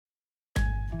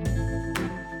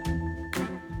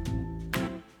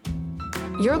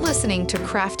You're listening to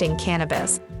Crafting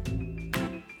Cannabis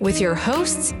with your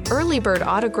hosts, Early Bird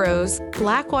Auto Grows,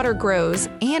 Blackwater Grows,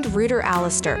 and Rooter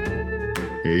Alistair.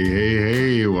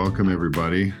 Hey, welcome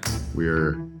everybody.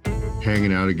 We're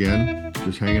hanging out again,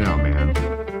 just hanging out, man.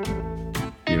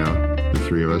 You know, the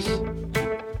three of us.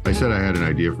 I said I had an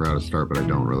idea for how to start, but I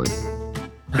don't really.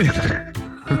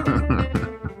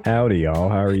 Howdy, y'all.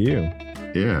 How are you?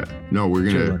 Yeah. No, we're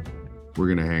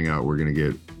gonna hang out. We're gonna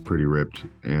get pretty ripped,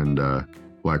 and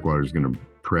Blackwater's gonna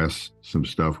press some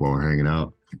stuff while we're hanging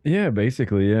out. Yeah,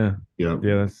 basically, yeah.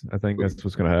 Yeah. I think that's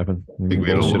what's gonna happen. think we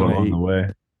had a Bullshit long- along the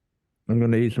way. I'm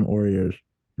going to eat some Oreos.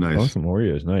 Nice. Oh, some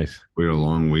Oreos, nice. We had a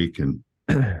long week, and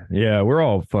Yeah, we're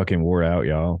all fucking wore out,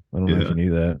 y'all. I don't know if you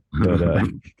knew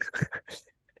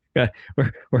that,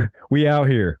 but we out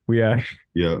here. We out.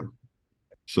 yeah.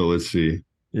 So let's see.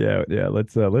 Yeah.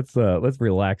 Let's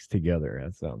relax together.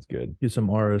 That sounds good. Get some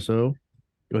RSO.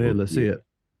 Go ahead. Let's see it.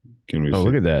 Can we? Oh, see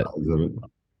look at that. the size of it?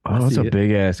 Oh, it's see a it.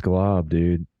 big ass glob,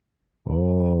 dude.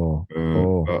 Oh,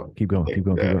 keep going.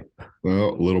 Well,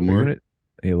 a little You're more. gonna-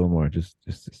 Yeah, a little more. Just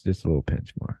a little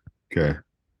pinch more. Okay.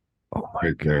 Oh my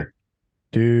Right there.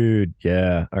 dude.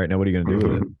 Yeah. All right. Now what are you gonna do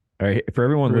with it? All right. For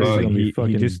everyone It's listening, gonna be he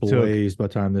fucking just took blazed by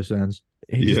the time this ends.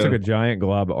 Yeah. took a giant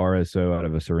glob of RSO out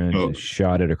of a syringe Oh. and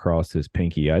shot it across his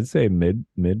pinky. I'd say mid.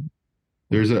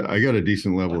 I got a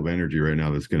decent level of energy right now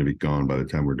that's going to be gone by the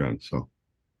time we're done. So,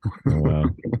 Oh, wow.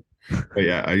 but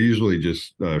yeah, I usually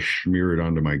just smear it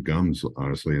onto my gums,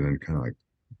 honestly, and then kind of like,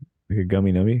 Like a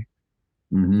gummy nummy.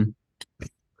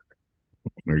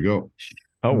 there you go.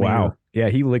 Oh I mean, wow. Yeah,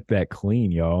 he licked that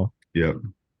clean, y'all. Yeah.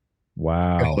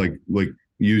 Wow. Like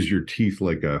use your teeth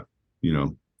like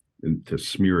and to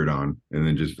smear it on, and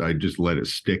then I just let it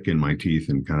stick in my teeth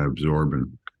and kind of absorb,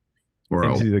 or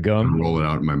I'll Into the gum. roll it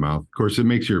out in my mouth. Of course, it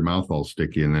makes your mouth all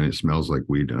sticky, and then it smells like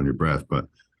weed on your breath. But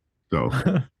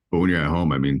when you're at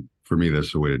home, I mean, for me,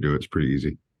 that's the way to do it. It's pretty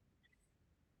easy.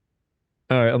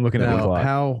 All right, I'm looking at the Now,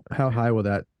 clock. how high will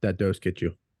that dose get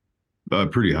you?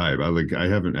 Pretty high. I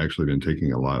haven't actually been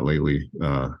taking a lot lately.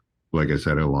 Like I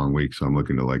said, I had a long week, so I'm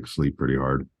looking to like sleep pretty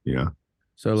hard. Yeah.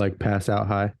 So like pass out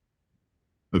high.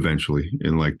 Eventually,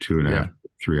 in like 2.5,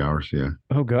 3 hours. Yeah.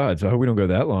 Oh God. So I hope we don't go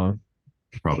that long.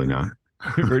 Probably not.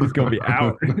 We're just gonna be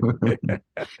out.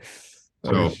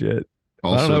 Oh So, shit.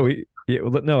 Also, I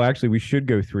don't know. No, actually, we should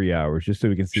go 3 hours just so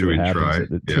we can see Should what we happens try? at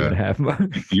the Yeah. 2.5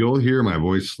 months. you'll hear my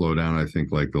voice slow down, I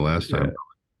think, like the last time.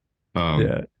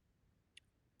 Yeah.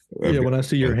 Yeah, when I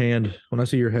see your hand, when I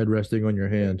see your head resting on your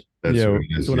hand, That's Yeah, what it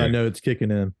is, that's when I yeah. know it's kicking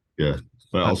in.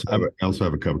 But I also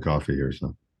have a cup of coffee here.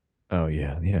 So Oh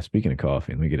yeah. Speaking of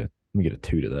coffee, let me get a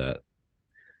toot of that.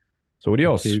 So what do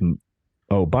y'all? Toot.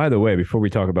 Oh, by the way, before we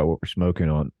talk about what we're smoking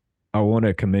on, I want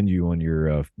to commend you on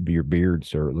your beard,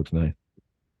 sir. It looks nice.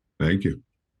 thank you.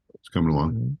 It's coming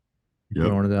along. Yep.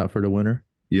 Throwing it out for the winter.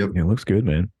 Yep. Yeah, it looks good,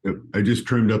 man. Yep. I just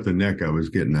trimmed up the neck. I was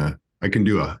getting I can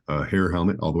do a hair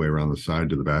helmet all the way around the side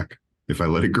to the back if I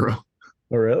let it grow.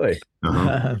 Oh really?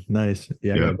 Uh-huh. Nice.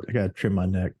 Yeah, Yeah. I got to trim my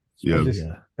neck. Yeah.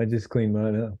 I just cleaned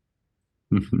mine up.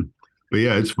 But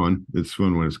yeah, it's fun. It's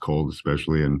fun when it's cold,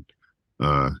 especially. And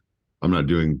I'm not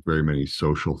doing very many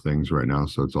social things right now.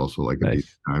 So it's also like a Nice.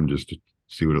 decent time just to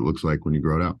see what it looks like when you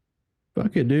grow it out.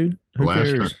 Fuck it, dude. Who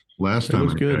cares? Last It time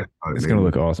looks I did good. it, I thought it It's made gonna me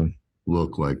look awesome.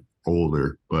 look like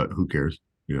older, but who cares?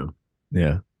 Yeah.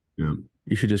 Yeah.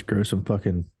 You should just grow some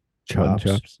fucking Mutton chops.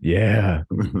 chops. Yeah.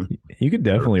 You could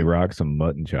definitely rock some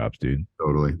mutton chops, dude.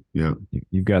 Totally. Yeah.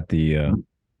 You've got the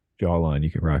jawline.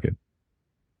 You can rock it.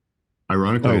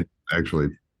 Ironically, actually,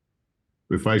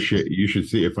 if I shave, you should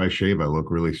see if I shave, I look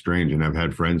really strange. And I've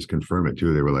had friends confirm it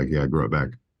too. They were like, yeah, I grew it back.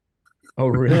 Oh,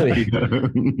 really?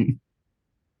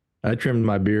 I trimmed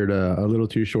my beard a little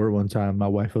too short one time. My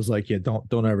wife was like, "Yeah,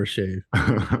 don't ever shave."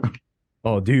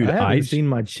 Oh, dude, I haven't seen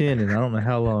my chin in I don't know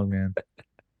how long, man.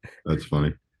 That's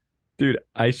funny. Dude,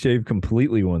 I shaved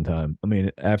completely one time. I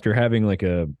mean, after having like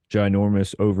a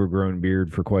ginormous overgrown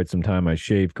beard for quite some time, I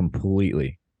shaved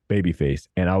completely, baby face,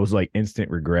 and I was like instant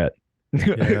regret. Yeah,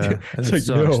 and It's it like, sucks,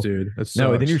 no. dude. It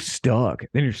No, then sucks. you're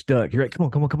stuck. You're like, come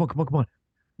on.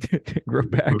 Grow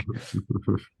back.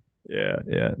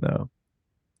 Yeah, no.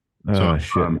 Oh So,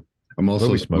 shit. I'm What are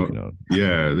also we smoking on?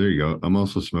 Yeah, there you go. I'm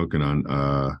also smoking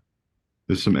on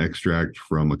there's some extract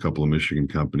from a couple of Michigan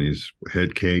companies,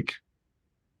 Head Cake,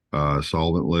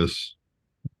 solventless.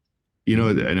 You know,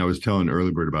 and I was telling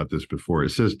Early Bird about this before.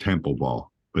 It says Temple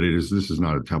Ball, but this is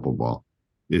not a Temple Ball.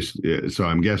 So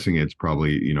I'm guessing it's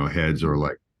probably, heads or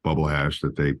like bubble hash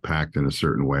that they packed in a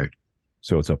certain way.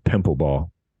 So it's a pimple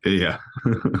ball. Yeah.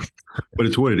 But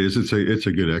it's what it is. It's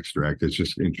a good extract. It's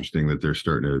just interesting that they're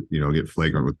starting to, get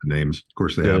flagrant with the names. Of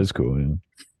course they Yeah, have. that's cool.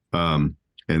 Yeah.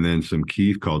 and then some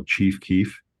Keef called Chief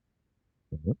Keef,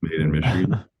 made in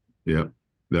Michigan. Yep,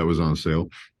 that was on sale.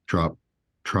 Trop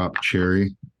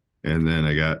cherry, and then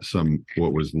I got some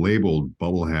what was labeled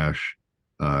bubble hash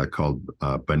called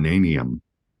Bananium,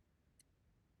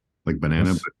 like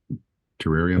banana, but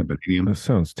terrarium, Bananium. That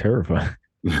sounds terrifying.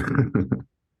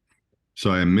 So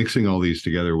I'm mixing all these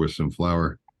together with some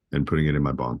flour and putting it in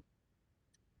my bong.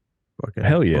 Fucking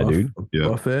Hell yeah, dude.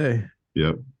 Yep. Buffet.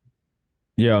 Yep.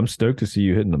 Yeah, I'm stoked to see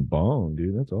you hitting the bong,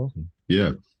 dude. That's awesome.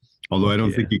 Yeah. Although I don't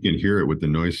Yeah. think you can hear it with the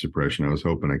noise suppression. I was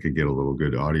hoping I could get a little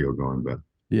good audio going, but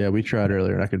Yeah, we tried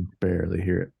earlier and I could barely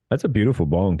hear it. That's a beautiful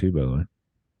bong too, by the way.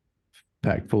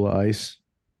 Packed full of ice.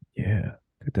 Yeah.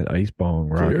 Got that ice bong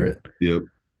Clear rocket. it.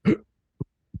 yep.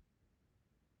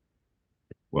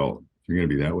 Well, if you're gonna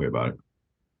be that way about it.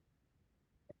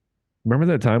 Remember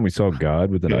that time we saw God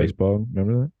with an Yeah. ice bong?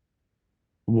 Remember that?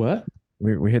 What?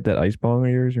 We hit that ice bong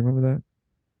of yours. You remember that?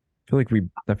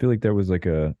 I feel like there was like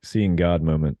a seeing God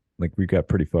moment. Like we got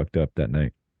pretty fucked up that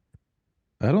night.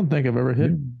 I don't think I've ever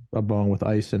hit a bong with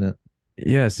ice in it.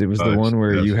 Yes, it was the one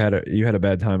where yes. you had a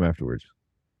bad time afterwards.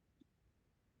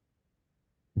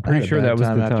 I'm I had pretty a sure bad that was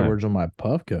time the time. afterwards on my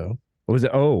Puffco. Was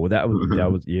it? Oh, that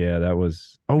was yeah, that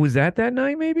was. Oh, was that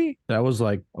night? Maybe That was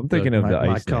like I'm thinking of my, the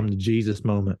my ice. come Night. to Jesus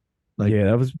moment. Like Yeah,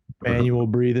 that was. manual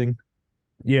breathing.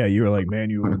 Yeah, you were like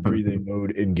manual breathing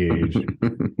mode engaged.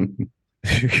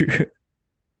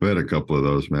 I had a couple of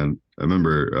those, man. I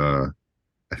remember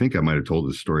I think I might have told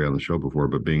this story on the show before,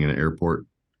 but being in an airport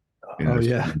in Oh a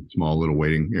yeah. small little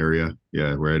waiting area,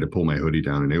 where I had to pull my hoodie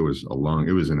down, and it was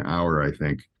an hour, I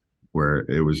think, where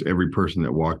it was every person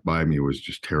that walked by me was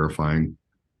just terrifying.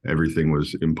 Everything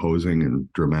was imposing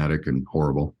and dramatic and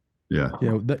horrible. Yeah.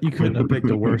 Yeah, you couldn't have picked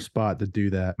a worse spot to do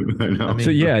that. I know. I mean-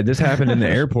 So yeah, this happened in the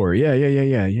airport. Yeah.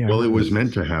 Well, it was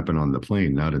meant to happen on the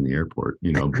plane, not in the airport.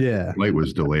 Yeah. Flight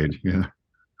was delayed. Yeah.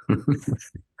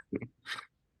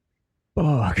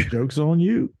 Fuck. Joke's on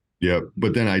you. Yeah,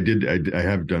 but then I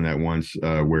have done that once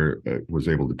where I was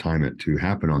able to time it to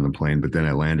happen on the plane, but then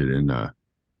I landed in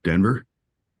Denver,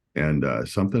 and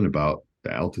something about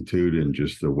the altitude and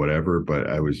just the whatever, but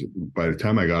by the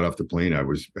time I got off the plane, I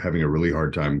was having a really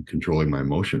hard time controlling my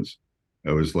emotions.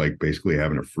 I was like basically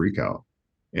having a freak out,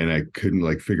 and I couldn't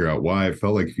like figure out why. I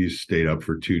felt like if you stayed up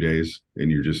for 2 days and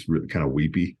you're just really kind of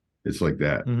weepy, it's like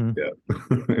that. Mhm.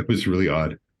 Yeah. It was really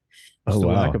odd. Oh Just a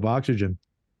wow. lack of oxygen.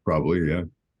 Probably, yeah.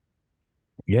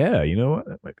 Yeah, you know what?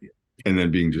 That might be it. And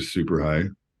then being just super high.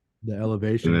 The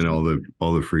elevation. And then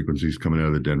all the frequencies coming out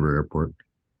of the Denver airport.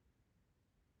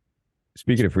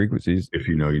 Speaking of frequencies, If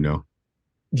you know, you know.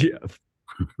 yeah,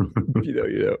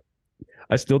 you know.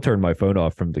 I still turned my phone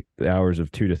off from the hours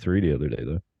of 2 to 3 the other day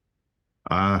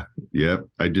though. Yeah,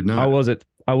 I did not. I wasn't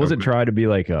Okay. trying to be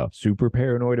like super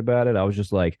paranoid about it. I was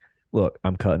just like, look,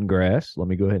 I'm cutting grass. Let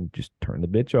me go ahead and just turn the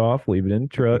bitch off, leave it in the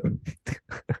truck.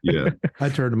 Yeah, I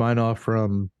turned mine off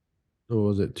from what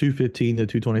was it, 2:15 to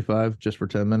 2:25 just for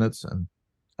 10 minutes, and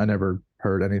I never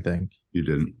heard anything. you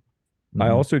didn't. I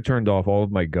Mhm. also turned off all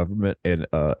of my government and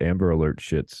Amber Alert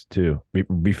shits too.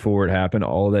 Before it happened,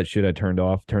 all that shit I turned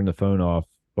off, turned the phone off.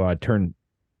 Well, I turned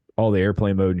all the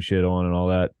airplane mode and shit on and all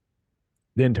that.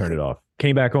 Then turned it off.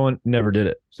 Came back on, never did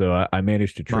it. So I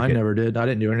managed to trick Mine it. never did. I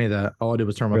didn't do any of that. All I did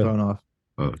was turn my Really? phone off.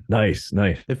 Nice.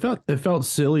 It felt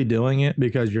silly doing it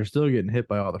because you're still getting hit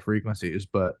by all the frequencies,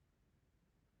 but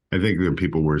I think that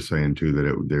people were saying too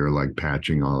that they were like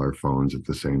patching all our phones at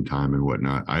the same time and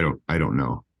whatnot. I don't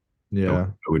know. yeah.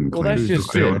 I wouldn't Well, claim that's it.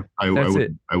 just I don't- it. I That's would,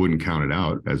 it. I wouldn't count it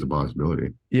out as a possibility.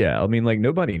 Yeah, I mean, like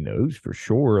nobody knows for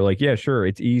sure. Like, yeah, sure,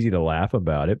 it's easy to laugh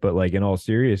about it, but like in all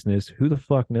seriousness, who the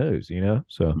fuck knows? You know?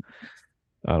 So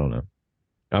I don't know.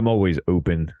 I'm always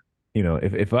open. You know,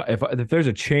 if there's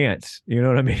a chance, you know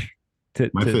what I mean,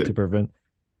 to prevent.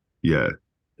 Yeah.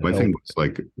 My help. thing was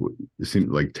like, it seemed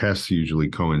like tests usually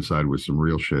coincide with some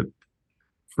real shit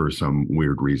for some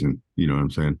weird reason. You know what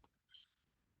I'm saying?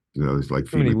 It's like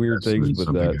So many feeling weird tests and things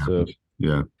then with something that, so- happens.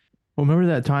 Yeah. Well, remember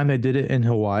that time they did it in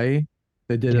Hawaii?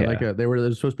 They did it Yeah. like there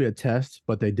was supposed to be a test,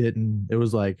 but they didn't. It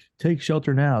was like, take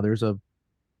shelter now. There's a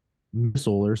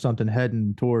missile or something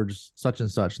heading towards such and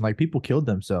such. And like people killed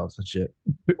themselves and shit.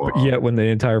 But Wow. yet when the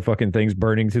entire fucking thing's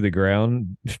burning to the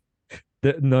ground,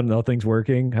 nothing's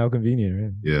working. How convenient,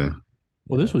 man. Yeah.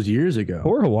 Well, this was years ago.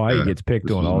 Poor Hawaii Yeah, gets picked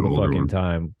this on was all an the older fucking one.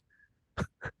 time.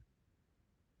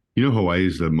 You know, Hawaii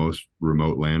is the most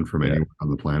remote land from Yeah. anywhere on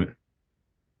the planet.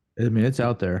 I mean, it's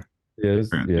out there. Yeah,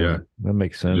 Yeah. that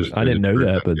makes sense. Just- I didn't know heard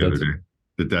that, but the other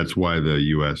that's day, that's why the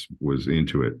U.S. was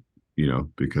into it,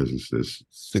 because it's this.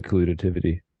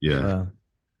 secludativity. Yeah,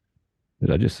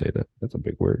 Did I just say that? That's a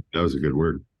big word. that was a good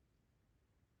word.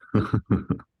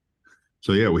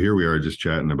 So yeah, well, here we are just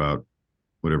chatting about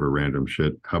whatever random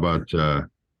shit. How about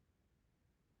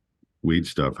weed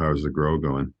stuff? How's the grow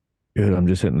going? Good. I'm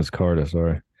just hitting this card.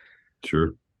 Sorry.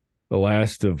 Sure. The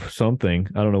last of something.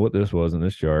 I don't know what this was in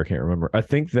this jar. I can't remember. I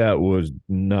think that was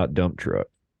not dump truck.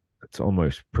 It's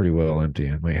almost pretty well empty.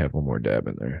 I might have one more dab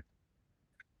in there.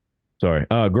 Sorry.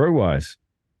 Grow wise.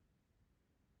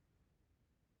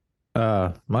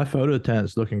 My photo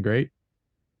tent's looking great.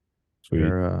 Sweet.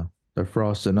 They're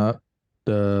frosting up.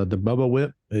 The Bubba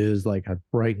Whip is like a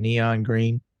bright neon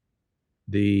green.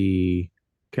 The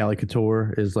Cali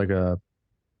Couture is like a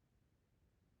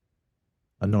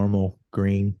normal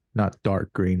green, not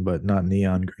dark green, but not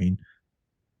neon green.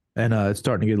 And it's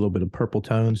starting to get a little bit of purple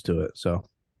tones to it. So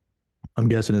I'm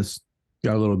guessing it's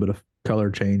got a little bit of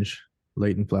color change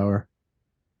late in flower.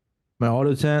 My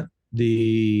auto tent,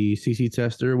 the CC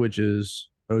tester, which is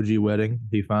OG Wedding,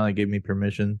 he finally gave me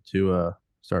permission to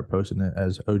start posting it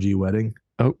as OG Wedding.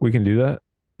 Oh, we can do that?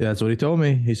 Yeah, that's what he told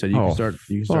me. He said you can start.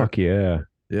 You can fuck start. yeah.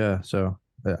 Yeah. So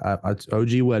it's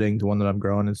OG Wedding, the one that I'm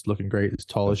growing. It's looking great. It's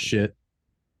tall as shit.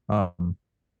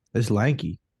 It's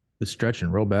lanky. It's stretching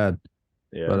real bad.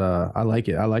 Yeah. But I like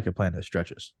it. I like a plant that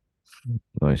stretches.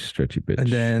 Nice stretchy bitch. And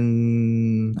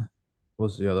then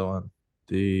what's the other one?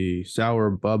 The Sour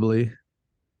Bubbly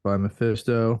by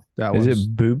Mephisto. That Is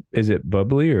one's Is it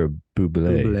bubbly or buble?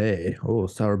 Bubbly. Oh,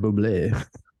 Sour Bubbly.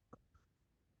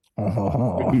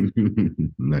 Oh.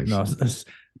 Nice. No,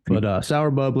 but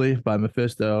Sour Bubbly by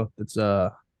Mephisto. It's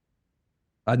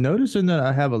I'm noticing that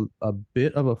I have a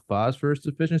bit of a phosphorus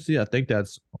deficiency. I think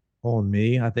that's on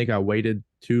me. I think I waited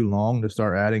too long to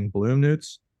start adding bloom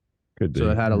newts. Could be. So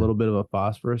it had a little bit of a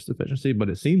phosphorus deficiency, but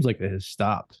it seems like it has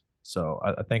stopped. So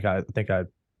I think I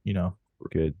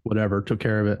Good. whatever, took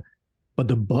care of it. But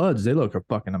the buds, they look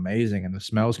fucking amazing, and the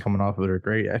smells coming off of it are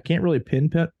great. I can't really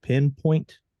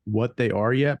pinpoint what they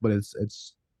are yet, but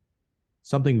it's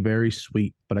something very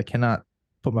sweet, but I cannot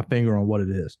put my finger on what it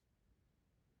is.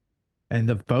 And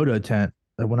the photo tent,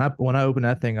 when I open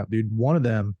that thing up, dude, one of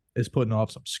them is putting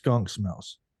off some skunk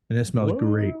smells, and it smells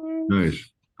great.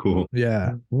 Nice. Cool.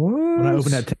 Yeah. What? When I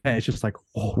open that tent, it's just like,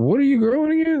 oh, What are you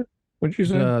growing again? What'd you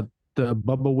say? the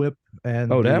Bubba Whip and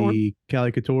that the one?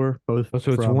 Cali Couture, both Oh,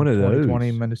 so it's from one of 2020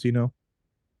 those. Mendocino.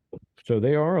 So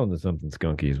they are on the something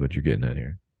skunky is what you're getting at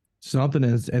here. Something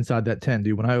is inside that tent,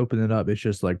 dude. When I open it up, it's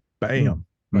just like bam.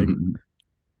 Like Mhm.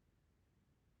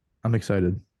 I'm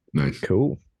excited. Nice.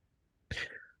 Cool.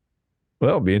 Well,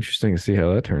 it'll be interesting to see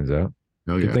how that turns out.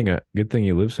 Oh Good thing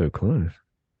you live so close.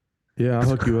 Yeah, I'll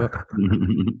hook you up.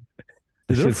 Dude,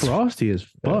 they're Shit's- frosty as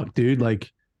fuck, dude. Like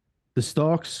the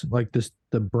stalks, like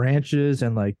the branches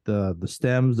and like the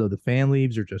stems of the fan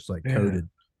leaves are just like Yeah. coated.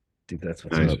 Dude, that's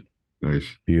what's Nice. up. Nice.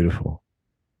 Beautiful.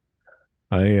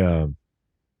 I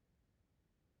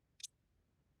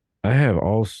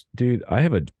have dude, I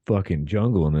have a fucking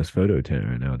jungle in this photo tent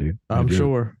right now, dude. I I'm do.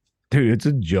 sure. Dude, it's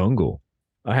a jungle.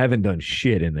 I haven't done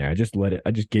shit in there. I just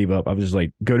gave up. I was just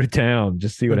like, go to town,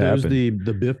 just see what Are those happens.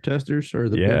 the Biff testers or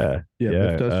the Yeah, Biff?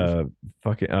 Biff testers.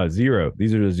 fucking zero.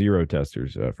 These are the zero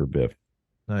testers for Biff.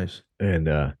 Nice. And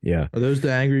yeah. Are those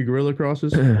the Angry Gorilla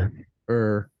crosses?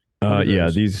 Or what are Yeah,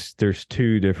 those? there's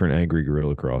two different Angry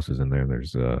Gorilla crosses in there.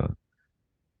 There's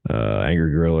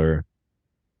Angry Gorilla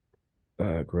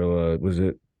was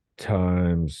it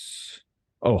times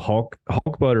Hulk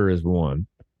Butter is one.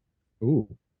 Ooh.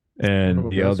 And know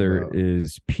what the that's other about.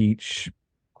 is Peach.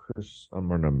 I'm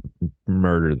gonna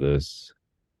murder this.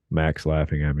 Max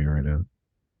laughing at me right now.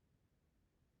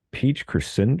 Peach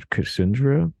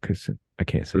Cassandra. I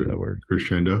can't say that word.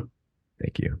 Crescendo.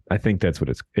 Thank you. I think that's what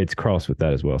it's crossed with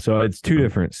that as well. So it's two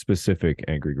different specific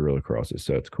Angry Gorilla crosses.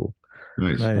 So it's cool.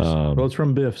 Nice. Nice. Well, it's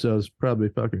from Biff, so it's probably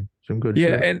fucking some good Yeah,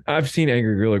 shit. and I've seen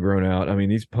Angry Gorilla grown out. I mean,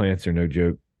 these plants are no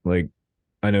joke. Like,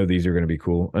 I know these are going to be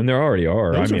cool, and they already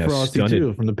are. Those I mean, are frosty stunted.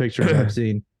 too from the pictures I've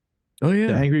seen. Oh The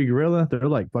yeah, Angry Gorilla, they're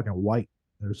like fucking white.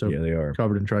 They're so yeah, they are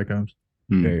covered in trichomes.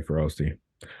 Hmm. very frosty.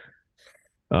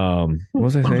 What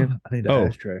was I saying? I need an Oh.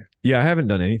 ashtray. Yeah, I haven't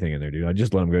done anything in there, dude. I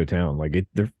just let them go to town. Like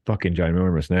they're fucking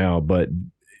ginormous now. But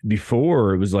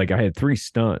before it was like I had 3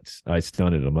 stunts. I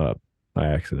stunted them up by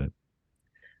accident.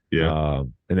 Yeah.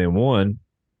 And then one,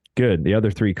 good. The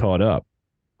other 3 caught up.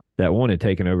 That one had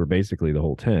taken over basically the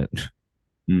whole tent.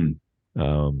 Hmm.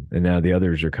 And now the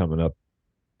others are coming up.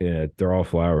 Yeah, they're all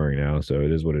flowering now, so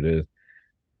it is what it is.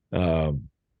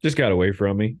 Just got away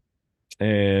from me,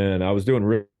 and I was doing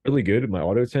really good with my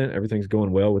auto tent. Everything's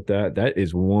going well with that. That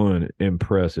is one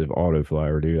impressive auto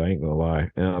flower, dude. I ain't gonna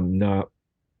lie, and I'm not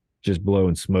just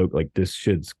blowing smoke. Like this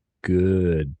shit's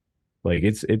good. Like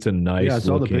it's a nice. Yeah, I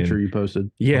saw looking, the picture you posted.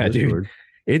 on Yeah, dude. Discord.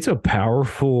 It's a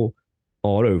powerful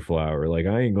autoflower. Like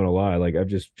I ain't gonna lie, like I've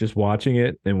just watching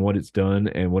it and what it's done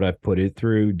and what I've put it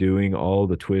through, doing all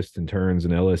the twists and turns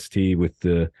and LST with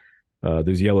the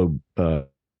those yellow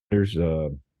there's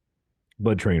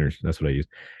blood trainers. That's what I use.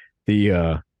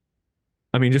 The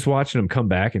I mean, just watching them come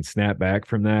back and snap back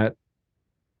from that.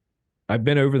 I've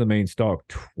been over the main stalk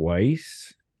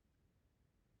twice,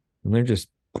 and they're just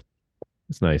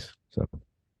it's nice. So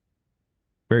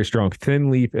very strong, thin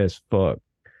leaf as fuck.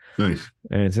 Nice.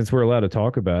 And since we're allowed to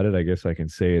talk about it, I guess I can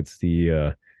say it's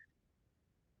the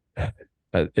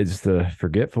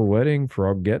forgetful wedding,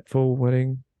 forgetful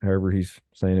wedding, however he's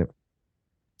saying it.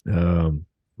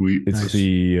 Sweet. It's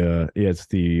it's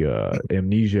the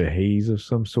amnesia haze of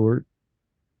some sort,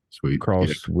 Sweet.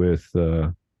 crossed with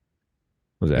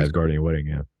was it Asgardian wedding?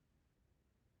 Yeah.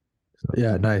 So,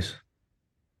 Yeah, nice.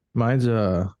 Mine's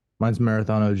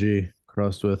Marathon OG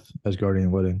crossed with Asgardian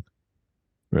Wedding.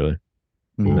 really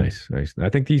Cool. nice. I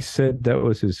think he said that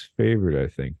was his favorite. I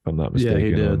think, if I'm not Yeah,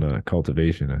 he mistaken, did. on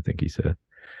cultivation. I think he said.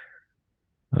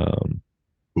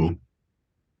 Cool.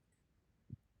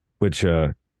 Which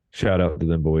shout out to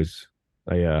them boys.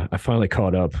 I finally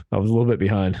caught up. I was a little bit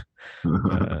behind.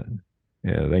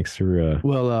 Yeah, thanks for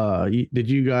Well, did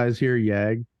you guys hear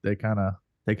Yag? They kind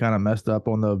of messed up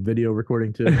on the video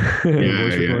recording too. Yeah, voice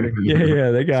yeah. recording. yeah,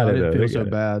 they got So I it. didn't Though. feel They so got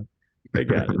it. bad. They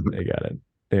got it. They got it.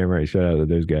 Damn right. Shout out to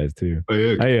those guys too. Oh,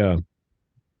 yeah.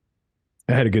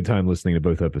 I had a good time listening to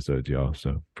both episodes, y'all.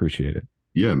 So appreciate it.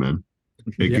 Yeah, man.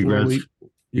 Hey, Yeah, well, congrats.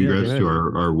 yeah, Congrats go to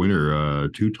ahead. our winner,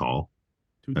 Too Tall.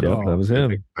 Too I Yep, tall. that was I him.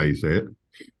 think how you say it.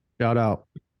 Shout out.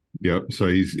 Yep. So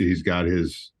he's got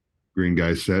his green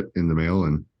guy set in the mail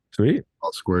and Sweet.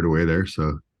 all squared away there.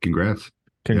 So congrats.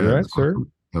 Congrats, that's sir.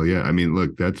 awesome. Hell yeah. I mean,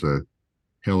 look, that's a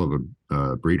hell of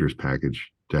a breeder's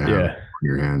package to have Yeah. in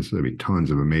your hands. I mean, tons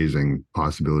of amazing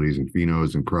possibilities and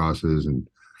phenos and crosses and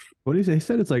What do you say? He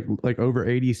said it's like over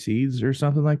 80 seeds or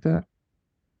something like that.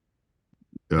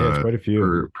 Yeah, it's quite a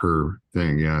few. per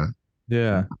thing. Yeah.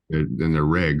 Yeah. And they're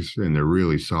regs and they're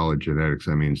really solid genetics.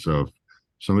 I mean, so if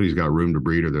somebody's got room to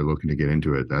breed or they're looking to get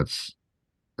into it,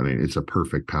 it's a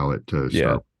perfect palette to start.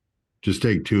 Yeah. Just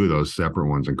take two of those separate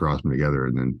ones and cross them together,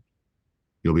 and then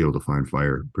you'll be able to find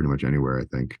fire pretty much anywhere, I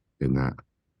think, in that.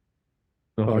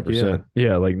 100%.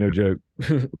 Yeah, like no joke.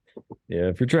 Yeah,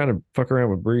 if you're trying to fuck around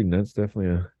with breeding, that's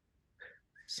definitely a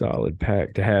solid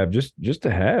pack to have. Just to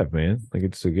have, man. Like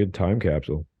it's a good time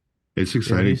capsule. It's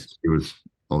exciting. he's- It was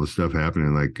all the stuff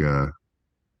happening. Like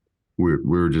we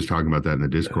were just talking about that in the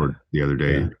Discord the other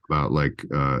day Yeah. about like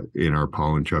in our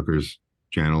Pollen Chuckers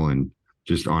channel and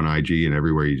just on IG and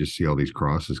everywhere you just see all these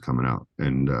crosses coming out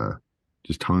and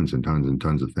just tons and tons and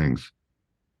tons of things.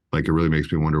 Like it really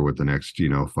makes me wonder what the next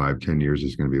 5-10 years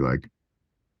is going to be like.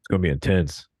 It's gonna be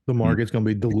intense. The market's gonna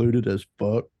be diluted as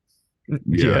fuck.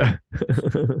 Yeah.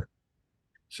 Yeah,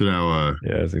 So now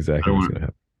that's exactly I what's want- gonna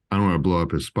happen. I don't want to blow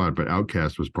up his spot, but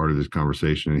Outcast was part of this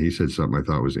conversation, and he said something I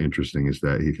thought was interesting: is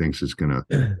that he thinks it's going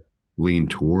to lean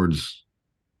towards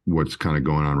what's kind of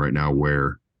going on right now,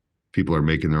 where people are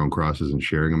making their own crosses and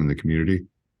sharing them in the community,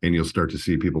 and you'll start to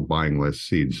see people buying less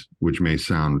seeds, which may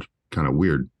sound kind of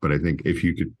weird, but I think if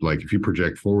you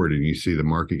project forward and you see the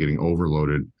market getting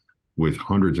overloaded with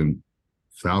hundreds and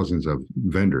thousands of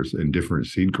vendors and different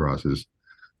seed crosses,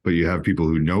 but you have people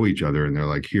who know each other and they're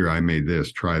like, "Here, I made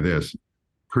this, try this."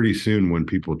 Pretty soon when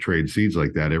people trade seeds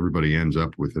like that, everybody ends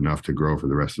up with enough to grow for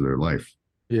the rest of their life.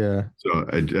 Yeah. So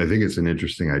I think it's an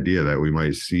interesting idea that we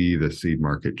might see the seed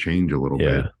market change a little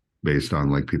bit based on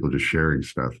like people just sharing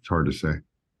stuff. It's hard to say.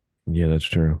 Yeah, that's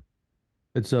true.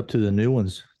 It's up to the new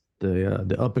ones,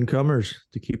 the up and comers,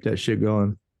 to keep that shit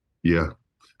going. Yeah.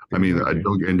 I mean,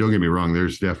 don't get me wrong.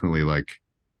 There's definitely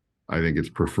I think it's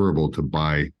preferable to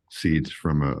buy seeds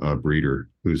from a breeder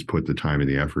who's put the time and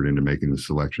the effort into making the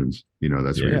selections.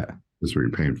 That's what you're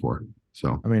paying for.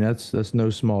 So I mean, that's no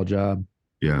small job.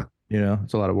 yeah.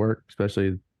 It's a lot of work,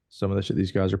 especially some of the shit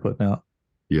these guys are putting out.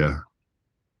 Yeah.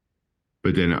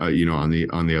 But then on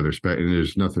the other spec, and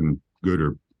there's nothing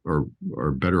good or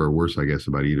better or worse, I guess,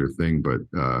 about either thing. But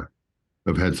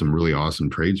I've had some really awesome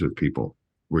trades with people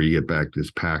where you get back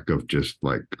this pack of just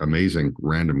like amazing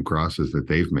random crosses that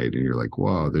they've made, and you're like,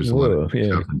 wow, there's a lot of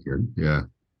stuff in here. Yeah.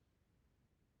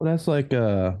 Well, that's like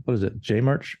what is it? J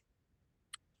Merch?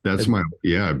 That's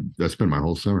been my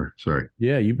whole summer. Sorry.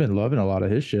 Yeah, you've been loving a lot of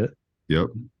his shit. Yep.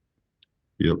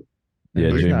 Yeah,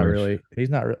 he's J not Merch. really. He's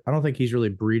not. I don't think he's really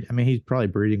breed. I mean, he's probably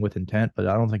breeding with intent, but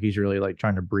I don't think he's really like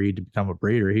trying to breed to become a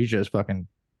breeder. He's just fucking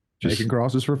making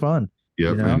crosses for fun.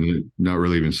 Yep. And not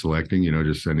really even selecting,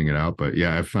 just sending it out. But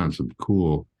yeah, I've found some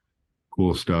cool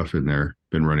stuff in there.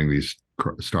 Been running these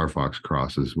Star Fox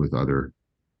crosses with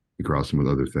cross them with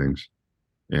other things.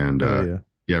 And Oh,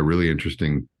 yeah. really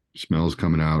interesting smells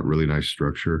coming out, really nice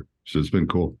structure. So it's been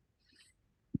cool.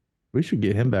 We should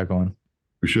get him back on.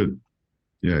 We should.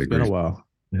 Yeah, I It's been a agree. while.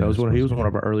 Yeah, That was this he was one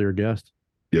of our earlier guests.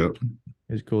 Yep.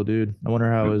 He's a cool dude. I wonder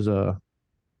how Yep. his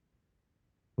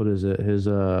what is it? His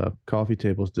coffee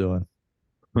table's doing.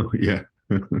 Yeah.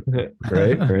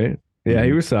 right. Yeah,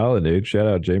 he was solid, dude. Shout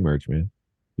out J Merch, man.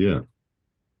 Yeah.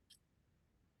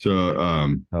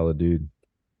 So Solid dude.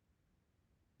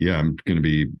 yeah, I'm gonna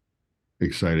be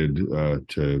excited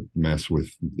to mess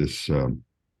with this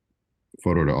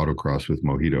photo to autocross with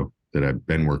Mojito that I've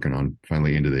been working on.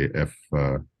 Finally into the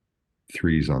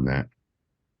F3s on that.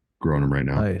 Growing them right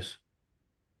now. Nice.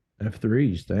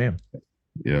 F3s, damn.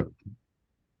 Yep.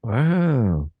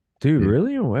 Wow. Dude, Yeah.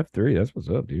 really? On F3? That's what's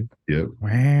up, dude. Yep.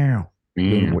 Wow.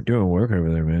 Doing work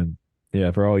over there, man.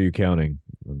 Yeah, for all you counting,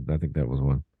 I think that was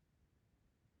one.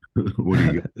 What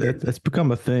do you That's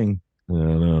become a thing. I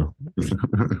don't know.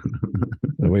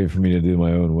 They're waiting for me to do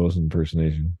my own Wilson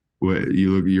impersonation. What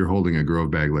you're holding a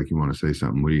Grove bag like you want to say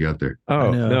something. What do you got there?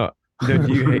 Oh know. no.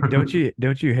 Don't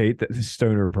you hate that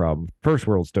stoner problem? First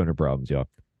world stoner problems, y'all.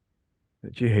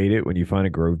 Don't you hate it when you find a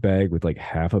Grove bag with like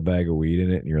half a bag of weed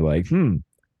in it and you're like,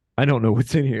 I don't know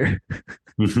what's in here.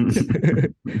 And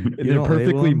they're don't label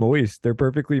perfectly 'em? moist. They're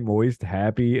perfectly moist,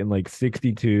 happy, and like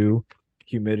 62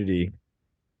 humidity.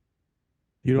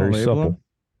 You don't Very label supple. them?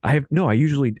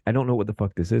 I don't know what the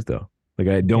fuck this is though. Like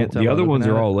I don't. tell The by other ones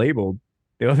looking are at it? all labeled.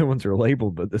 The other ones are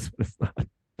labeled, but this one's not.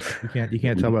 You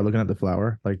can't tell by looking at the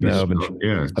flower. Like No,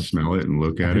 this. but Smell it and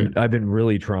look at it. I've been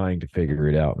really trying to figure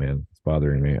it out, man. It's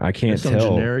bothering me. I can't That's some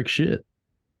tell. generic shit.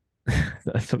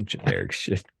 That's some generic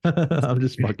shit. I'm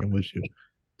just fucking with you.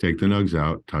 Take the nugs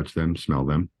out, touch them, smell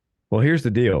them. Well, here's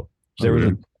the deal. There was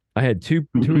Okay. I had two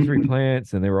or three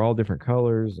plants, and they were all different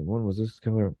colors, and one was this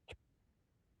color.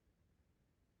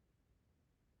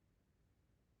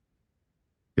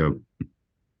 Yep.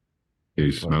 Yeah,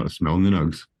 you smelling the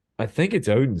nugs. I think it's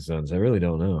Odin's Sons. I really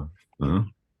don't know. Uh-huh.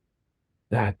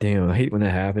 Ah, damn. I hate when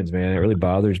that happens, man. It really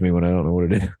bothers me when I don't know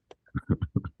what it is.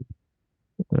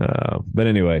 But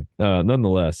anyway,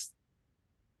 nonetheless,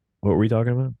 what were we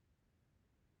talking about?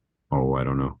 Oh, I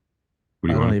don't know. What do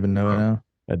I you don't want? even know now.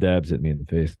 That dabs hit me in the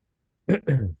face.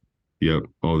 Yep.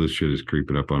 Oh, this shit is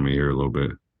creeping up on me here a little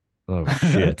bit. Oh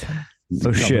shit. Oh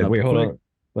Coming shit. up Wait, hold quick. on.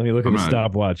 Let me look at I'm the not-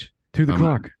 stopwatch. To the I'm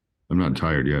clock. I'm not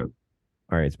tired yet.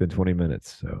 All right, it's been 20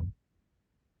 minutes, so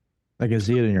I can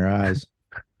see it in your eyes.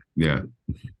 Yeah.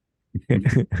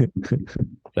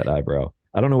 that eyebrow.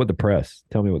 I don't know what the press.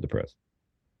 Tell me what the press.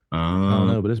 I don't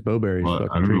know, but this bowberry is well, I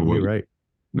fucking don't know treating me what- right.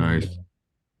 Nice.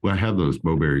 Well, I have those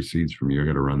bowberry seeds from you. I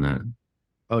got to run that.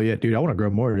 Oh yeah, dude, I want to grow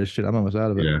more of this shit. I'm almost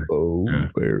out of it. Yeah. Oh, Yeah.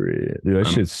 berry. Dude, that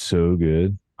I'm- shit's so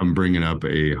good. I'm bringing up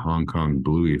a Hong Kong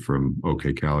Bluey from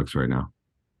OK Calyx right now.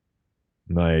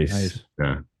 Nice. Nice.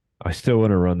 Yeah. I still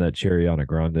want to run that Cherryana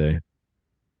Grande.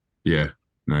 Yeah.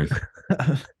 Nice.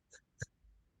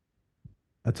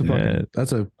 That's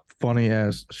a funny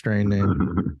ass strain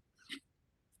name.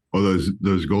 Oh,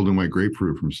 those golden white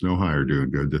grapefruit from Snow High are doing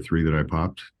good. The 3 that I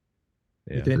popped.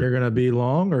 Yeah. You think they're gonna be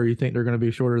long, or you think they're gonna be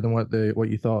shorter than what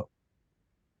you thought?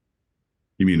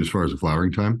 You mean as far as the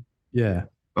flowering time? Yeah.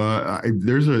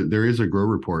 There is a grow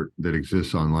report that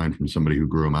exists online from somebody who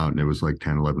grew them out, and it was like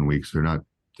 10, 11 weeks. They're not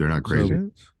crazy.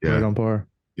 So, Yeah. Right on par.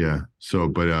 Yeah. So,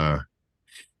 but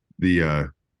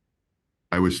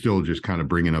I was still just kind of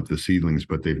bringing up the seedlings,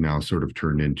 but they've now sort of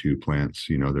turned into plants.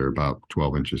 You know, they're about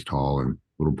 12 inches tall and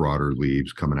little broader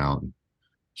leaves coming out.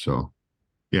 So,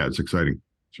 yeah, it's exciting.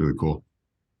 It's really cool.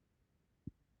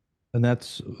 And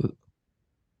that's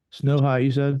Snow High,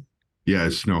 you said? Yeah,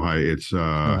 it's Snow High. It's Snow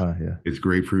High, yeah. it's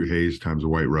grapefruit haze times a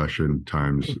white Russian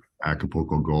times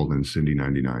Acapulco Gold and Cindy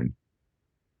 99.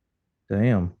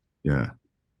 Damn. Yeah.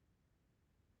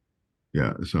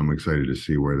 Yeah. So I'm excited to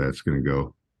see where that's going to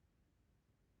go.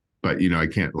 But, you know, I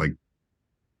can't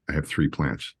I have 3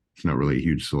 plants. It's not really a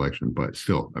huge selection, but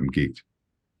still, I'm geeked.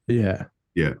 Yeah.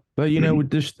 Yeah. But you know, with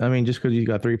this, I mean, just because you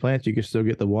got 3 plants, you can still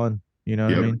get the one. You know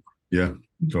what I Yep. mean? Yeah,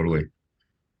 totally.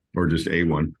 Or just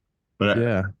A1. But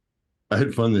Yeah. I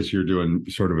had fun this year doing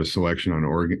sort of a selection on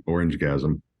Orange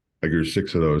Gasm. I grew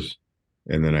 6 of those,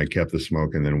 and then I kept the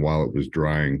smoke. And then while it was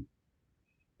drying,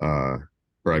 I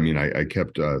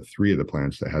kept 3 of the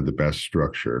plants that had the best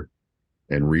structure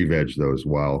and re-vegged those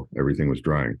while everything was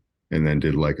drying, and then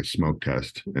did like a smoke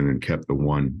test, and then kept the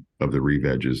one of the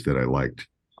re-vegges that I liked.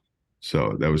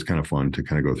 So that was kind of fun to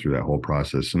kind of go through that whole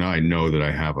process. So now I know that I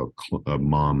have a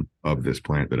mom of this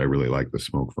plant that I really like the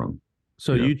smoke from.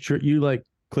 So Yeah. you like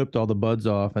clipped all the buds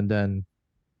off and then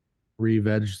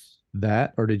re-vegged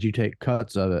that, or did you take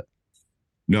cuts of it?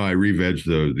 No, I re-vegged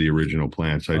the original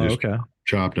plants. I Oh, just okay.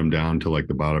 chopped them down to like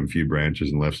the bottom few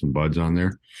branches and left some buds on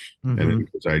there. And then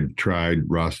because I tried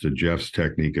Rasta Jeff's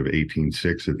technique of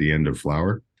 18-6 at the end of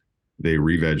flower, they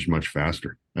re-vegged much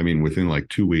faster. I mean, within like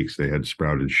 2 weeks, they had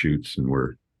sprouted shoots and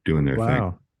were doing their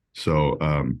thing. So,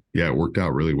 yeah, it worked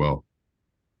out really well.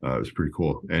 It was pretty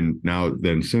cool. And now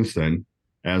then, since then,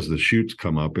 as the shoots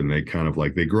come up and they kind of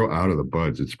like, they grow out of the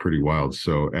buds, it's pretty wild.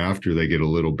 So after they get a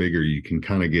little bigger, you can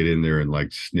kind of get in there and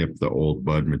like snip the old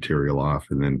bud material off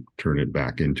and then turn it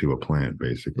back into a plant,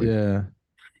 basically. Yeah.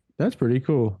 That's pretty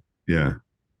cool. Yeah.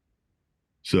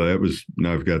 So that was,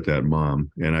 now I've got that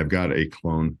mom and I've got a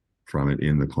clone from it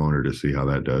in the cloner to see how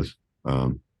that does.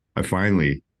 I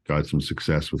finally got some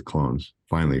success with clones.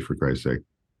 Finally, for Christ's sake.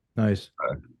 Nice.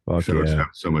 So I was having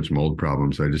so much mold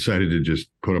problems. I decided to just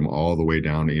put them all the way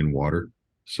down in water.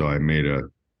 So I made a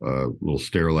little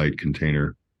Sterilite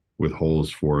container with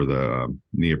holes for the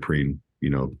neoprene,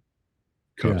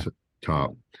 cups at the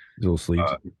top. Little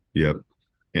sleeves. Yep.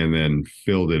 And then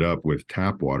filled it up with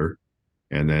tap water.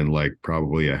 And then like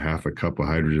probably a half a cup of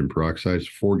hydrogen peroxide,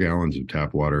 4 gallons of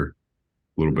tap water,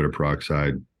 a little bit of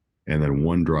peroxide, and then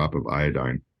 1 drop of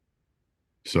iodine.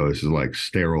 So this is like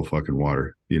sterile fucking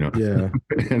water, Yeah.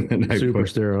 And then Super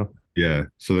sterile. Yeah.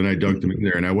 So then I dunked them in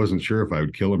there and I wasn't sure if I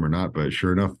would kill them or not, but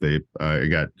sure enough, I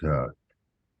got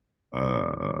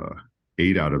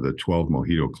 8 out of the 12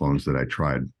 mojito clones that I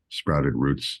tried sprouted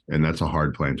roots. And that's a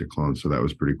hard plant to clone. So that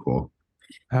was pretty cool.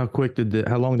 How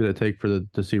long did it take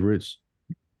to see roots?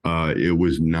 It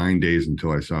was 9 days until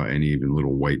I saw any even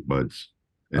little white buds.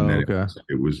 And then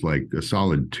it was like a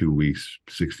solid 2 weeks,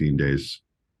 16 days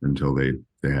until they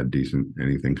had decent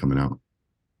anything coming out.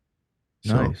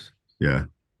 So, nice. Yeah.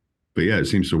 But yeah, it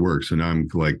seems to work. So now I'm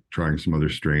like trying some other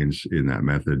strains in that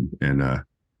method and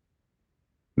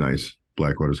nice.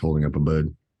 Blackwater's holding up a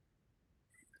bud.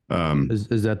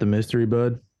 Is that the mystery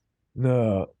bud?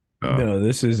 No,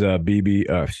 this is a BB.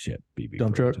 Oh shit, BB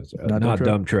dump truck. Not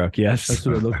dump truck. Yes, that's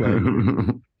what it looked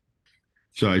like.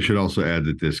 So I should also add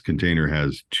that this container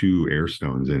has 2 air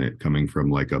stones in it coming from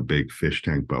like a big fish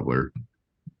tank bubbler.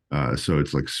 So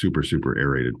it's like super, super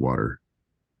aerated water.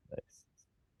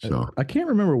 So I can't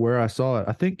remember where I saw it.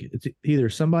 I think it's either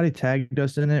somebody tagged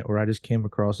us in it or I just came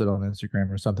across it on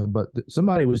Instagram or something. But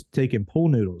somebody was taking pool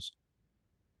noodles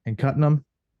and cutting them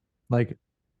like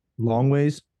long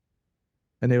ways,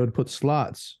 and they would put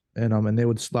slots in them, and they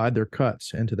would slide their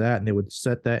cuts into that, and they would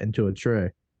set that into a tray,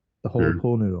 the whole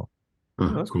pool noodle. Oh,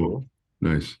 that's cool.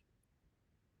 Nice.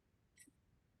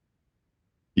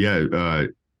 Yeah,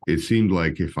 it seemed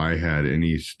like if I had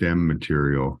any stem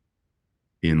material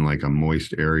in like a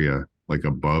moist area, like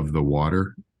above the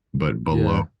water, but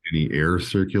below any air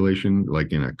circulation,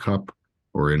 like in a cup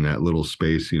or in that little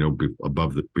space,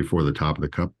 above before the top of the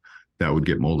cup, that would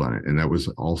get mold on it. And that was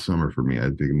all summer for me. I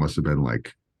think it must have been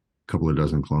like a couple of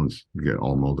dozen clones to get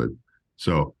all molded.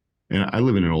 So, and I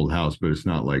live in an old house, but it's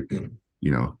not like,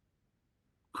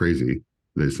 crazy.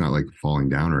 It's not like falling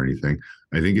down or anything.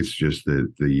 I think it's just the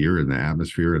year and the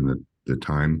atmosphere and the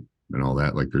time and all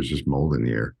that. Like there's just mold in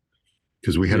the air.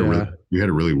 Because we had a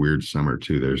really weird summer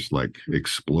too. There's like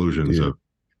explosions of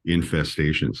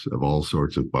infestations of all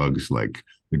sorts of bugs. Like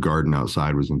the garden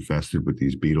outside was infested with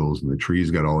these beetles, and the trees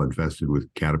got all infested with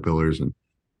caterpillars, and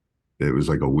it was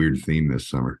like a weird theme this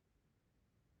summer.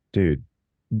 Dude,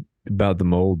 about the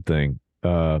mold thing.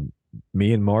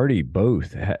 Me and Marty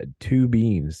both had 2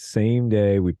 beans same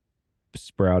day. We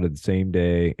sprouted the same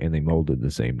day, and they molded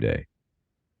the same day.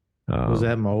 Was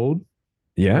that mold?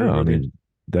 Yeah, I mean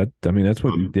that's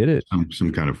what did it.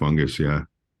 Some kind of fungus, yeah.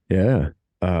 Yeah.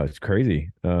 It's crazy.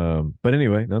 But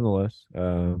anyway, nonetheless,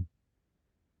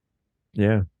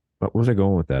 yeah. What was I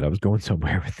going with that? I was going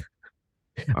somewhere with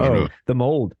the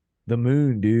mold, the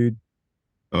moon, dude.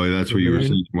 Oh, that's what you were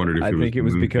saying. Wondered if I think it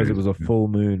was because it was a full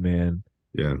moon, man.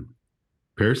 Yeah.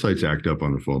 Parasites act up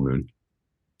on the full moon.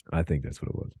 I think that's what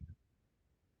it was.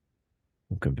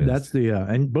 I'm convinced. That's the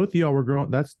and both of y'all were growing.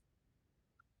 Both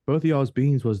of y'all's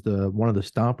beans was one of the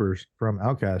stompers from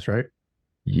Outcast, right?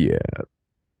 Yeah.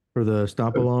 For the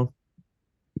stomp along.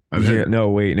 No,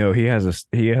 wait, no. He has a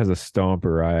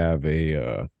stomper. I have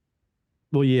a.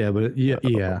 Well, yeah, but yeah.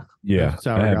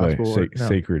 Sour I have Gospel.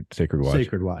 Sacred Watch.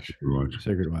 Sacred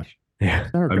Watch.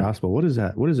 Yeah. Sour Gospel. What is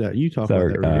that? You talking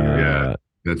about that? Yeah.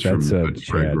 That's from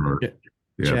Chad.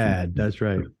 Chad, that's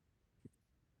right.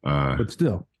 But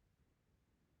still.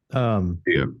 Yeah,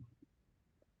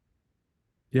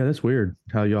 that's weird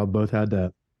how y'all both had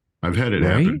that. I've had it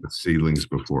happen with seedlings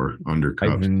before under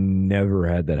cups. I've never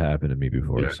had that happen to me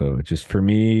before. Yeah. So it's just for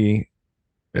me,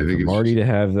 I think it's Marty to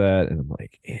have that, and I'm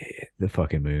like, the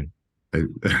fucking moon. I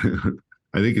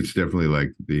think it's definitely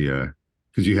like the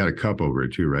because you had a cup over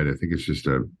it too, right? I think it's just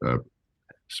a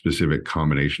specific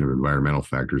combination of environmental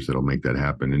factors that'll make that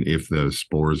happen. And if the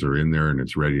spores are in there and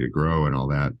it's ready to grow and all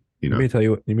that, you know. Let me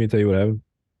tell you what happened.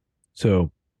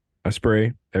 So I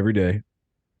spray every day,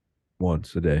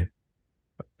 once a day.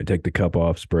 I take the cup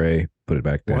off, spray, put it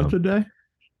back down. Once a day?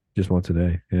 Just once a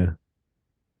day. Yeah.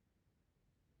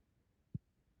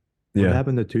 What Yeah.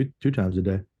 happened to two times a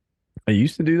day? I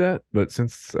used to do that, but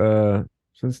since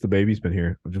the baby's been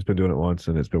here, I've just been doing it once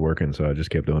and it's been working, so I just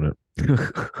kept doing it.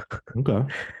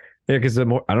 Okay. Yeah, because I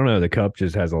don't know, the cup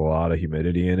just has a lot of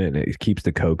humidity in it and it keeps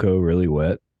the cocoa really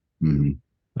wet. Mhm.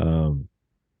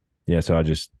 Yeah, so I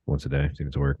just once a day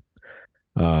seems to work.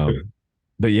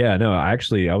 But yeah, no, I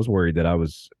was worried that I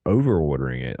was over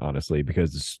ordering it, honestly,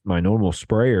 because my normal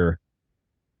sprayer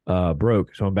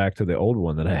broke. So I'm back to the old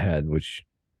one that I had, which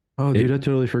Oh, dude, I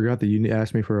totally forgot that you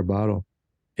asked me for a bottle.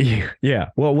 yeah.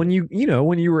 Well, when you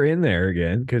were in there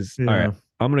again, because all right,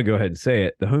 I'm gonna go ahead and say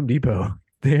it. The Home Depot,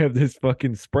 they have this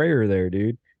fucking sprayer there,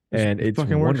 dude. And it's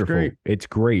fucking works wonderful. great. It's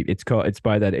great. It's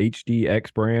by that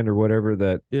HDX brand or whatever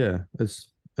that. Yeah, it's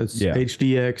Yeah.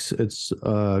 HDX. It's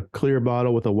a clear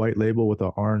bottle with a white label with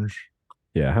an orange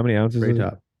Yeah. How many ounces spray is it?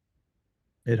 top.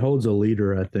 It holds a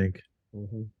liter, I think.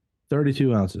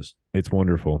 32 ounces. It's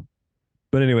wonderful.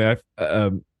 But anyway,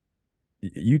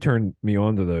 you turned me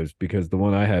on to those because the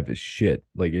one I have is shit.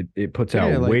 Like it puts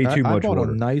out like, way too I much bought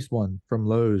water. a nice one from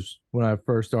Lowe's when I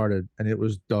first started, and it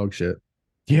was dog shit.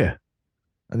 Yeah.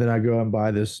 And then I go and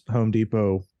buy this Home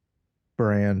Depot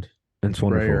brand It's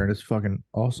sprayer, wonderful. and it's fucking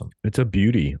awesome. It's a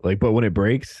beauty. Like, but when it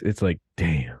breaks, it's like,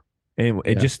 damn. And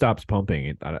it Yeah. just stops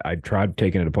pumping. I tried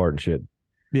taking it apart and shit.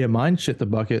 Yeah, mine shit the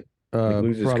bucket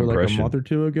loses probably like a compression. month or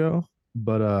two ago,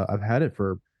 but I've had it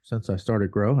since I started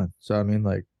growing. So I mean,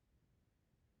 like,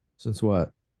 since what,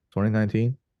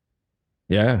 2019?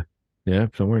 Yeah. Yeah.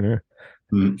 Somewhere in there.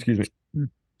 Mm. Excuse me.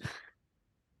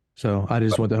 So I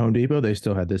just went to Home Depot. They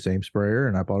still had the same sprayer,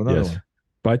 and I bought another Yes. one.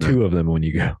 Buy 2 of them when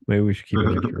you go. Maybe we should keep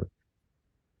an extra.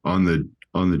 On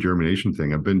the germination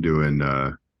thing, I've been doing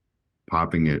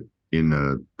popping it in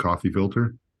a coffee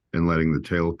filter and letting the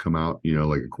tail come out,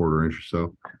 like a quarter inch or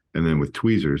so. And then with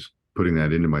tweezers, putting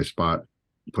that into my spot,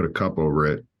 put a cup over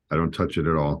it. I don't touch it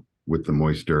at all with the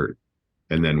moist dirt.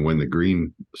 And then when the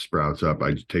green sprouts up,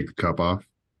 I just take the cup off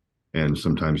and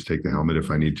sometimes take the helmet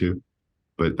if I need to.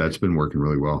 But that's been working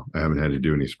really well. I haven't had to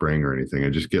do any spraying or anything. I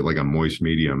just get like a moist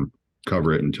medium,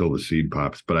 cover it until the seed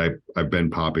pops. But I've been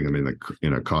popping them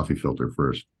in a coffee filter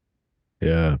first.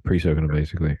 Yeah. Pre-soaking them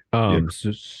basically. Yeah.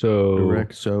 So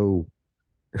Direct. So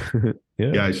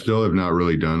Yeah, I still have not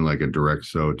really done like a direct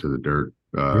sow to the dirt.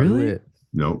 Really? do it.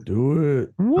 Nope. Do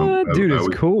it. What? I- Dude, I it's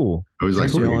would- cool. I was like,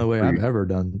 That's the only way I've ever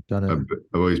done it. I've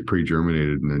always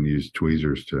pre-germinated and then used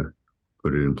tweezers to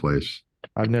put it in place.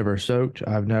 I've never soaked.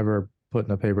 I've never put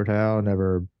in a paper towel.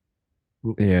 Never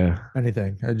Yeah.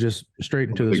 anything. I just straight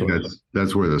into I the think soil.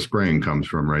 that's where the spraying comes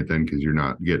from, right? Then, because you're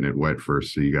not getting it wet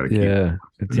first, so you got to keep. Yeah.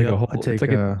 It's like Yeah, a whole, I take,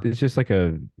 it's just like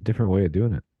a different way of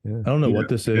doing it. Yeah. I don't know Yeah, what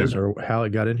this is or how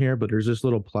it got in here, but there's this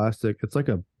little plastic. It's like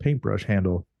a paintbrush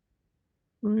handle,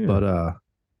 Oh, yeah. but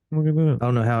Look at that. I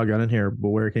don't know how it got in here, but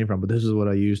where it came from. But this is what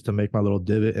I use to make my little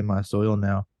divot in my soil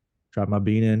now. Drop my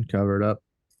bean in, cover it up,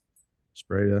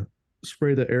 spray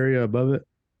the area above it,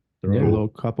 throw Yeah. a little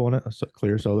cup on it, a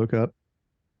clear solo cup.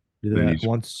 Do Then that you-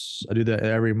 once. I do that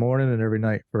every morning and every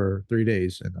night for 3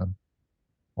 days, and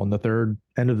on the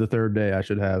end of the third day, I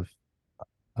should have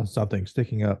something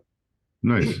sticking up.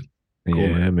 Nice.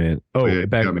 Yeah, man. Oh, yeah,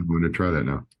 back. got me going to try that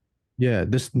now. Yeah,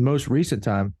 this most recent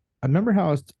time, I remember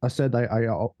how I said I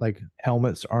like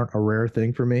helmets aren't a rare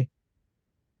thing for me.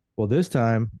 Well, this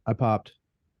time I popped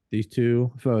these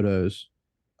 2 photos,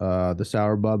 the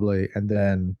sour bubbly, and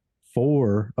then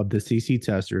 4 of the CC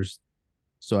testers,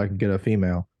 so I could get a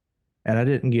female. And I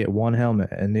didn't get one helmet,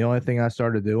 and the only thing I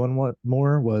started doing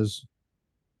more was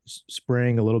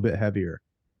spraying a little bit heavier.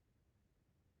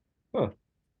 Huh.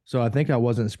 So I think I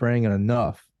wasn't spraying it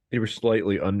enough. You were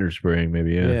slightly underspraying,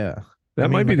 maybe. Yeah. Yeah. That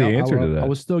might be the answer to that. I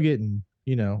was still getting,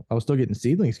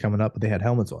 seedlings coming up, but they had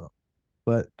helmets on them.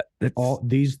 But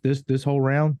That's- this whole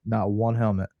round, not one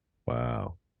helmet.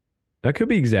 Wow. That could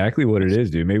be exactly what it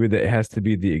is, dude. Maybe that has to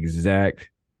be the exact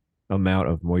amount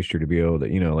of moisture to be able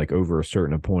to, like over a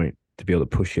certain point to be able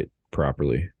to push it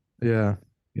properly. Yeah.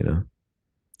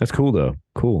 That's cool though.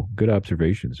 Cool. Good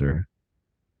observation, sir.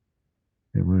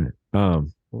 Yeah, right.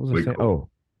 What was I Wait, saying? cool. Oh,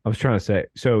 I was trying to say,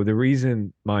 so the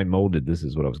reason mine molded, this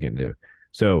is what I was getting to.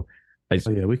 So Oh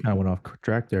yeah, we kind of went off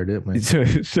track there, didn't we?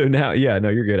 so now, yeah, no,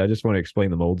 you're good. I just want to explain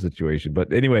the mold situation.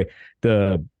 But anyway,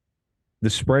 the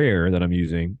sprayer that I'm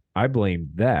using, I blame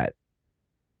that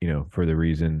for the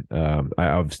reason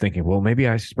I was thinking, well, maybe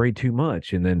I sprayed too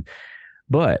much,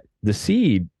 but the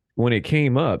seed when it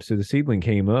came up, so the seedling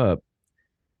came up.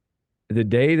 The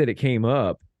day that it came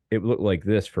up, it looked like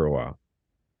this for a while.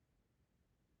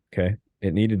 Okay,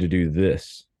 it needed to do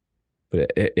this,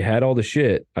 but it had all the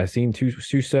shit. I seen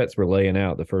two sets were laying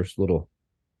out the first little,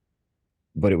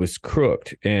 but it was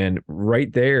crooked, and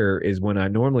right there is when I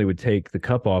normally would take the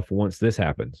cup off once this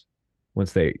happens,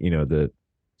 once they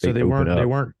So they weren't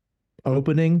up.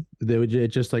 opening. It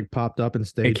just like popped up and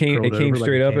stayed. It came over like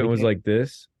straight a up and candy was cane. like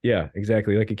this. Yeah,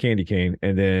 exactly, like a candy cane,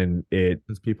 and then it.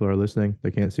 As people are listening, they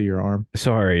can't see your arm.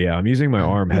 Sorry, yeah, I'm using my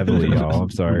arm heavily, y'all.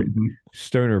 I'm sorry,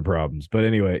 stoner problems. But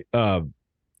anyway, I'm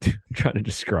trying to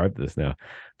describe this now.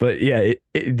 But yeah,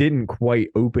 it didn't quite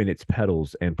open its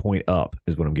petals and point up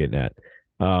is what I'm getting at.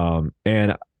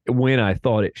 And when I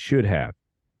thought it should have.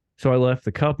 So I left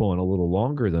the cup on a little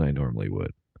longer than I normally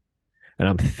would. And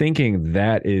I'm thinking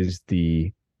that is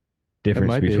the difference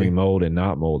might be. between mold and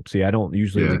not mold. See, I don't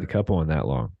usually leave the cup on that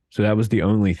long. So that was the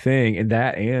only thing.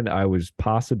 And I was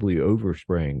possibly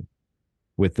overspraying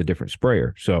with the different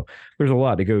sprayer. So there's a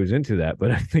lot that goes into that,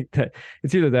 but I think that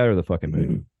it's either that or the fucking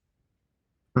mood.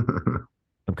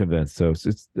 I'm convinced. So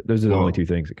those are the only two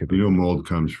things it could be. Mold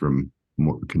comes from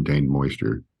contained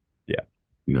moisture.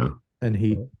 Yeah. And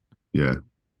heat. Yeah.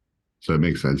 So it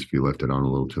makes sense if you left it on a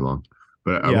little too long.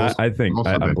 But I think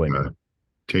I'm blaming it.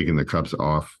 Taking the cups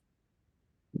off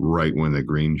right when the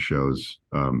green shows,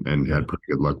 and had pretty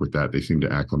good luck with that. They seem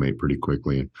to acclimate pretty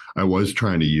quickly. I was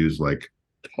trying to use like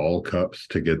tall cups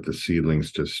to get the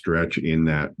seedlings to stretch in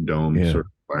that dome sort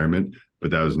of environment,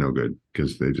 but that was no good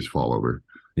because they just fall over.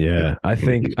 Yeah, I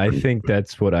think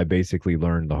that's what I basically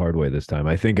learned the hard way this time.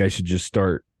 I think I should just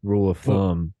start rule of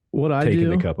thumb. What I taking do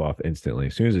the cup off instantly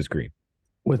as soon as it's green.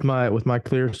 With my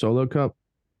clear solo cup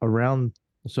around,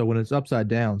 so when it's upside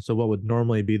down, so what would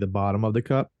normally be the bottom of the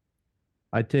cup,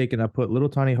 I take and I put little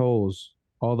tiny holes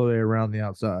all the way around the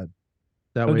outside.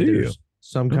 That way there's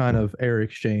some kind of air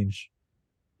exchange.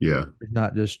 Yeah. It's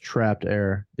not just trapped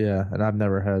air. Yeah. And I've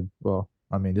never had,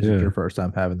 this is your first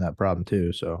time having that problem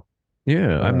too. So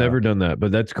yeah, I've never done that,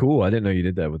 but that's cool. I didn't know you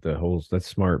did that with the holes. That's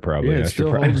smart, probably. Yeah,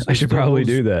 I should probably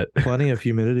do that. Plenty of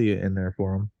humidity in there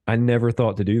for them. I never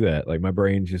thought to do that. Like my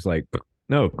brain's just like,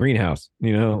 no, greenhouse,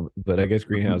 but I guess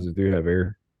greenhouses do have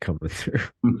air coming through.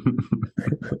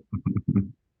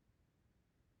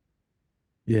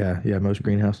 Yeah, most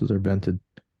greenhouses are vented.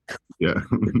 Yeah.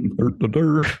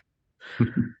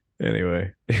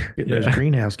 Anyway. There's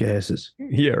greenhouse gases.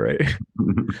 Yeah, right.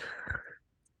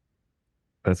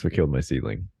 That's what killed my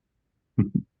seedling.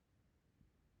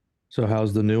 So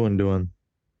how's the new one doing?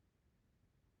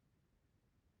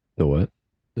 The what?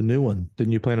 The new one.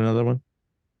 Didn't you plant another one?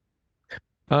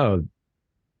 Oh,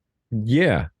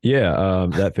 yeah.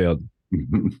 That failed.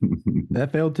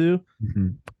 That failed too? Mm-hmm.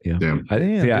 Yeah. Damn.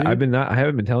 I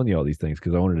haven't been telling you all these things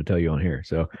because I wanted to tell you on here.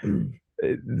 So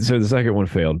the second one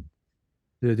failed.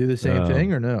 Did it do the same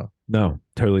thing or no? No,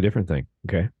 totally different thing.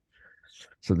 Okay.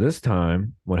 So this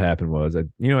time, what happened was, I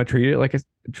treated it like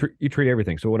you treat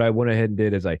everything. So what I went ahead and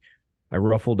did is I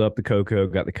ruffled up the cocoa,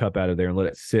 got the cup out of there, and let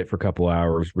it sit for a couple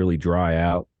hours, really dry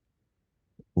out.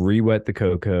 Re-wet the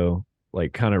cocoa,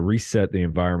 like kind of reset the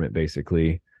environment.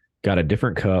 Basically, got a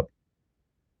different cup,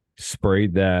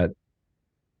 sprayed that,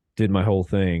 did my whole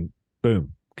thing.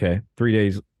 Boom. Okay. 3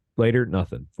 days later,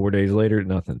 nothing. 4 days later,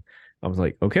 nothing. I was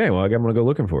like, okay, well, I'm gonna go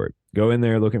looking for it. Go in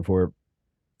there looking for it.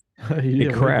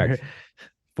 It cracked.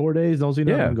 4 days, don't see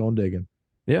nothing. Yeah. I'm going digging.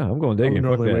 Yeah, I'm going digging. I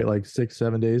normally wait like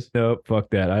 6-7 days. Nope, fuck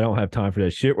that. I don't have time for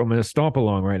that shit. I'm gonna stomp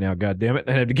along right now. God damn it!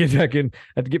 I have to get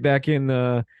back in.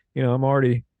 I'm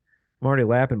already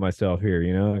lapping myself here.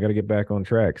 I got to get back on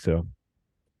track. So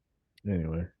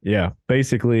anyway, yeah,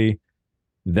 basically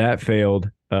that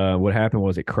failed. What happened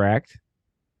was it cracked,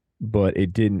 but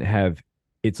it didn't have.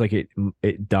 It's like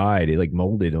it died. It like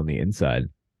molded on the inside,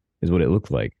 is what it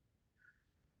looked like.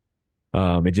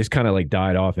 It just kind of like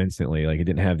died off instantly. Like it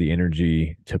didn't have the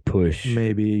energy to push.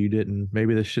 Maybe you didn't.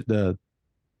 Maybe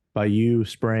by you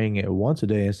spraying it once a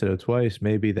day instead of twice,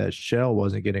 maybe that shell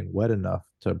wasn't getting wet enough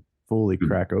to fully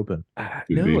crack open.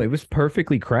 No, it was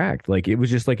perfectly cracked. Like it was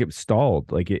just like it was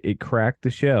stalled. Like it cracked the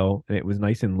shell and it was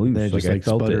nice and loose. And it just I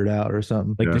felt sputtered it out or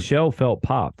something. Like the shell felt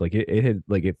popped. Like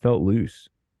it felt loose.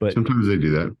 But sometimes they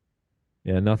do that.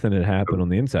 Yeah, nothing had happened on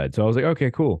the inside. So I was like, okay,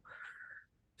 cool.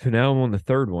 So now I'm on the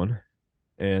third one,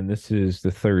 and this is the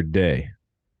third day.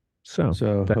 So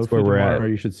that's where we're at.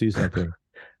 You should see something.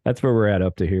 That's where we're at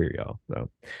up to here, y'all. So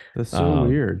that's so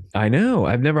weird. I know.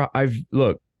 I've not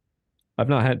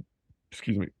had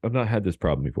this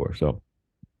problem before. So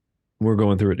we're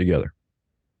going through it together.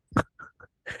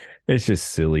 It's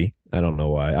just silly. I don't know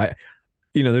why.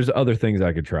 There's other things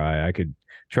I could try. I could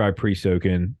try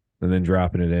pre-soaking and then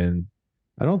dropping it in.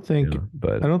 I don't think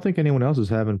But I don't think anyone else is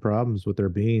having problems with their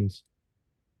beans.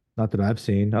 Not that I've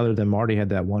seen, other than Marty had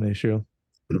that one issue.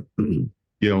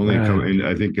 Yeah, only come in.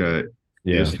 I think yeah,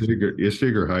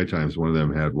 Istiger High Times, one of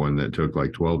them had one that took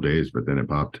like 12 days, but then it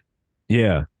popped.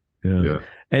 yeah. Yeah.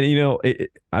 And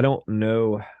I don't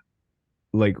know,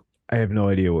 like I have no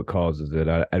idea what causes it.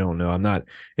 I don't know. I'm not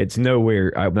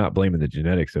blaming the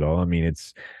genetics at all. I mean,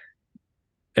 it's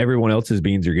everyone else's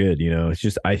beans are good, It's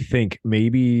just I think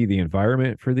maybe the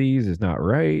environment for these is not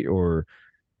right, or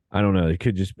I don't know. It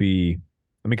could just be,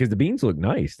 because the beans look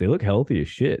nice. They look healthy as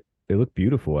shit. They look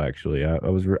beautiful, actually. I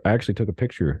actually took a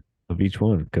picture of each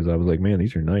one because I was like, man,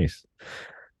 these are nice.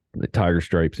 The tiger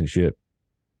stripes and shit.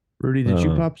 Rudy, did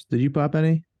you pop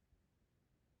any?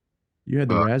 You had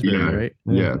the raspberry, yeah,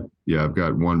 right? Yeah. I've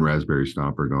got one raspberry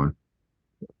stomper going.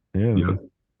 Yeah.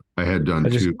 I had done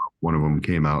two. One of them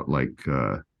came out like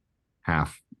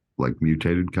half like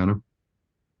mutated kind of.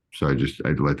 So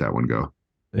I'd let that one go.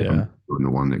 Yeah. I'm doing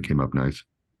the one that came up nice.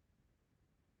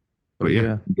 But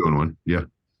yeah, I'm doing one. Yeah.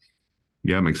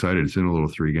 Yeah, I'm excited. It's in a little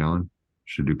 3-gallon.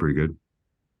 Should do pretty good.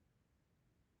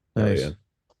 Nice.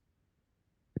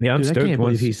 Yeah, I'm Dude, stoked. I can't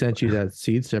believe he sent you that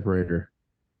seed separator.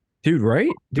 Dude, right?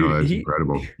 Dude, no, that's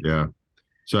incredible. Yeah.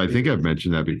 So I think I've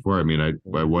mentioned that before. I mean, I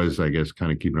was, I guess,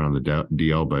 kind of keeping it on the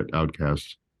DL, but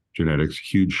Outcast Genetics,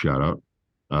 huge shout out.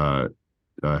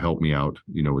 Helped me out,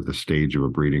 with the stage of a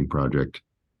breeding project.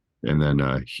 And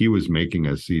then he was making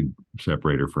a seed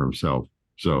separator for himself.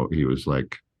 So he was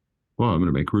like, well, I'm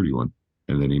going to make Rudy one.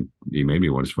 And then he made me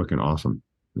one. It's fucking awesome.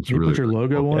 It's You really put your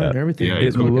logo on it and everything. Yeah,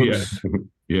 it looks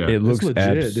yeah. It looks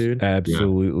legit, dude.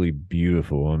 Absolutely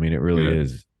beautiful. I mean, it really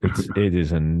is. It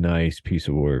is a nice piece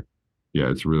of work. Yeah,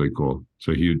 it's really cool.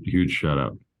 So huge shout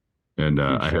out. And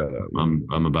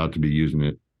I'm about to be using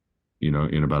it,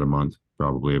 in about a month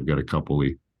probably. I've got a couple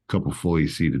fully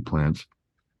seeded plants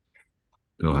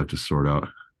that I'll have to sort out.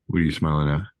 What are you smiling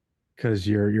at? Because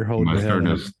you're holding the head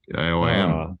up. I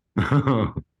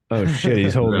am. Oh shit,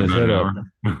 he's holding his head up.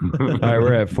 All right,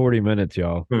 we're at 40 minutes,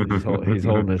 y'all. He's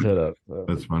holding his head up. So.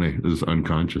 That's funny. This is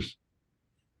unconscious.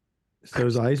 It's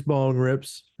those ice bong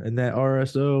rips and that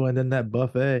RSO and then that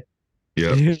buffet.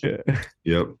 Yep.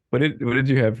 Yep. What did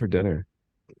you have for dinner?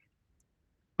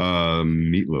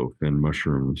 Meatloaf and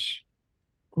mushrooms.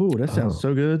 Ooh, that sounds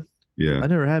so good. Yeah. I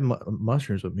never had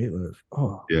mushrooms with meatloaf.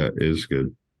 Oh. Yeah, it is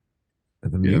good. The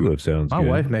meatloaf sounds My good.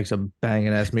 wife makes a banging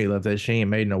ass meatloaf that she ain't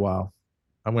made in a while.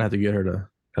 I'm gonna have to get her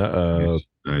to.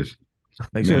 Nice.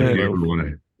 Make Yeah, some if you ever meatloaf.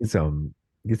 wanna- Get some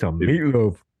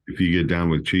meatloaf. If you get down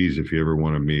with cheese, if you ever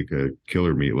want to make a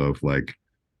killer meatloaf, like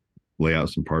lay out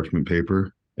some parchment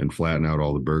paper and flatten out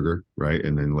all the burger, right?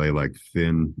 And then lay like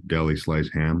thin deli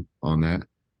sliced ham on that,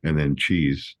 and then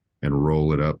cheese and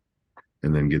roll it up,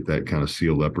 and then get that kind of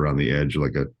sealed up around the edge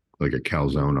like a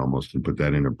calzone almost, and put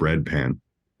that in a bread pan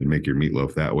and make your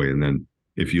meatloaf that way. And then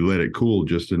if you let it cool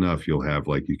just enough, you'll have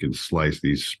you can slice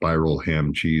these spiral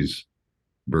ham cheese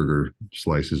burger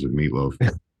slices of meatloaf.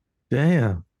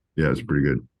 Damn. Yeah, it's pretty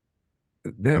good.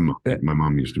 My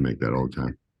mom used to make that all the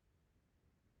time.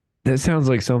 That sounds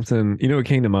like something, what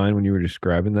came to mind when you were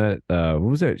describing that? What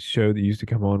was that show that used to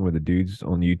come on where the dudes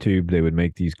on YouTube, they would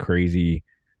make these crazy.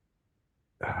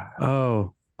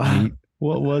 Oh,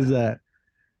 what was that?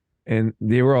 And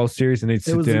they were all serious and they'd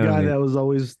sit It was down. the guy that was.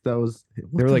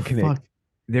 They were like fuck?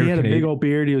 He had a big old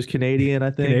beard. He was Canadian, I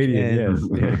think. Canadian,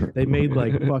 and yes. They made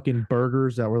fucking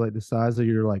burgers that were like the size of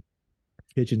your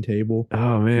kitchen table.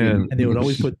 Oh man. And they would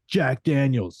always put Jack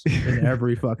Daniels in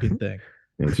every fucking thing.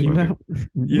 That's You funny. know?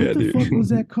 Yeah, What the dude. fuck was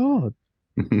that called?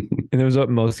 And there was a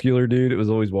muscular dude that was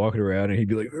always walking around and he'd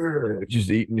be like, "Urgh," just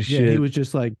eating Yeah, shit he was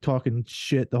just talking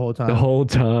shit the whole time. the whole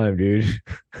time, dude.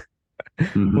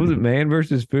 What was it, Man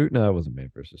versus Food? No, it wasn't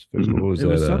Man versus Food. What was it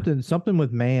was that? something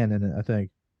with man in it, I think.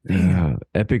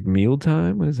 Epic Meal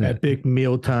Time? What is that? Epic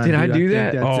mealtime. Did I dude. do think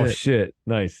that? that's Oh it. shit.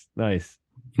 Nice. I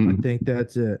think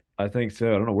that's it. I think so.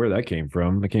 I don't know where that came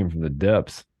from. That came from the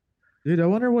depths. Dude, I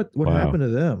wonder what Wow. happened to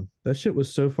them. That shit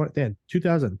was so funny. Damn,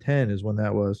 2010 is when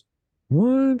that was.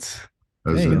 What?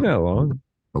 That's Dang. Isn't that long?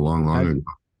 a long ago.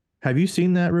 Have you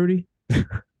seen that, Rudy?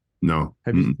 No.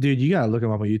 Have you, dude, you gotta look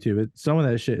him up on YouTube. Some of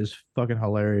that shit is fucking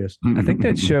hilarious. I think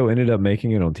that show ended up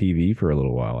making it on TV for a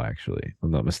little while, actually. If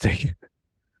I'm not mistaken.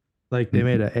 They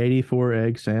made an 84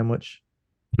 egg sandwich.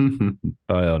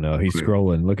 Oh no, he's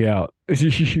scrolling. Look out.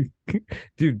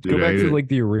 Dude, go back to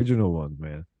the original ones,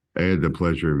 man. I had the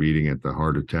pleasure of eating at the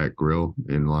Heart Attack Grill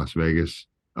in Las Vegas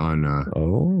on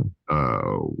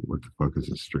what the fuck is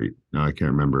the street? No, I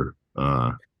can't remember.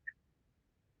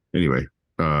 Anyway,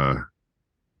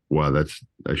 wow,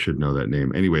 I should know that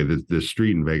name. Anyway, the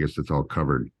street in Vegas that's all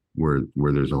covered where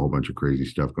there's a whole bunch of crazy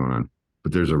stuff going on.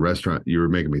 But there's a restaurant, you were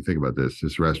making me think about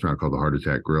this restaurant called the Heart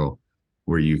Attack Grill,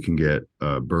 where you can get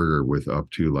a burger with up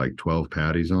to like 12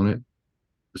 patties on it.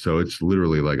 So it's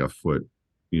literally like a foot,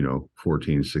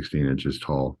 14, 16 inches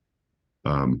tall.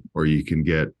 Or you can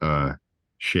get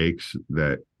shakes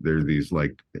that they're these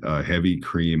like heavy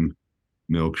cream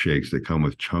milkshakes that come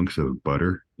with chunks of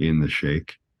butter in the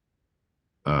shake.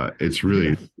 It's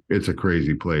a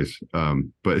crazy place.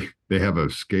 But they have a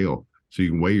scale so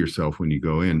you can weigh yourself when you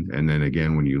go in and then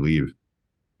again when you leave.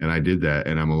 And I did that,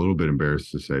 and I'm a little bit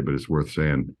embarrassed to say, but it's worth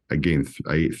saying. I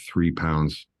ate 3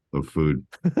 pounds of food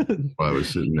while I was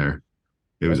sitting there.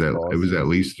 It was at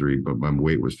least 3, but my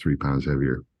weight was 3 pounds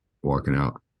heavier walking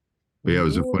out. But yeah, it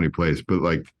was a funny place. But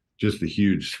like just the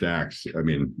huge stacks. I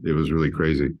mean, it was really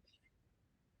crazy.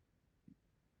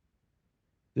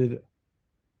 You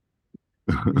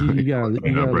gotta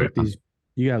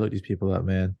look these people up,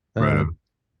 man. Right on.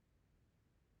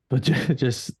 But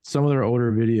just some of their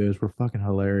older videos were fucking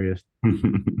hilarious.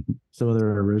 Some of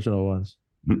their original ones.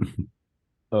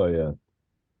 Oh yeah.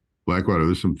 Blackwater,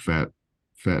 there's some fat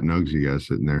nugs you guys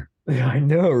sitting there. Yeah, I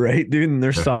know, right, dude? And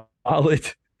they're solid.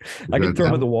 I can throw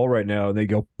them at the wall right now and they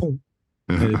go boom.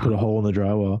 And they put a hole in the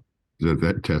drywall. Is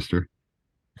that tester?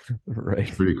 Right.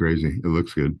 It's pretty crazy. It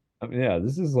looks good. I mean, yeah,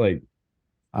 this is like,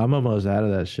 I'm almost out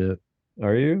of that shit.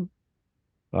 are you?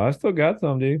 I still got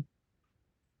some, dude.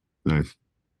 Nice.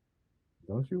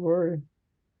 Don't you worry.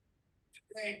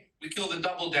 Today, we killed the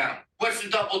double down. What's the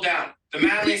double down? The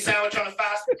manly sandwich on a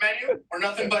fast food menu or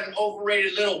nothing but an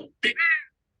overrated little big?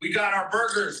 We got our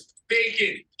burgers,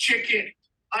 bacon, chicken,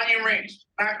 onion rings,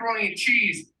 macaroni and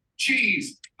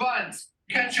cheese, buns,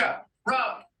 ketchup,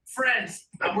 rub, friends.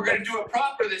 And we're going to do it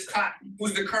proper this time.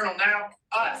 Who's the colonel now?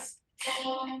 Us.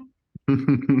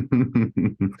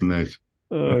 Nice.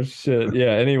 Oh shit.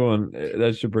 Yeah, anyone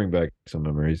that should bring back some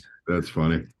memories. That's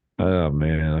funny. Oh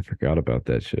man, I forgot about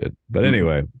that shit. But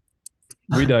anyway,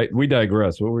 we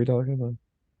digress. What were we talking about?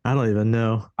 I don't even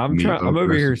know. I'm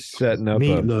over here setting up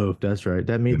meatloaf. That's right.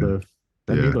 That meatloaf.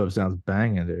 That meatloaf sounds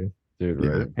banging, dude.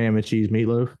 Right? Ham and cheese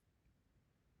meatloaf.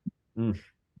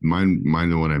 Mine,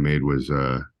 the one I made was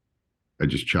I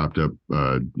just chopped up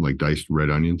like diced red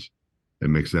onions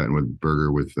and mixed that in with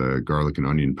burger with garlic and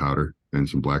onion powder and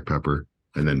some black pepper,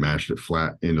 and then mashed it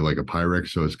flat into like a Pyrex,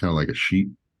 so it's kind of like a sheet,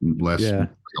 less like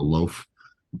a loaf,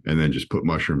 and then just put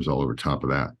mushrooms all over top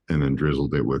of that, and then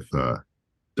drizzled it with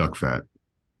duck fat,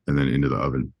 and then into the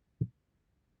oven.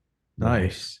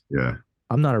 Nice. Yeah.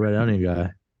 I'm not a red onion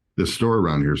guy. The store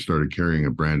around here started carrying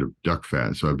a brand of duck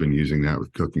fat, so I've been using that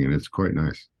with cooking, and it's quite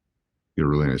nice. Get a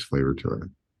really nice flavor to it.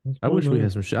 I wish we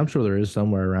had some shit. I'm sure there is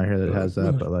somewhere around here that has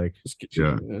that, but like,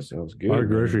 yeah, that sounds good. Our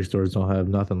grocery stores don't have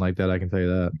nothing like that. I can tell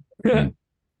you that.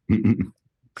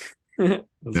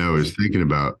 Now, I was thinking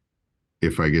about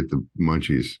if I get the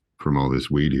munchies from all this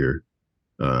weed here.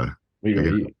 I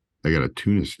got a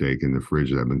tuna steak in the fridge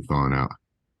that I've been thawing out.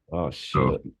 Oh shit!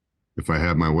 So if I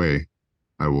have my way,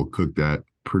 I will cook that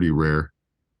pretty rare,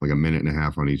 like a minute and a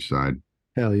half on each side.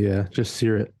 Hell yeah! Just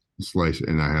sear it. Slice it,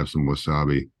 and I have some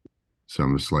wasabi, so I'm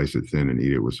gonna slice it thin and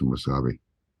eat it with some wasabi.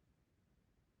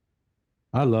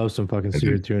 I love some fucking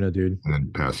seared tuna, dude. And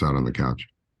then pass out on the couch.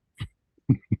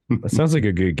 That sounds like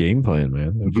a good game plan,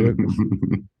 man. No joke.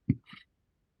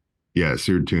 Yeah,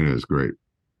 seared tuna is great.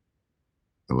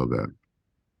 I love that.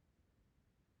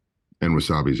 And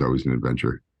wasabi is always an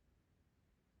adventure.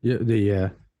 Yeah.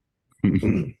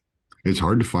 It's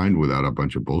hard to find without a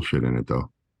bunch of bullshit in it,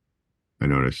 though. I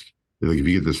noticed. Like if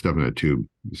you get this stuff in a tube,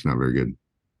 it's not very good.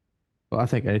 Well, I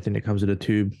think anything that comes in a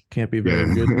tube can't be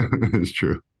very good. It's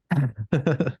true.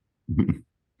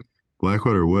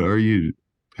 Blackwater, what are you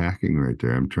packing right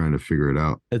there? I'm trying to figure it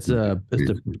out. It's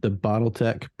the Bottle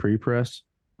Tech pre-press.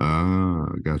 Ah,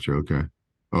 gotcha. Okay.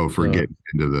 Oh, for getting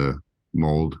into the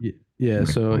mold. Yeah.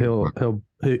 So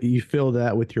you fill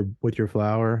that with your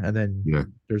flour, and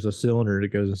then there's a cylinder that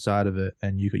goes inside of it,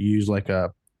 and you could use like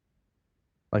a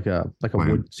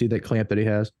wood. See that clamp that he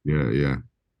has? Yeah.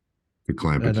 To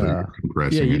clamp it to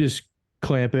compress. Yeah, you just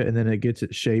clamp it, and then it gets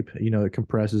its shape. It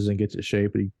compresses and gets its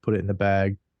shape, and you put it in the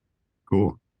bag.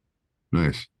 Cool.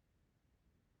 Nice.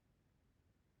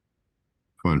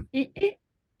 Fun.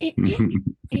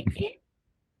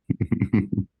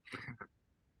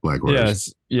 Blackwater.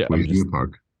 Yes. Yeah. Squeezing the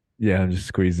puck. Yeah, I'm just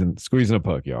squeezing a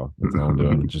puck, y'all. That's all I'm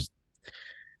doing.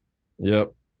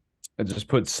 Yep. I just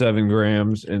put 7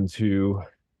 grams into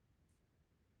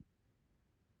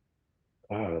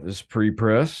this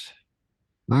pre-press.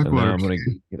 Blackwater. And now I'm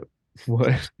gonna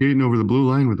what? Skating over the blue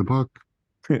line with the puck.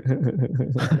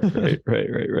 Right.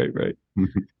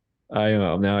 I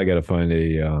now I gotta find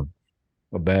a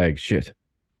bag. Shit.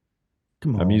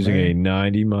 Come on, I'm using a man.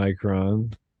 90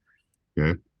 micron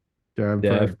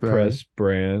Dab Press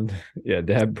brand. Yeah,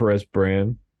 Dab Press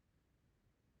brand.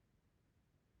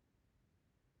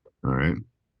 All right.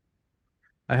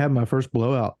 I had my first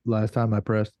blowout last time I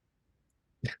pressed.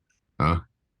 Huh?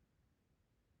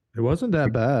 It wasn't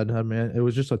that bad. I mean, it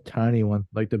was just a tiny one.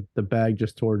 Like the bag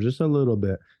just tore just a little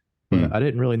bit. But I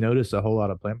didn't really notice a whole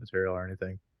lot of plant material or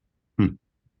anything.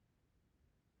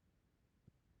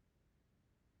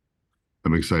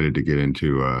 I'm excited to get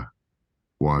into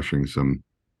washing some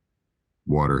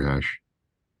water hash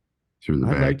through the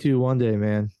I'd bag. like to one day,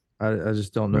 man. I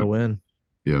just don't know when.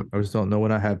 Yeah. I just don't know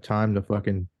when I have time to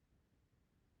fucking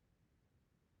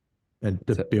and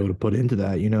to be able to put into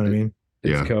that. You know what I mean?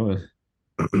 It's Yeah. coming.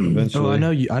 Eventually. Oh, I know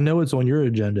you. I know it's on your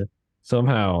agenda.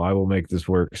 Somehow I will make this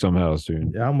work somehow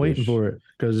soon. Yeah, I'm waiting for it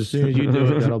because as soon as you do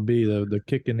it, that'll be the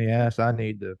kick in the ass I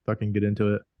need to fucking get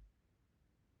into it.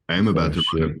 I am about Oh,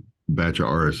 to run a batch of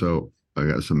RSO. I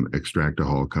got some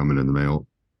Extractahol coming in the mail.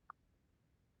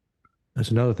 That's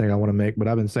another thing I want to make, but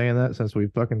I've been saying that since we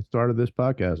fucking started this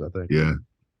podcast. I think. Yeah.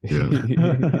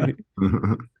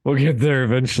 We'll get there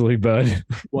eventually, bud.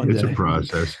 One It's day. a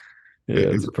process. Yeah,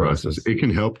 It's a process. It can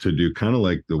help to do kind of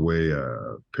like the way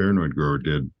Paranoid Grower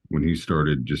did when he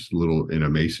started, just little in a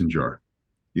mason jar,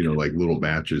 you know, like little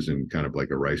batches and kind of like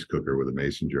a rice cooker with a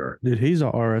mason jar. Dude, he's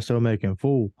a RSO making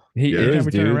fool. He Yeah. Every is, time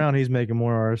we turn dude. around, he's making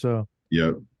more RSO.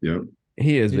 Yep.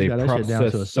 He is He's a got that shit down to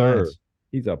a processor. science.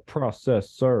 He's a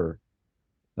processor.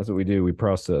 That's what we do. We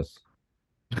process.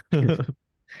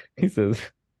 He says,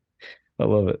 I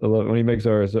love it. I love it when he makes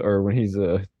ours, or when he's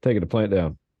taking the plant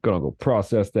down. Gonna go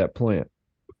process that plant.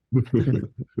 I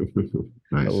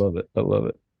Nice. love it. I love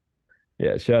it.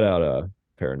 Yeah, shout out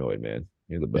Paranoid, man.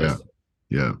 You're the best.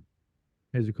 Yeah.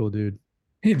 He's a cool dude.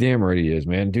 He damn right he is,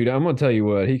 man. Dude, I'm gonna tell you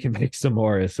what, he can make some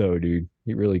RSO, dude.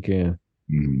 He really can.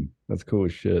 Mhm. That's cool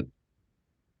as shit.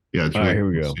 Yeah. It's All right, really here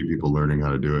we cool go. to see people learning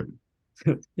how to do it.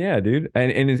 Yeah, dude.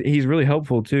 And he's really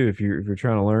helpful too. If you're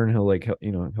trying to learn, he'll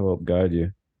he'll help guide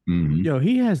you. Mhm. Yo,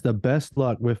 he has the best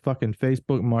luck with fucking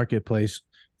Facebook Marketplace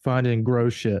finding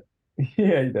gross shit.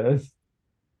 Yeah, he does.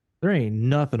 There ain't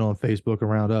nothing on Facebook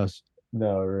around us.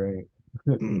 No, right.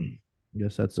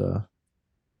 Guess that's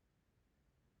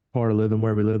part of living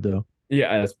where we live, though.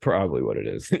 Yeah, that's probably what it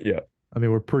is. Yeah. I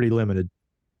mean, we're pretty limited.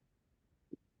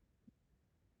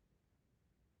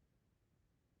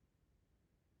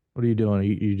 What are you doing?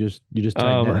 You just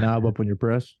tighten that knob up on your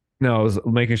press? No, I was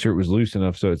making sure it was loose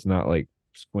enough so it's not like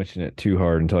squinching it too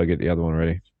hard until I get the other one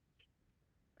ready.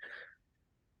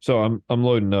 So I'm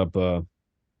loading up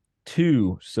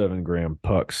 2 7-gram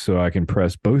pucks so I can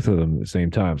press both of them at the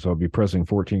same time. So I'll be pressing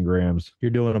 14 grams.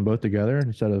 You're doing them both together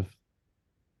instead of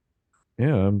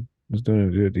Yeah, I'm just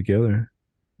doing it together.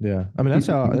 yeah. I mean, that's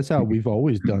how we've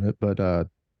always done it. But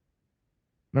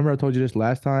remember I told you this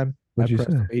last time? What'd you I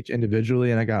pressed say? each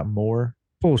individually and I got more.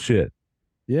 Bullshit.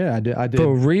 Yeah, I did.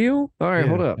 For real? All right, Yeah,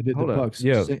 hold up. I did Hold the up. pucks.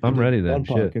 Yeah, I I'm did ready one then.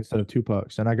 puck Shit. instead of 2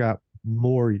 pucks, and I got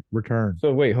more return.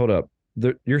 So wait, hold up.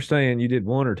 You're saying you did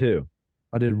 1 or 2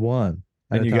 I did one,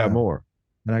 at and a you got time, more.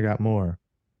 and I got more.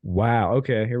 Wow.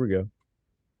 Okay, here we go.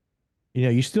 You know,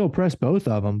 you still press both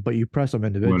of them, but you press them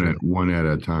individually. One at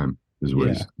a time is what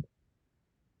Yeah. he's.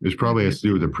 This probably has to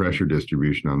do with the pressure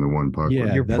distribution on the one puck.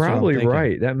 Yeah, You're that's what I'm probably thinking.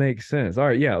 right. That makes sense. All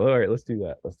right, yeah. All right, let's do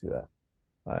that. Let's do that.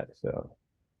 All right, so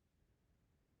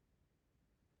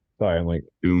sorry, I'm like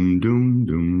Doom, doom,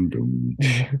 doom, doom.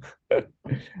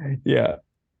 yeah.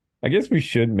 I guess we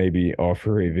should maybe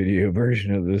offer a video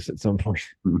version of this at some point.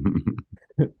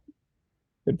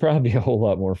 It'd probably be a whole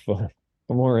lot more fun,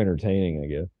 more entertaining, I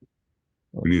guess.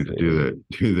 We need to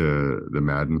do the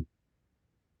Madden.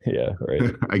 Yeah, right.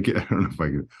 I don't know if I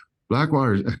can.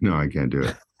 Blackwater's no, I can't do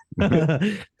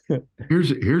it. Here's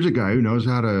a guy who knows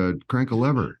how to crank a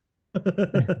lever. Look at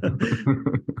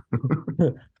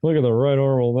the right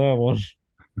arm on that one.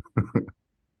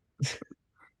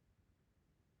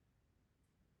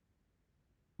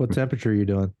 What temperature are you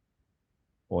doing?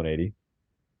 180,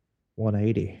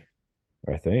 180.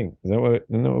 I think. Isn't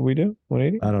that what we do?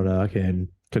 180? I don't know. Couldn't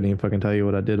even fucking tell you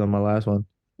what I did on my last one.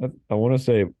 I want to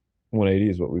say 180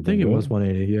 is what we've I think been it doing. was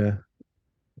 180. Yeah.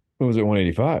 What was it,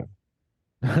 185?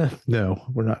 No,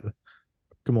 we're not.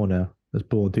 Come on now. That's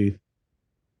pulling teeth.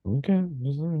 Okay.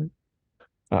 That's all right.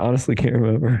 I honestly can't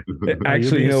remember. Are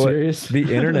Actually, you you know what? serious?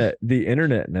 The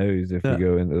internet knows if we Yeah.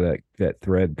 go into that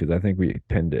thread because I think we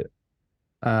pinned it.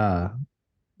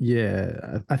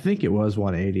 Yeah. I think it was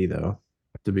 180 though,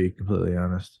 to be completely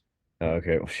honest.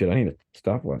 Okay. Well, shit. I need a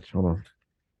stopwatch. Hold on.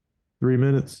 3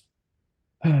 minutes.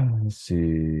 Let's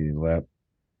see. Lap.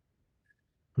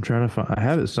 I'm trying to find. I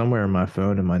have it somewhere in my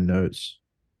phone in my notes.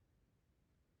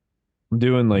 I'm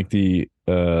doing like the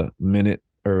minute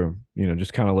or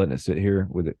just kind of letting it sit here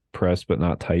with it pressed but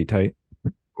not tight.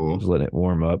 Cool. Just letting it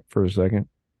warm up for a second.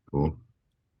 Cool.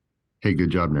 Hey, good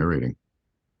job narrating.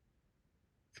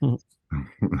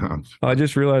 I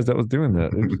just realized I was doing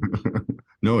that.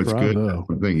 No, it's good. Bravo. That's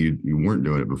the thing. You weren't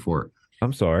doing it before.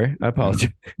 I'm sorry. I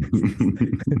apologize.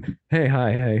 Hey,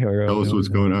 hi, hey. Tell us what's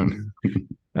going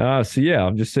on. So yeah,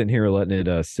 I'm just sitting here letting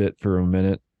it sit for a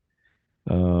minute.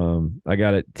 I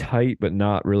got it tight, but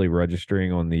not really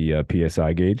registering on the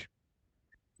PSI gauge.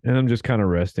 And I'm just kind of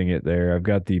resting it there. I've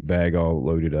got the bag all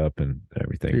loaded up and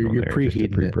everything You're on there. Just to preheating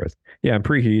it. pre-press. Yeah, I'm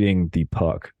preheating the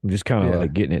puck. I'm just kind of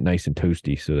like getting it nice and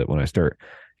toasty so that when I start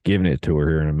giving it to her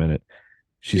here in a minute,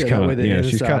 she's Yeah, that way kind of, the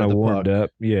she's inside kind of of the warmed puck up.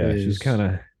 Yeah, she's is- kind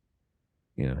of,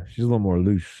 she's a little more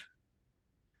loose,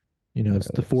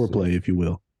 It's the foreplay, if you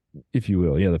will, if you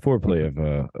will. Yeah, the foreplay of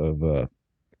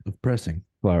of pressing.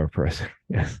 flower press.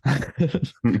 Yes.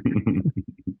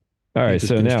 All Can't right, just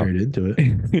so go now, straight into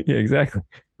it. yeah, exactly.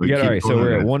 But Yeah, keep all right, so going on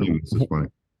we're at that one- thing. This is funny.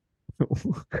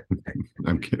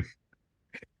 I'm kidding.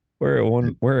 We're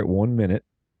at 1 minute.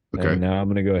 Okay. And now I'm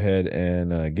going to go ahead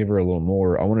and give her a little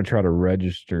more. I want to try to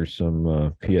register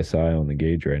some PSI on the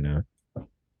gauge right now.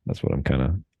 That's what I'm kind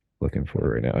of looking for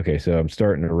right now. Okay, so I'm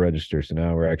starting to register. So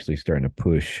now we're actually starting to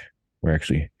push. We're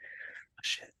actually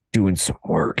doing some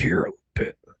work here a little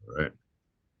bit. All right.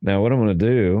 Now, what I'm going to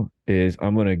do is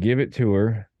I'm going to give it to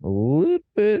her a little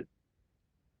bit.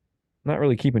 Not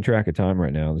really keeping track of time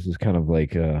right now. This is kind of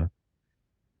like Going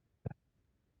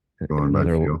by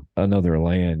feel. another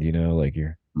land, like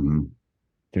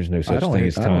there's no such thing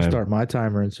as I don't time. start my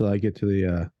timer until I get to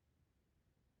the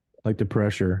like the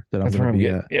pressure that That's I'm what going I'm to be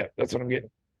getting. at. Yeah, that's what I'm getting.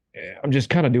 Yeah, I'm just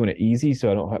kind of doing it easy so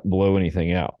I don't have to blow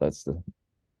anything out. That's the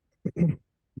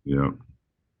Yeah.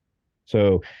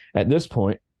 so at this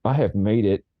point I have made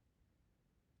it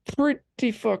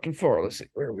pretty fucking far. Let's see,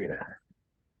 where are we at?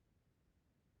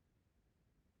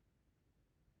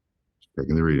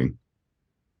 Taking the reading.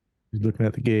 He's looking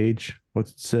at the gauge.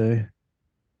 What's it say?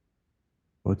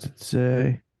 What's it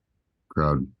say?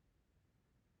 Crowd.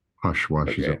 Hush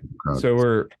washes Okay. up the crowd.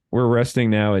 So we're resting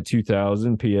now at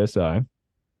 2000 psi,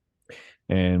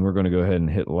 and we're going to go ahead and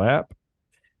hit lap.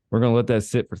 We're going to let that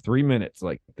sit for 3 minutes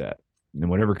like that, and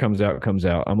whatever comes out comes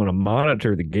out. I'm going to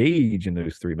monitor the gauge in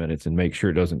those 3 minutes and make sure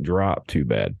it doesn't drop too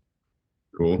bad.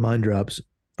 Cool. Mine drops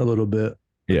a little bit.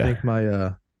 I Yeah, think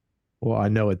my well, I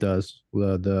know it does.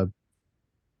 The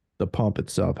pump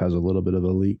itself has a little bit of a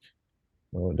leak.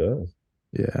 oh, it does.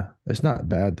 Yeah. It's not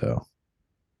bad though.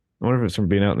 I wonder if it's from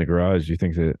being out in the garage. Do you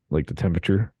think that like the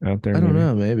temperature out there? I don't maybe?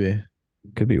 know, maybe.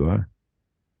 Could be why.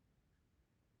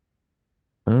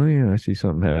 Oh yeah, I see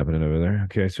something happening over there.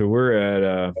 Okay, so we're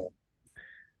at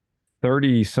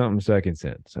 30 something seconds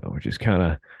in. So we're just kind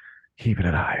of keeping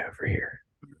an eye over here.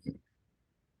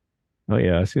 Oh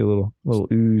yeah, I see a little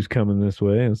ooze coming this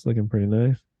way. It's looking pretty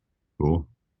nice. Cool.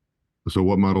 So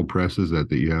what model press is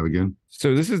that you have again?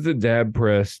 So this is the Dab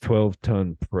Press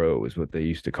 12-ton Pro is what they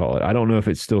used to call it. I don't know if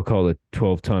it's still called a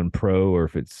 12-ton Pro or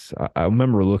if it's I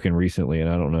remember looking recently and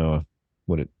I don't know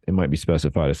what it might be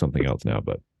specified as something else now,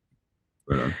 but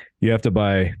Right on. you have to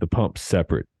buy the pump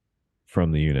separate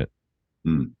from the unit.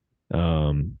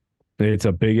 It's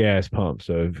a big ass pump.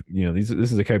 So if, this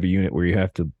is the type of unit where you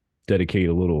have to dedicate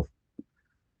a little,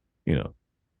 Yeah,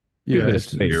 bit of it's-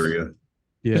 space. Area.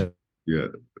 yeah. Yeah.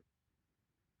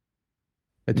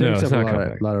 It No, takes it's up a not lot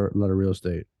of, compact. lot of real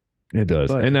estate. It does.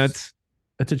 But And it's-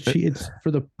 that's It's a cheap. It's for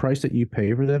the price that you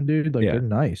pay for them, dude. Like Yeah. they're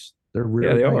nice. They're yeah,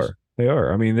 really they nice. are. They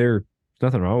are. I mean, there's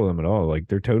nothing wrong with them at all. Like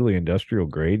they're totally industrial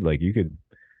grade. Like you could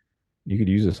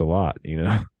use this a lot,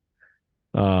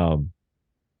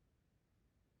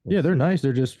 Yeah, they're nice.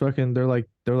 They're just fucking. They're like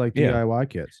Yeah. DIY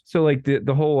kits. So like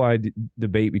the whole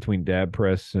debate between Dab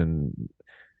Press and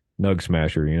Nug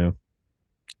Smasher,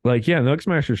 like yeah, Nug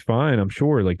Smasher's fine. I'm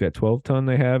sure like that 12-ton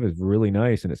they have is really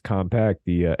nice and it's compact.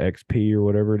 The XP or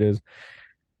whatever it is.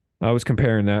 I was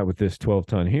comparing that with this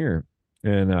 12-ton here,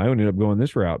 and I ended up going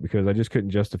this route because I just couldn't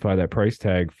justify that price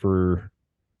tag for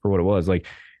what it was. Like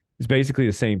it's basically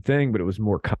the same thing, but it was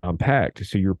more compact.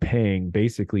 So you're paying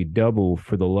basically double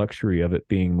for the luxury of it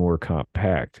being more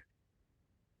compact.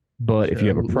 But if you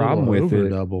have a problem with it,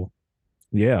 double.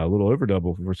 yeah, a little over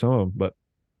double for some of them. But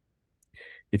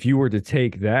if you were to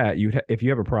take that, if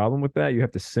you have a problem with that, you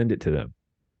have to send it to them.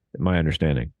 My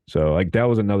understanding. So like that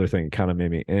was another thing that kind of made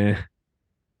me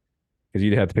because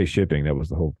you'd have to pay shipping. That was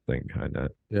the whole thing behind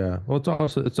that. Yeah. Well,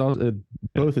 both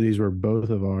of these were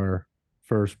both of our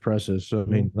first presses. So I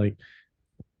mean, like,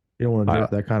 You don't want to I- drop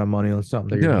that kind of money on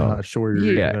something that you're No. not sure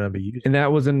you're Yeah. even going to be using. And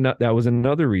that was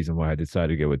another reason why I decided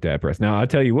to go with Dad Press. Now I'll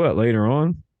tell you what, later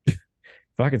on, if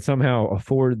I could somehow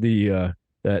afford the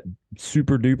that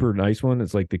super duper nice one,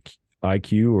 it's like the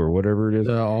IQ or whatever it is.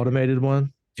 The automated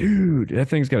one. Dude, that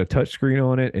thing's got a touch screen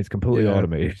on it. It's completely Yeah.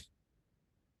 automated.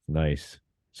 Nice.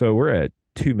 So we're at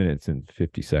 2 minutes and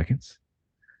 50 seconds.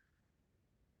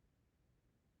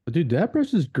 But dude, that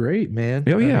press is great, man.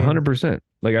 Oh I yeah, mean, 100%.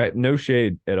 Like I no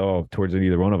shade at all towards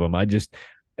either one of them. I just,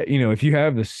 if you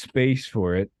have the space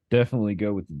for it, definitely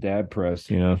go with the Dad Press.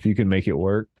 If you can make it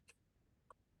work.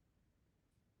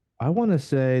 I want to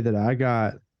say that I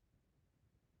got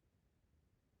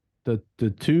the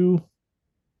two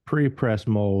pre-press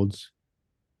molds,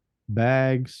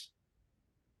 bags,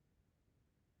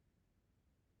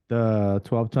 the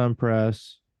 12-ton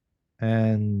press,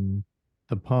 and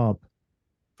the pump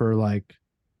for like,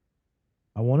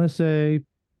 I want to say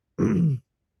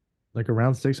like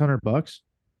around $600,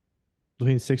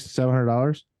 between $600 to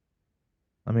 $700.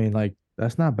 I mean, like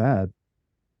that's not bad.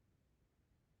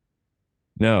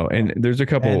 No, and there's a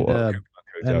couple And, codes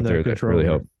out there that really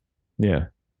help. Yeah.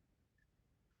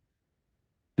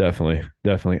 Definitely.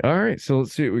 All right, so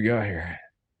let's see what we got here.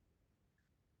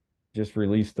 Just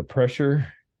release the pressure.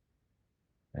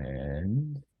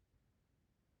 And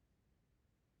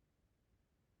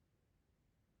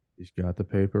He's got the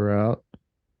paper out.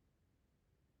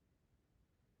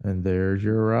 And there's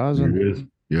your There rosin. it is.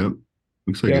 Yep.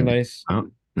 Looks like got a nice.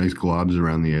 nice globs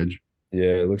around the edge.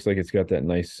 Yeah, it looks like it's got that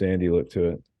nice sandy look to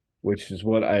it, which is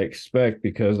what I expect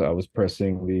because I was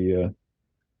pressing the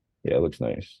yeah, it looks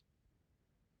nice.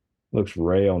 Looks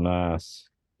real nice.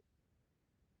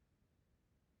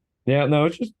 Yeah, no,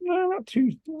 it's just not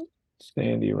too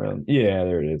sandy around. Yeah,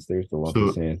 there it is. There's the lumpy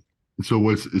So- sand. So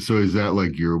is that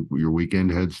like your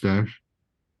weekend head stash?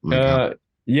 Like how-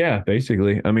 Yeah,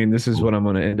 basically. I mean, this is what I'm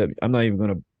gonna end up. I'm not even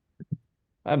gonna.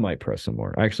 I might press some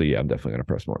more. Actually, yeah, I'm definitely gonna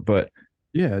press more. But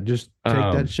Yeah, just take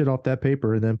Um, that shit off that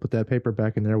paper and then put that paper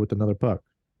back in there with another puck.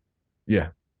 yeah,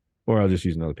 or I'll just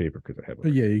use another paper because I have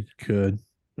one. Yeah, you could.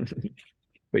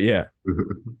 But yeah,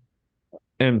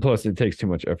 and plus it takes too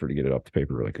much effort to get it off the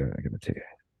paper. Like I'm gonna take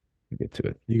get to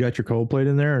it. You got your cold plate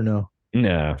in there or no?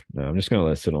 No, I'm just gonna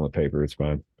let it sit on the paper. It's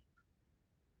fine.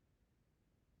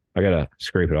 I gotta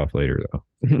scrape it off later though.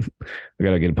 I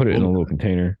gotta put it in a little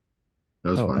container.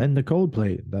 That's Oh, fine. and the cold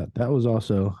plate. That was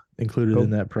also included Cold-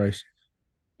 in that price.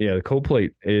 Yeah, the cold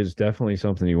plate is definitely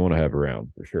something you want to have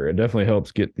around for sure. It definitely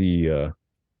helps get the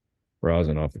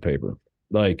rosin off the paper.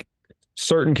 Like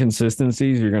certain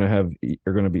consistencies are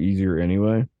gonna be easier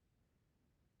anyway.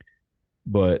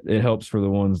 But it helps for the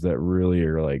ones that really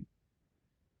are like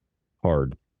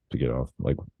hard to get off.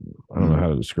 Like I don't know how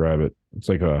to describe it. It's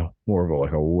like more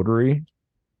of a watery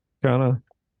kind of.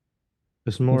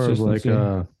 It's more of like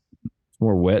Consistency. It's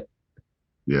more wet,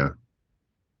 Yeah.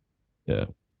 Yeah.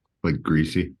 Like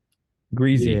greasy.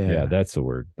 greasy. Yeah. Yeah, that's the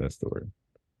word. That's the word.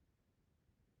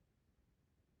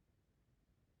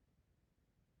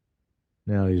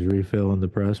 now he's refilling the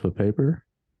press with paper.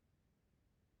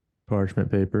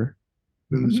 Parchment paper.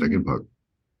 Then the second puck.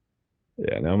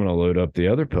 Yeah, now I'm gonna load up the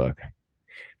other puck.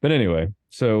 But anyway,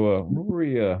 so what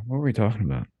were we talking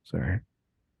about? Sorry.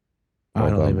 I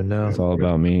don't even know. It's all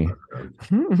about me.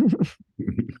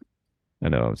 I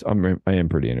know. I am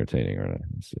pretty entertaining, aren't I?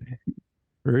 Let's see.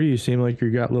 Rudy, you seem like you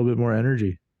got a little bit more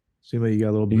energy. Seem like you got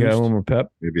a little boost. You got a little more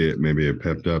pep? Maybe it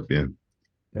pepped up. Yeah.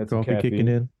 That's Coffee kicking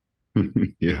in.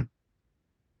 Yeah.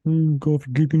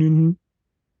 Coffee kicking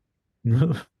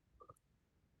in.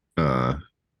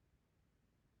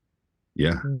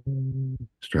 Yeah.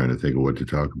 Just trying to think of what to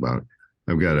talk about.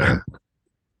 I've got a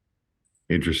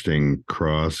interesting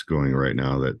cross going right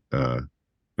now that I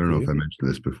don't know if I mentioned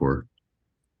this before.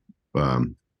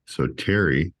 So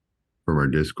Terry from our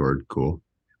Discord, cool,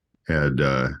 had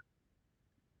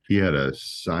he had a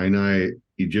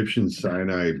Egyptian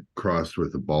Sinai crossed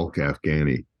with a bulk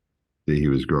Afghani that he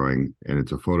was growing, and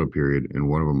it's a photo period, and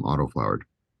one of them autoflowered.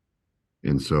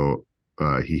 And so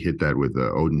he hit that with the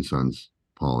Odin Sons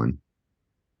pollen.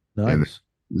 Nice.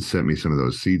 Sent me some of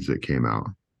those seeds that came out.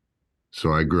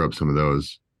 So I grew up some of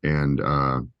those, and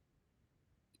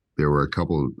there were a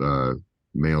couple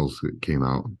males that came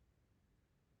out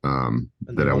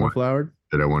that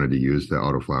I wanted to use that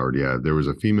autoflowered. Yeah, there was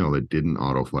a female that didn't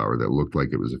autoflower that looked like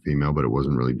it was a female, but it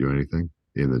wasn't really doing anything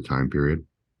in the time period.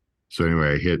 So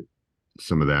anyway, I hit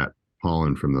some of that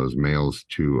pollen from those males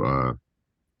to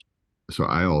so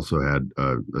I also had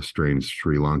a strain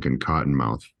Sri Lankan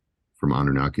cottonmouth from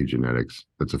Anunnaki Genetics.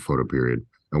 That's a photo period.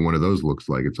 And one of those looks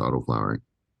like it's autoflowering.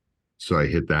 So I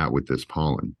hit that with this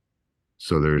pollen.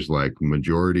 So there's like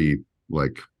majority,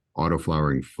 like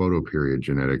autoflowering photoperiod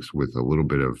genetics with a little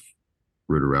bit of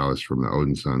ruderalis from the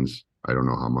Odinsons. I don't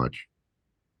know how much.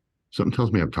 Something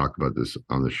tells me I've talked about this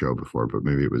on the show before, but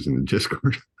maybe it was in the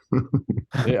Discord.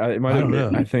 Yeah, it might I have don't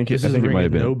been. know. I think This it is might have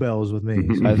ringing been. no bells with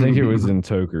me. I think it was in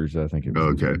Tokers. I think it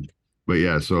was. Okay. But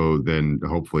yeah, so then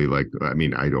hopefully, like, I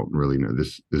mean, I don't really know.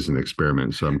 This is an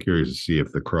experiment, so I'm curious to see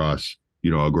if the cross,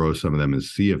 I'll grow some of them and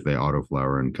see if they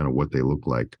autoflower and kind of what they look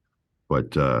like.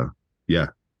 But yeah,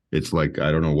 it's like,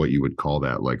 I don't know what you would call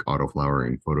that, like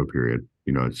autoflowering photoperiod.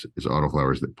 It's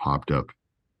autoflowers that popped up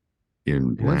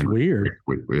in That's land. weird.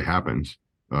 It happens.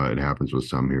 It happens with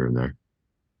some here and there.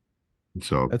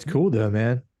 So That's cool though,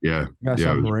 man. yeah, Got yeah, it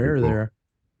something was pretty rare cool. there.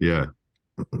 Yeah.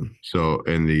 So,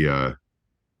 and the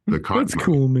cotton. That's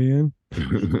cool, man.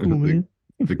 Cool, man.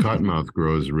 The cottonmouth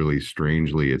grows really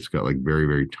strangely. It's got like very,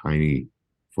 very tiny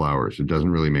flowers. It doesn't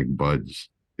really make buds.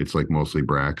 It's like mostly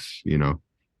bracts, So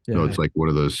Yeah. it's like one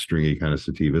of those stringy kind of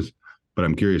sativas. But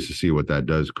I'm curious to see what that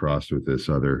does crossed with this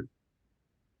other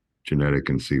genetic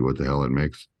and see what the hell it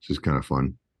makes. It's just kind of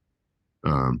fun.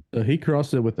 So he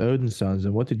crossed it with Odin's sons,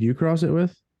 and what did you cross it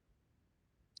with?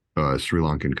 Sri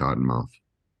Lankan cottonmouth.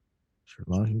 Sri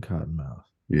Lankan cottonmouth.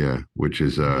 Yeah, which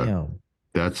is Damn.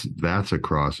 that's a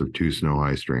cross of two snow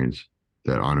high strains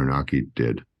that Anunnaki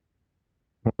did.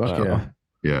 Fuck yeah.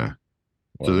 Yeah.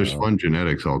 So there's Wow. fun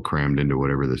genetics all crammed into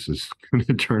whatever this is going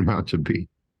to turn out to be.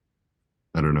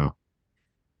 I don't know.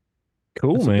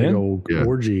 Cool, That's a big man. old Yeah.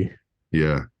 orgy.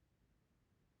 Yeah.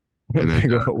 And then,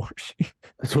 Big ol' orgy.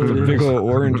 That's what it is. Big ol'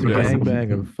 orange It's a bang gasm.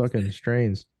 bang of fucking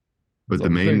strains. but It's the a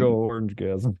big main ol' orange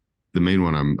gasm.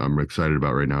 one I'm excited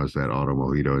about right now is that auto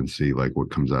mojito and see like what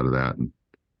comes out of that, and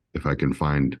if I can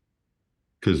find,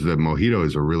 because the mojito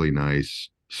is a really nice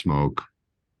smoke,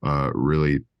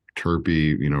 really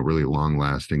terpy, really long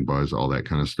lasting buzz, all that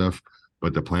kind of stuff.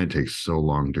 But the plant takes so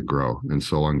long to grow and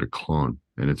so long to clone,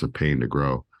 and it's a pain to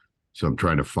grow. So I'm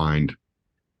trying to find,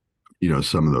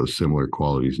 some of those similar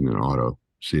qualities in an auto,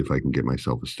 see if I can get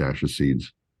myself a stash of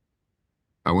seeds.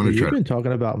 I want to You've try been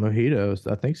talking about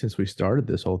mojitos, I think, since we started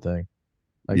this whole thing.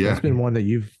 Like Yeah. that's been one that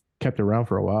you've kept around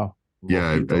for a while.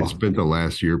 Yeah, I spent the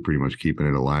last year pretty much keeping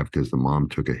it alive because the mom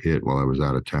took a hit while I was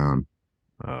out of town.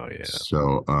 Oh yeah.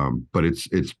 So, but it's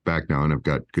back now, and I've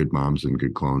got good moms and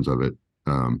good clones of it.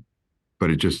 But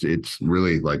it's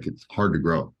really like, it's hard to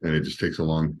grow, and it just takes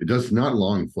it does not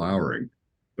long flowering,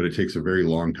 but it takes a very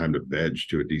long time to veg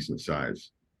to a decent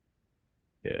size.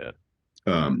 Yeah.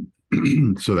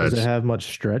 So Does that's it have much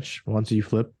stretch once you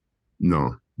flip?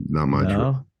 no, not much.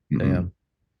 No. Mm-mm. Damn.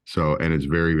 So, and it's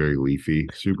very, very leafy,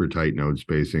 super tight node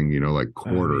spacing, like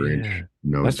quarter yeah. inch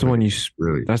node. That's the one spacing.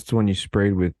 Really, That's the one you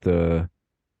sprayed with the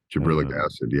gibberellic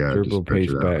acid. Yeah. to gerbil stretch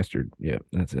paste it out. bastard. Yeah,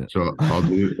 that's it. So I'll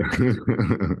do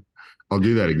I'll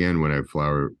do that again when I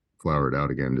flower it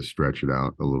out again to stretch it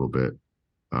out a little bit.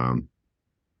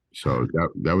 So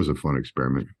that was a fun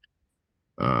experiment.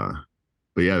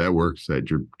 But yeah, that works. That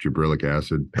gibberellic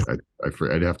acid.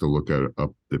 I'd have to look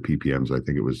up the ppms. I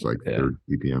think it was like Yeah. 30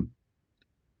 ppm.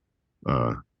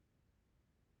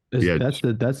 Yeah,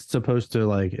 That's supposed to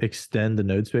like extend the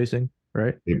node spacing,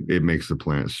 right? It makes the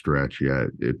plant stretch. Yeah,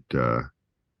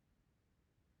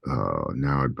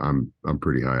 now I'm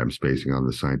pretty high. I'm spacing on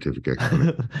the scientific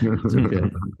explanation. It's okay.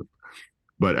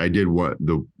 But I did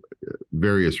the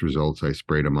various results. I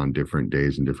sprayed them on different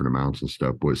days and different amounts and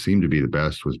stuff. What seemed to be the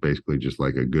best was basically just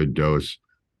like a good dose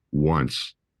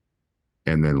once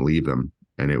and then leave them.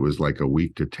 And it was like a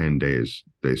week to 10 days.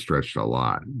 They stretched a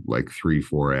lot, like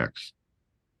 3-4x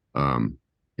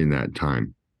in that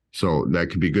time. So that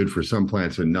could be good for some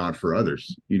plants and not for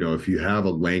others. If you have a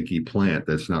lanky plant,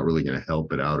 that's not really going to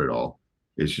help it out at all.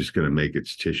 It's just going to make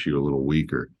its tissue a little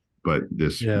weaker. But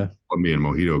this Colombian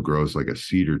mojito grows like a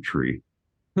cedar tree.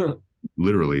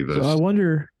 Literally, So I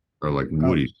wonder. are like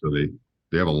woody, so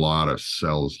they have a lot of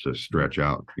cells to stretch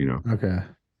out. Okay.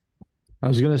 I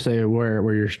was gonna say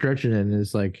where you're stretching it and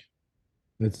it's like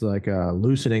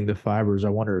loosening the fibers. I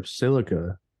wonder if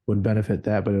silica would benefit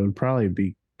that, but it would probably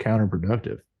be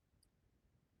counterproductive.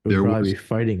 It would There probably was- be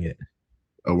fighting it.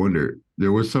 I wonder.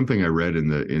 There was something I read in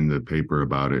the paper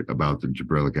about the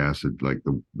gibberellic acid, like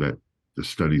the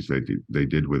studies they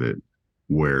did with it,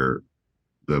 where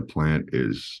the plant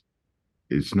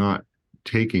it's not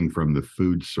taking from the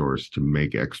food source to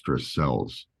make extra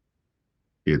cells.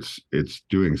 It's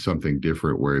doing something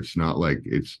different where it's not like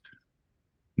it's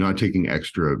not taking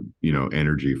extra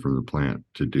energy from the plant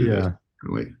to do this,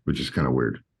 really, which is kind of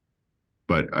weird.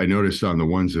 But I noticed on the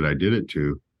ones that I did it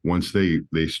to, once they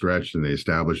stretched and they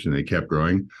established and they kept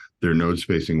growing, their node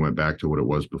spacing went back to what it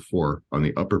was before on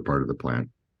the upper part of the plant,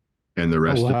 and the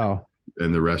rest Oh wow.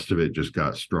 and the rest of it just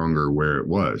got stronger where it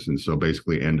was. And so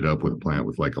basically ended up with a plant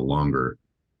with like a longer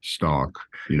stalk,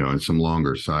 and some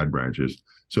longer side branches.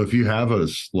 So if you have a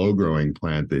slow growing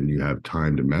plant, then you have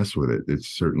time to mess with it. It's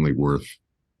certainly worth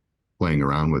playing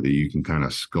around with it. You can kind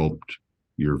of sculpt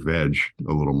your veg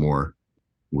a little more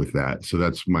with that. So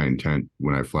that's my intent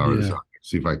when I flower this out.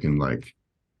 See if I can like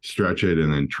stretch it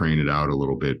and then train it out a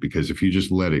little bit, because if you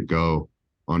just let it go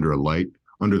under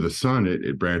the sun,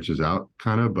 it branches out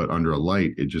kind of, but under a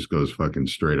light, it just goes fucking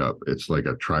straight up. It's like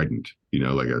a trident,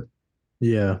 like a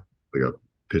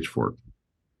pitchfork,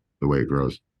 the way it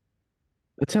grows.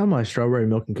 That's how my strawberry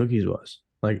milk and cookies was.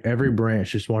 Like every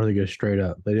branch just wanted to go straight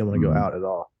up. They didn't want to go out at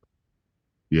all.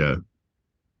 Yeah.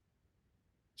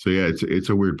 So yeah, it's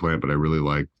a weird plant, but I really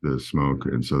like the smoke,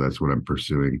 and so that's what I'm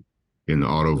pursuing. In the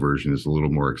auto version, is a little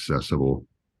more accessible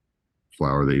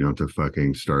flower that you don't have to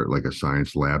fucking start like a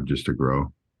science lab just to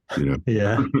grow.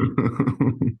 Yeah.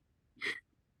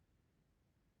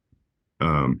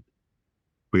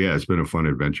 But yeah, it's been a fun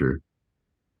adventure.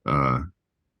 So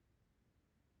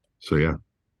yeah,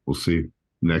 we'll see.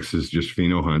 Next is just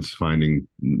pheno hunts,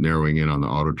 narrowing in on the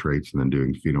auto traits, and then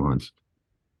doing pheno hunts.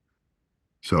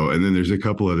 So, and then there's a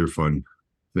couple other fun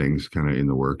things kind of in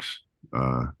the works.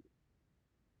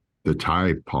 The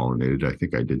Thai pollinated, I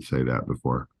think I did say that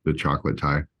before. The chocolate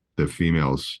Thai, the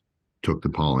females took the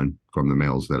pollen from the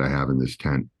males that I have in this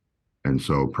tent. And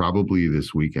so probably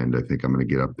this weekend, I think I'm going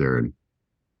to get up there and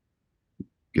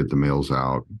get the males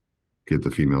out, get the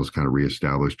females kind of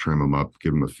reestablished, trim them up,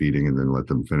 give them a feeding, and then let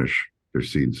them finish their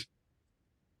seeds.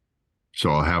 So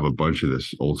I'll have a bunch of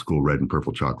this old school red and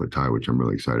purple chocolate Thai, which I'm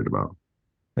really excited about.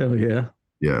 Hell yeah.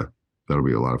 Yeah, that'll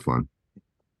be a lot of fun.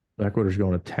 Blackwater's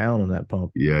going to town on that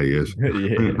pump. Yeah, he is. Yeah.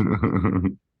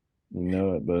 You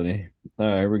know it, buddy. All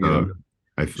right, here we go.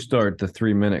 Start the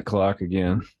 3-minute clock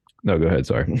again. No, go ahead.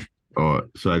 Sorry. Oh,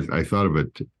 so I thought of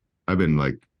it. I've been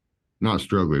like not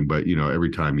struggling, but every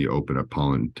time you open a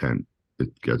pollen tent,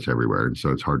 it gets everywhere. And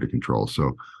so it's hard to control.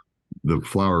 So the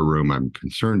flower room I'm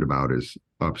concerned about is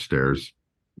upstairs,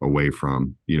 away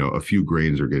from, a few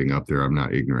grains are getting up there. I'm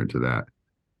not ignorant to that.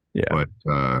 Yeah. But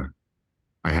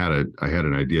I had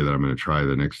an idea that I'm going to try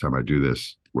the next time I do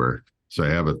this,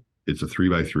 it's a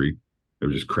 3x3. I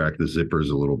would just crack the zippers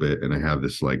a little bit, and I have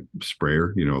this like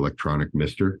sprayer, electronic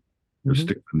mister. Mm-hmm.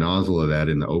 Stick the nozzle of that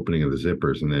in the opening of the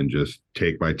zippers, and then just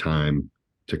take my time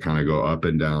to kind of go up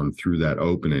and down through that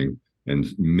opening and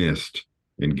mist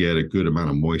and get a good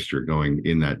amount of moisture going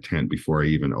in that tent before I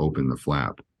even open the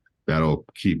flap. That'll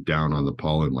keep down on the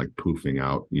pollen, like poofing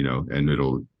out, and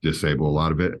it'll disable a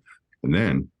lot of it. And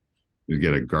then you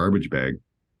get a garbage bag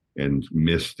and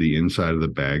mist the inside of the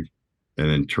bag, and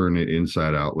then turn it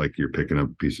inside out like you're picking up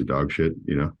a piece of dog shit,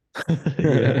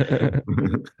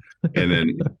 And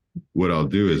then what I'll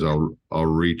do is I'll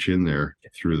reach in there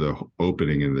through the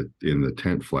opening in the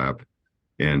tent flap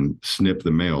and snip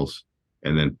the males,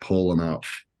 and then pull them out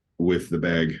with the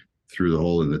bag through the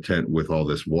hole in the tent with all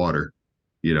this water,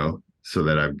 so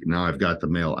that I've got the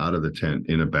male out of the tent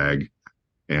in a bag,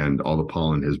 and all the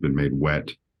pollen has been made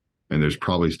wet, and there's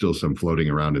probably still some floating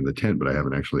around in the tent, but I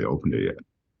haven't actually opened it yet.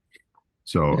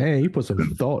 So hey, you put some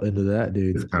thought into that,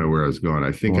 dude. That's kind of where I was going.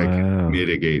 I think I can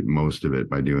mitigate most of it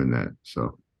by doing that.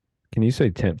 So can you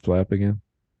say tent flap again?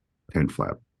 Tent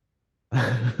flap.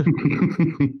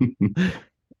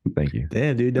 Thank you.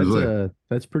 Damn, dude,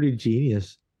 that's pretty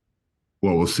genius.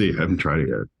 Well, we'll see. I haven't tried it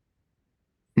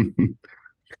yet.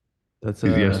 That's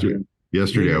yesterday.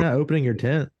 You're not opening your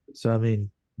tent, so I mean.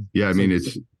 Yeah, I mean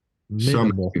it's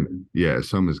minimal.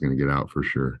 some is going to get out for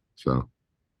sure. So,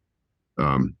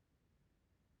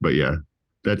 but yeah,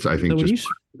 that's I think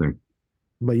thing.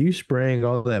 But you spraying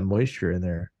all that moisture in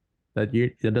there, that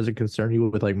doesn't concern you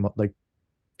with like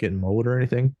getting mold or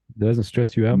anything? It doesn't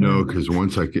stress you out? No, because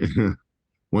once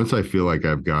I feel like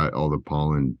I've got all the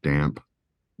pollen damp,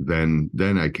 then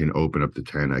I can open up the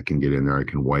tent. I can get in there. I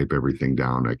can wipe everything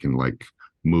down. I can like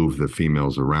move the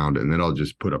females around, and then I'll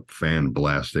just put a fan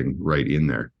blasting right in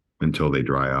there until they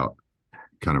dry out,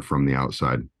 kind of from the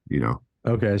outside.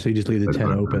 Okay, so you just leave the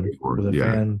tent open with a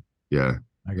fan. Yeah.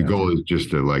 The goal is just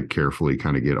to like carefully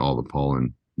kind of get all the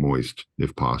pollen moist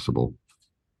if possible.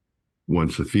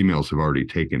 Once the females have already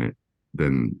taken it,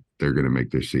 then they're going to make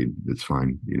their seed. It's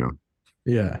fine,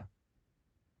 Yeah.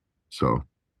 So,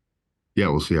 yeah,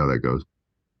 we'll see how that goes.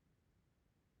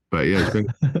 But yeah,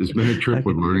 it's been a trip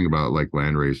with learning about like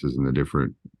land races and the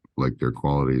different like their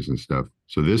qualities and stuff.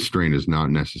 So this strain is not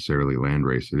necessarily land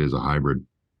race. It is a hybrid.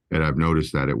 And I've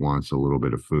noticed that it wants a little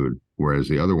bit of food, whereas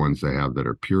the other ones they have that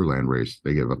are pure land race,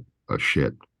 they give a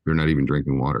shit. They're not even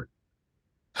drinking water.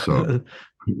 So,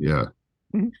 yeah.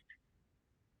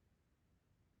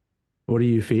 What are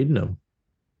you feeding them?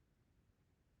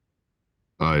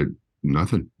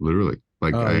 Nothing, literally.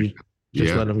 Like Oh, you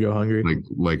just yeah, let them go hungry?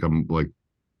 like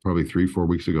probably 3-4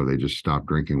 weeks ago, they just stopped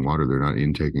drinking water. They're not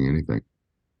intaking anything.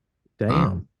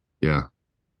 Damn. Yeah.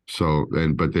 So,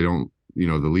 but they don't, the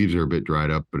leaves are a bit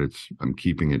dried up, but I'm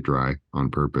keeping it dry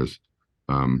on purpose.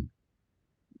 But I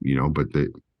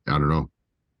don't know.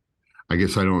 I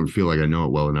guess I don't feel like I know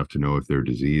it well enough to know if they're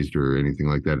diseased or anything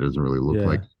like that. It doesn't really look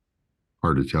like,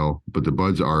 hard to tell, but the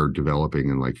buds are developing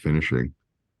and like finishing.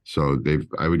 So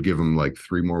I would give them like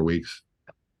 3 more weeks,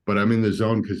 but I'm in the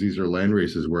zone because these are land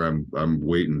races where I'm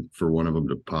waiting for one of them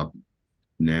to pop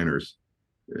nanners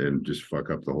and just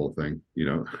fuck up the whole thing,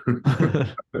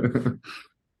 but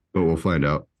we'll find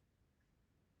out.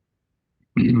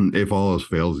 If all else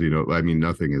fails,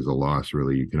 nothing is a loss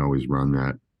really. You can always run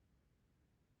that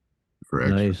for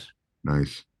extra.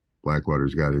 Nice.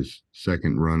 Blackwater's got his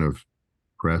second run of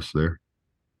press there.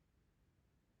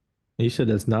 You said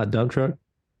that's not dump truck?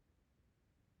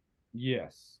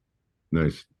 Yes.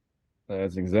 Nice.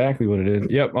 That's exactly what it is.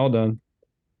 Yep, all done.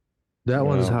 That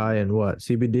one's high in what?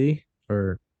 CBD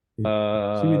or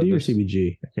CBD or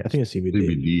CBG? I think it's CBD.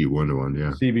 CBD 1-to-1,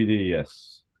 yeah. CBD,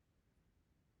 yes.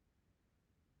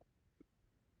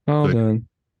 All done.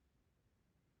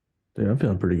 Dude, I'm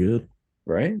feeling pretty good.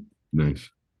 Right? Nice.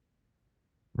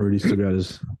 Rudy still got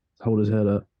hold his head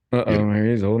up.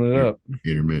 Here he's holding it up.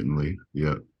 Intermittently,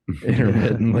 yeah.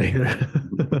 Intermittently.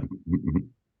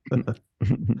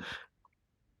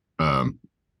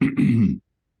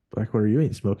 Blackwater, you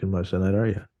ain't smoking much tonight, are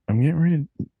you? I'm getting ready,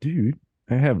 dude.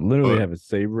 I literally have a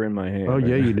saber in my hand. Oh,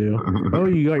 yeah, you do. Oh,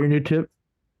 you got your new tip?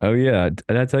 Oh, yeah.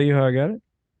 Did I tell you how I got it?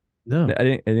 No.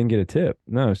 I didn't get a tip.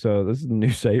 No, so this is a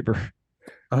new saber.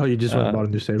 Oh, you just went and bought a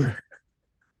new saber?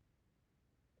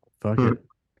 Fuck it.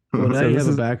 Well, now you have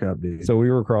a backup, dude. So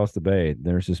we were across the bay.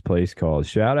 There's this place called,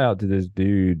 shout out to this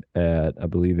dude at, I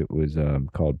believe it was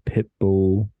called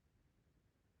Pitbull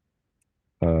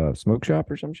Smoke Shop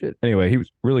or some shit. Anyway, he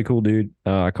was really cool dude.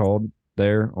 I called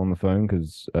there on the phone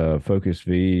because Focus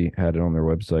V had it on their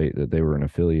website that they were an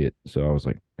affiliate. So I was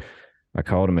like, I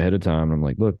called him ahead of time. And I'm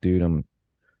like, look, dude, I'm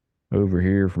over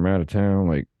here from out of town,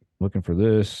 like looking for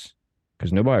this,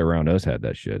 because nobody around us had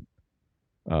that shit.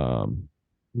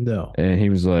 No. And he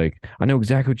was like, I know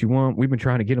exactly what you want. We've been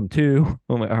trying to get them too.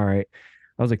 I'm like, all right.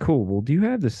 I was like, cool. Well, do you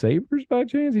have the sabers by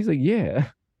chance? He's like,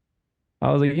 yeah.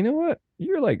 I was like, you know what?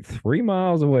 You're like 3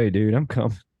 miles away, dude. I'm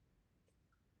coming.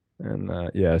 And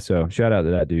yeah, so shout out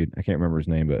to that dude. I can't remember his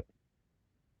name, but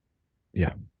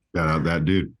yeah. Shout out that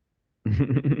dude.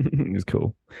 It's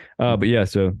cool. But yeah,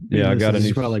 so yeah, I got a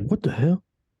new. Like, what the hell?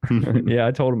 Yeah,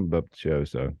 I told him about the show.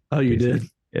 So you did?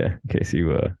 Yeah, in case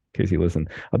you listened.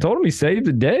 I told him he saved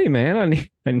the day, man.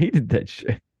 I needed that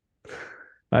shit.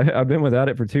 I've been without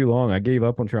it for too long. I gave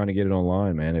up on trying to get it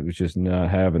online, man. It was just not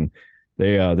having.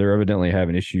 They're evidently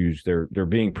having issues. They're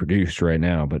being produced right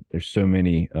now, but there's so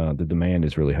many. The demand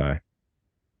is really high,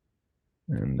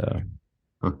 and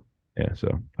yeah.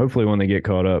 So hopefully, when they get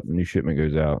caught up, the new shipment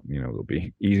goes out. It'll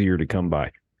be easier to come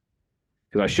by.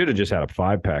 Because I should have just had a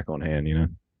 5-pack on hand.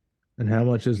 And how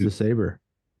much is the saber?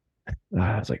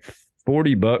 It's like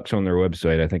 $40 on their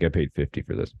website. I think I paid $50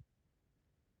 for this.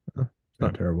 It's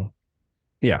not terrible.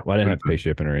 Yeah, well, I didn't have to pay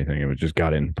shipping or anything. It was just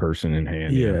got in person in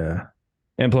hand. Yeah.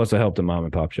 And plus, I helped a mom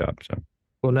and pop shop. So.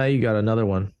 Well, now you got another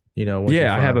one.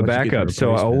 Yeah, I have a backup,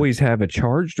 so I always have a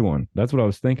charged one. That's what I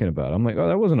was thinking about. I'm like, oh,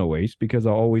 that wasn't a waste because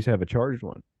I always have a charged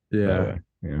one. Yeah.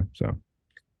 Yeah. So,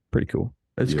 pretty cool.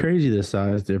 It's crazy the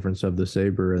size difference of the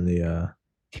saber and the.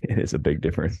 It is a big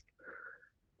difference.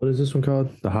 What is this one called?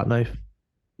 The hot knife?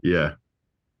 Yeah.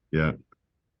 Yeah.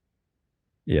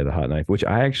 Yeah, the hot knife, which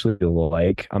I actually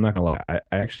like. I'm not gonna lie, I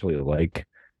actually like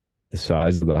the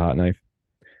size of the hot knife.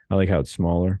 I like how it's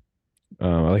smaller. I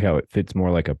like how it fits more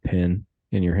like a pin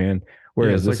in your hand.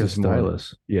 Whereas this is like a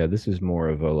stylus. This is more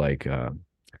of a like I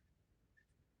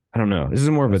don't know. This is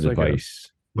more of a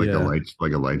device. Like a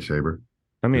lightsaber.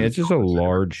 I mean, it's just a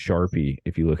large Sharpie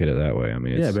if you look at it that way. I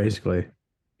mean, it's, basically.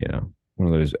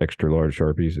 One of those extra large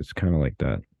Sharpies. It's kind of like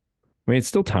that. I mean, it's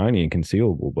still tiny and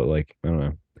concealable, but like, I don't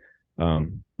know.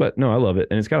 But no, I love it.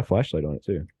 And it's got a flashlight on it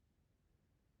too.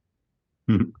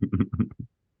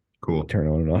 Cool. Turn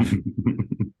on and off.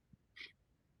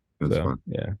 That's fun.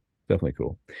 Yeah, definitely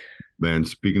cool. Man,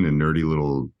 speaking of nerdy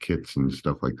little kits and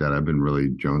stuff like that, I've been really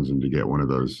jonesing to get one of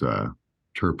those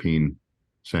terpene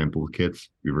sample kits.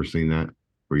 You ever seen that?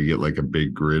 Where you get like a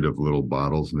big grid of little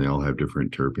bottles and they all have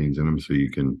different terpenes in them so you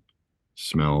can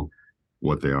smell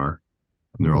what they are.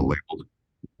 And they're all labeled.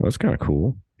 Well, that's kind of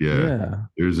cool. Yeah.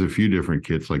 There's a few different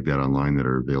kits like that online that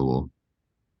are available.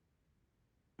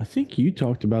 I think you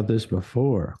talked about this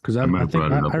before because I might I have think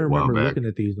brought it up I a while remember back. looking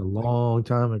at these a long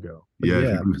time ago. But Yeah, if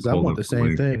yeah, you can because I pull want up the the same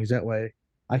link. things. That way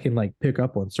I can like pick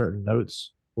up on certain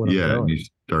notes when I'm Yeah, and going. you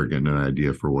start getting an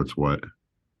idea for what's what.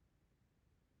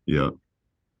 Yeah.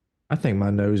 I think my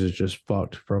nose is just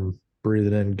fucked from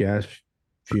breathing in gas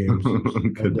fumes all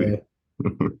Could be. day.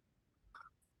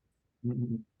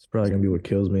 It's probably gonna be what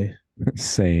kills me.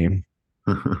 Same.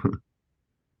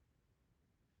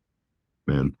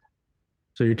 Man,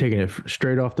 So you're taking it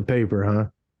straight off the paper, huh?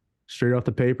 Straight off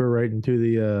the paper, right into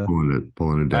the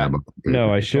pulling a dab up. the No,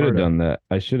 paper. I should have Florida. done that.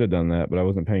 I should have done that, but I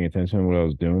wasn't paying attention to what I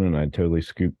was doing, and I totally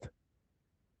scooped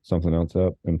something else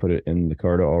up and put it in the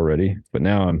Carta already. But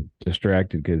now I'm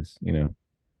distracted because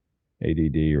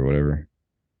ADD or whatever,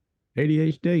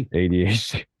 ADHD.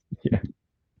 ADHD. Yeah.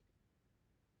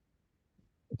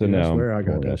 So Dude, I now swear I'm I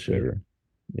got pulling that up shit. paper.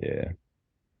 Yeah.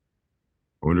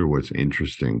 I wonder what's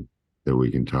interesting that we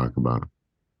can talk about.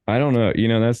 I don't know.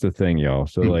 That's the thing, y'all.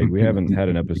 So like we haven't had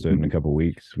an episode in a couple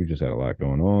weeks. We just had a lot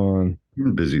going on.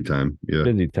 Busy time. Yeah.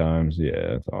 Busy times. Yeah,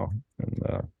 that's all. And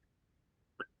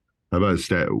How about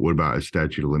what about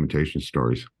statute of limitation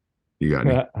stories? You got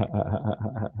any?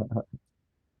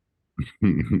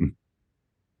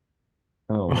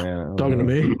 oh man. Talking to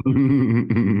me?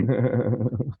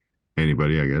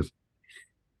 Anybody, I guess.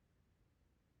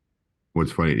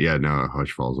 What's funny? Yeah, now a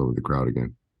hush falls over the crowd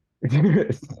again.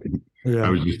 Yeah. I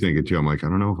was just thinking too. I'm like, I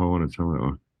don't know if I want to tell that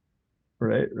one.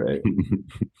 right.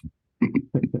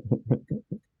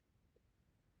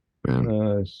 Man,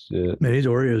 Oh shit. Man, these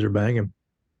Oreos are banging.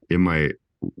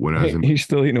 when I was in, He's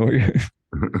still eating Oreos.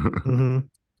 Mm-hmm.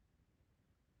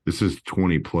 this is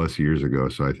 20 plus years ago,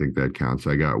 so I think that counts.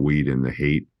 I got weed in the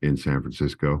Haight in San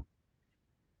Francisco,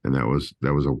 and that was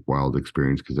a wild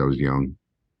experience because I was young.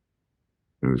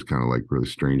 It was kind of like really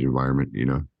strange environment,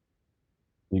 You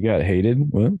got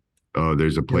hated? What? Oh,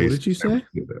 there's a What place. did you say?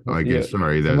 I guess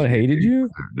sorry, Someone hated you?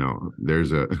 No,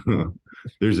 there's a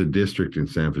there's a district in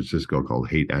San Francisco called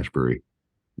Haight Ashbury,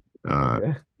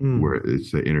 Okay. where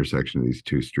it's the intersection of these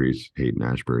two streets, Haight and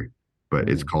Ashbury, but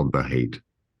it's called the Haight,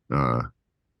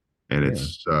 and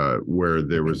it's where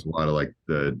there was a lot of like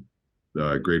the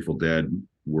Grateful Dead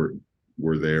were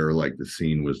there, like the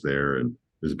scene was there, and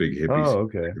there's a big hippie scene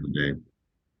okay. back in the day.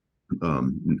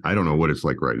 I don't know what it's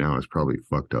like right now. It's probably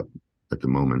fucked up at the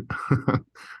moment.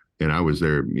 And I was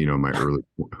there, in my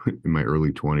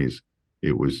early 20s.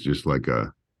 It was just like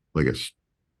a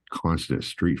constant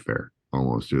street fair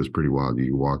almost. It was pretty wild.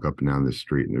 You walk up and down this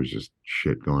street and there's just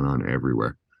shit going on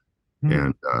everywhere.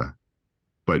 And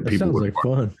but That sounds like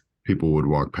fun. people would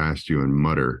walk past you and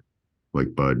mutter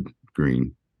like Bud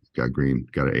Green, got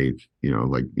an eighth,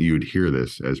 like you would hear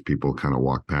this as people kind of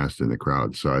walk past in the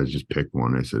crowd. So I just picked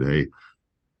one. I said, hey,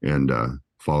 and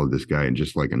followed this guy, and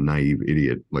just like a naive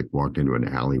idiot, like walked into an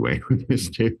alleyway with this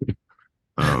dude.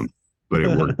 But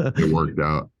it worked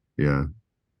out. Yeah.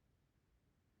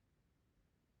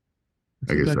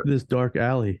 Let's get back to this dark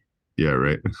alley. Yeah,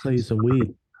 right. Sell you some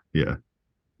weed. Yeah.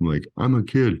 I'm like, I'm a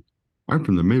kid. I'm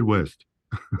from the Midwest.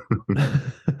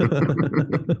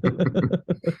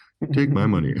 Take my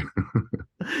money.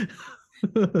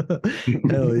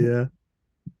 Hell yeah.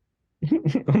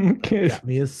 I'm a kid. Got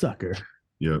me a sucker.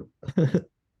 Yep.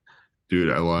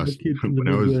 Dude, I lost kid from the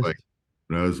when Midwest.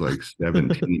 I was like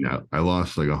 17. I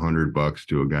lost like $100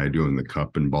 to a guy doing the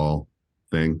cup and ball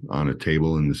thing on a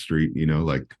table in the street.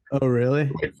 Like, Oh, really?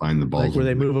 like find the balls. Like where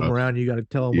they in the move them cups. around, you got to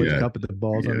tell them which Yeah. cup of the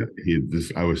balls Yeah,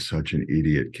 on. I was such an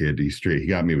idiot kid. He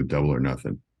got me with double or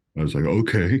nothing. I was like,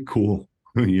 okay, cool.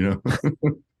 Hello,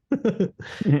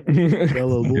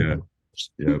 Yeah.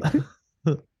 Yep.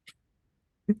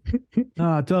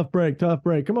 tough break.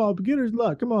 Come on, beginner's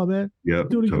luck. Come on, man. Yep.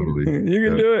 Do it again. Totally. You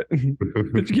can do it,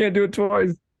 but you can't do it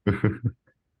twice.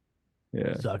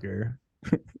 Yeah. Sucker.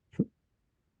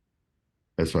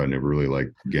 That's why I never really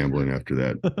liked gambling after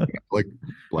that. I like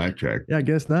blackjack. Yeah, I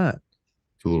guess not.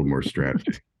 It's a little more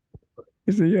strategy.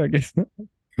 He said, yeah, I guess not.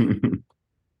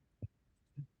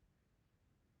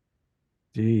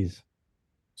 Jeez.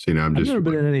 See, now I'm I've just never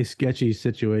been in any sketchy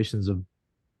situations of,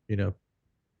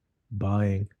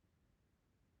 buying.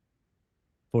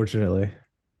 Fortunately.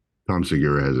 Tom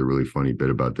Segura has a really funny bit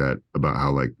about that, about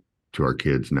how like to our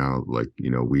kids now, like,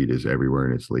 weed is everywhere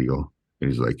and it's legal. And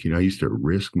he's like, I used to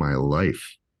risk my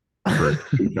life for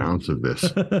an ounce of this.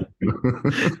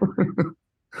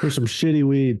 For some shitty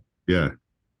weed. Yeah.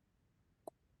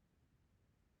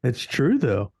 It's true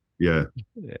though. Yeah.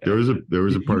 There was a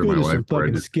part of You my go to life some where I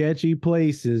fucking just, sketchy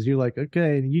places. You're like,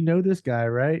 okay, and you know this guy,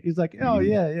 right? He's like, oh Mhm.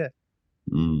 yeah.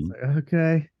 Like,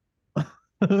 okay.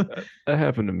 That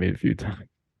happened to me a few times.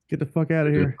 Get the fuck out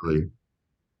of here. Really,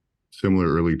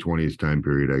 similar early 20s time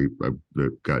period. I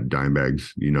got dime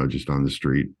bags, just on the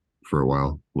street for a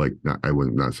while. Like, I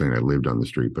wasn't not saying I lived on the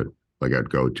street, but like I'd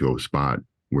go to a spot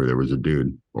where there was a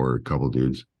dude or a couple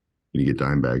dudes, and you get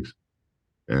dime bags.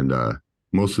 And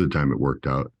most of the time it worked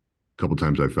out. A couple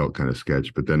times I felt kind of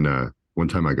sketch, but then one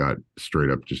time I got straight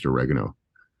up just oregano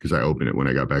because I opened it when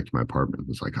I got back to my apartment. It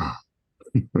was like,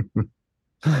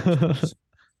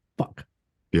 Fuck.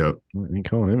 Yep. I ain't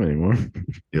calling him anymore.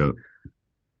 Yep.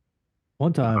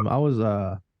 One time I was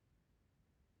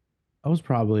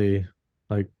probably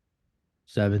like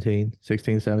 16,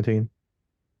 17.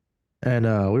 And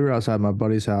we were outside my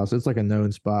buddy's house. It's like a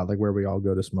known spot, like where we all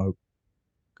go to smoke,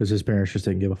 because his parents just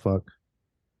didn't give a fuck.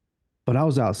 But I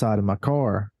was outside in my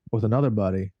car with another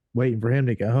buddy, waiting for him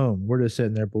to get home. We're just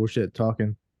sitting there bullshit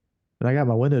talking. And I got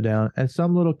my window down, and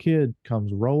some little kid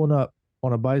comes rolling up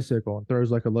on a bicycle and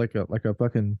throws like a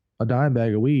fucking a dime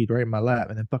bag of weed right in my lap,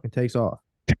 and then fucking takes off.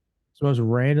 It's the most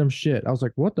random shit. I was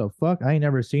like, what the fuck? I ain't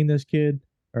never seen this kid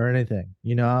or anything.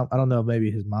 I don't know if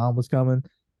maybe his mom was coming,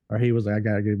 or he was like, I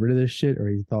gotta get rid of this shit, or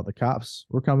he thought the cops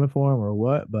were coming for him or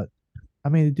what. But I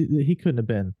mean, he couldn't have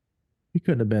been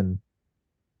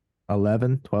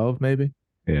 11, 12 maybe.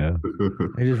 Yeah.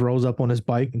 He just rolls up on his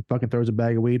bike and fucking throws a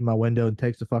bag of weed in my window and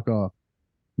takes the fuck off.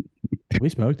 We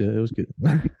smoked it. It was good.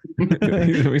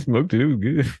 We smoked it. It was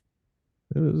good.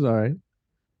 It was all right.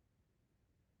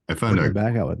 I found out.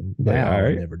 Back out with Like, now. all I right.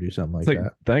 would never do something like It's like,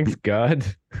 that. thanks God.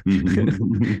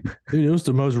 Dude, it was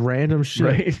the most random shit.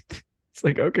 Right. It's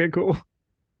like, okay, cool.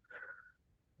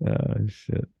 Oh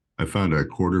shit. I found a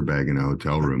quarter bag in a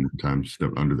hotel room one time,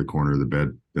 stuffed under the corner of the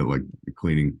bed that like the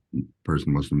cleaning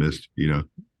person must have missed, And,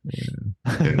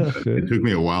 Shit. it took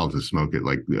me a while to smoke it,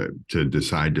 like to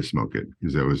decide to smoke it,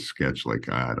 because that was sketch. Like,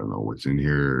 I don't know what's in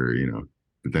here,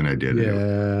 but then I did.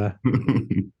 Yeah.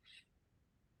 You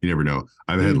never know.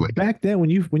 I've had Dude, like, back then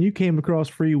when you came across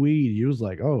free weed, you was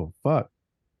like, oh fuck.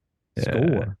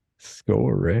 Score.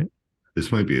 Score, right?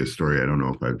 this might be a story I don't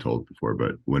know if I've told before,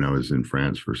 but when I was in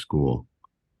France for school,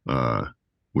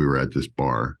 we were at this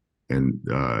bar, and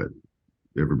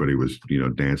everybody was,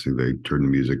 dancing. They turned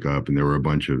the music up, and there were a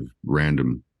bunch of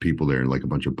random people there, and like a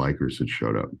bunch of bikers had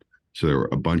showed up. So there were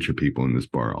a bunch of people in this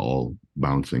bar, all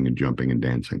bouncing and jumping and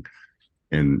dancing.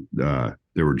 And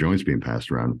there were joints being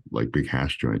passed around, like big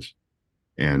hash joints.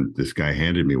 And this guy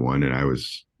handed me one, and I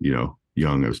was,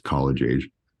 young. I was college age.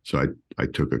 So I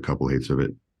took a couple hits of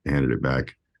it, handed it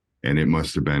back, and it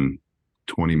must have been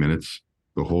 20 minutes.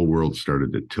 The whole world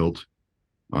started to tilt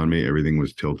on me. Everything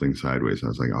was tilting sideways. I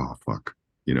was like, oh, fuck,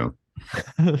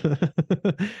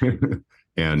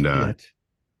 And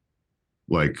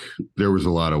like, there was a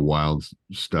lot of wild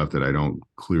stuff that I don't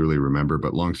clearly remember.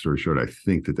 But long story short, I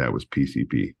think that was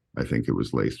PCP. I think it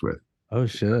was laced with. Oh,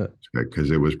 shit.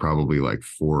 Because it was probably like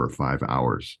 4 or 5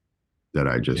 hours that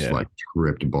I just like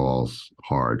tripped balls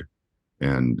hard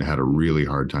and had a really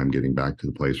hard time getting back to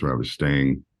the place where I was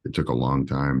staying. It took a long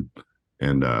time,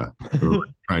 and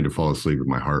trying to fall asleep with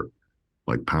my heart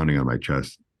like pounding on my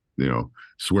chest,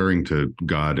 swearing to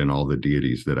God and all the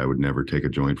deities that I would never take a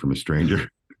joint from a stranger.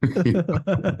 Hell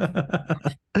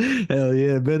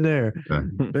yeah, been there.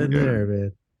 Been there,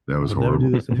 man. That was I'll horrible.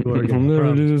 Never do this anymore again, I'll I never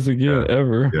promise. do this again,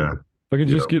 ever. Yeah. If I could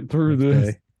just get through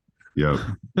this. Yep.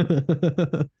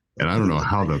 Okay. And I don't know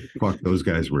how the fuck those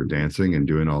guys were dancing and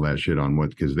doing all that shit on what,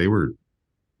 because they were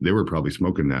probably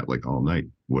smoking that like all night,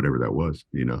 whatever that was,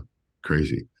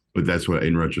 crazy. But that's what,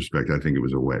 in retrospect, I think it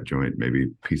was a wet joint, maybe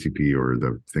PCP or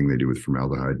the thing they do with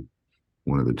formaldehyde,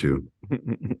 one of the two.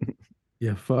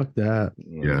 Yeah, fuck that.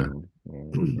 Yeah.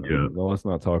 Yeah. No, let's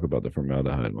not talk about the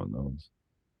formaldehyde one. Those.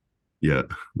 Yeah.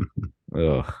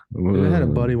 Ugh. Dude, I had a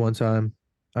buddy one time.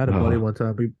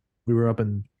 We were up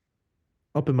in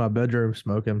my bedroom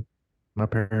smoking. My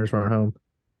parents weren't home.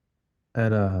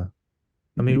 And I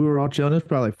mean, we were all chilling. There's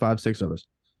probably like 5, 6 of us.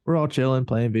 We're all chilling,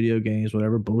 playing video games,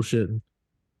 whatever, bullshitting.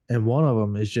 And one of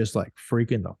them is just like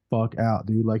freaking the fuck out,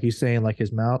 dude. Like, he's saying like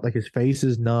his mouth, like his face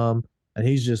is numb, and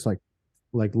he's just like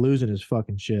losing his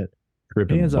fucking shit.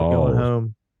 Tripping He ends up going balls.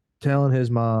 home, telling his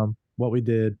mom what we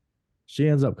did. She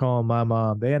ends up calling my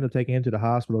mom. They end up taking him to the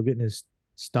hospital, getting his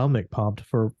stomach pumped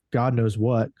for God knows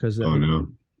what. Because Oh, no.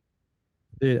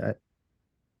 it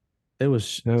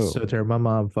was No. so terrible. My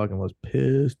mom fucking was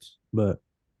pissed, but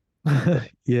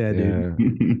yeah, dude,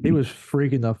 Yeah. he was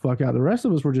freaking the fuck out. The rest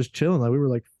of us were just chilling. Like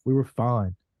we were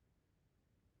fine.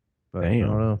 But I Damn.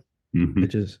 don't know. It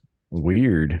just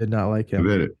Weird. did not like I've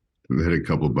him. had a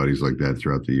couple of buddies like that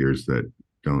throughout the years that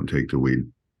don't take the weed,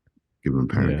 give them a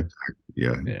panic attack.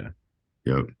 Yeah. Yeah.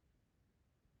 Yep.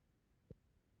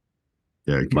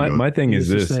 Yeah. it can My go- my thing is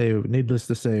this. Needless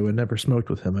to say, we never smoked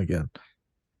with him again.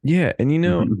 Yeah, and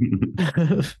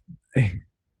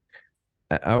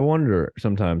I wonder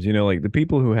sometimes, like the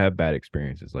people who have bad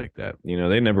experiences like that,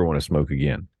 they never want to smoke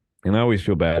again. And I always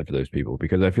feel bad for those people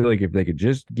because I feel like if they could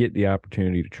just get the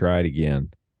opportunity to try it again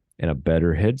in a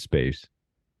better headspace,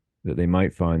 that they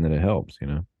might find that it helps.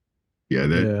 Yeah,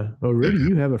 that Yeah. Oh, Rudy,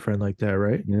 you have a friend like that,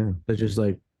 right? Yeah. That's just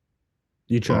like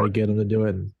you try Oh. to get them to do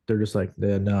it, and they're just like,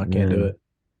 yeah, no, I can't do Yeah. it.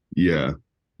 yeah.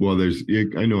 Well,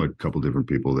 I know a couple different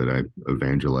people that I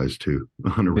evangelize to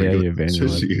on a Yeah, regular you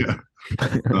basis. evangelize.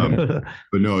 Yeah.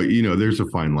 But no, there's a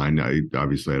fine line. I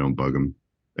don't bug them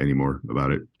anymore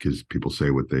about it because people say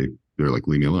they're like,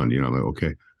 leave me alone. I'm like,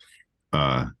 okay.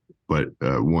 But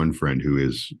one friend who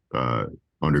is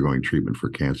undergoing treatment for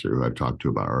cancer, who I've talked to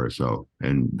about RSO,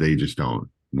 and they just don't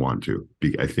want to.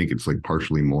 I think it's like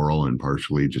partially moral and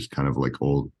partially just kind of like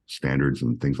old standards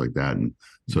and things like that. And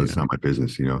so it's not my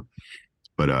business.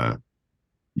 But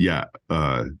yeah,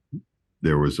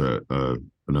 there was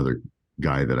another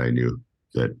guy that I knew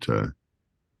that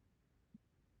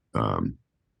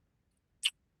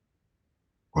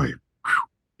wait,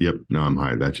 yep, no, I'm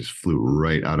high. That just flew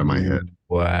right out of my head.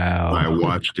 Wow. I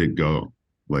watched it go.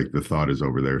 Like the thought is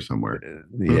over there somewhere.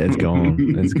 Yeah, it's gone.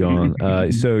 It's gone.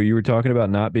 So you were talking about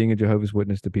not being a Jehovah's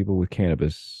Witness to people with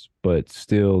cannabis, but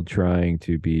still trying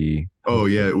to be. Oh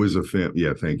yeah, it was a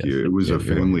yeah, thank you. Yes. It was Yeah, a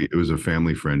family. It was a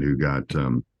family friend who got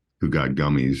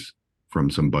gummies from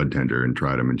some bud tender and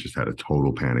tried them and just had a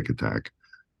total panic attack.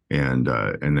 And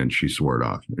then she swore it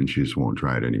off and she just won't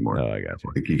try it anymore. Oh, I got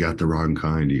you. Like, you got the wrong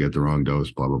kind, you got the wrong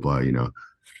dose, blah blah blah.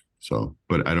 So,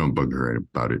 but I don't bug her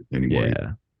about it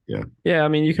anymore. Yeah. I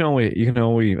mean, you can only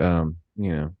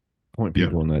point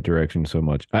people in that direction so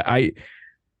much. I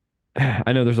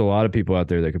know there's a lot of people out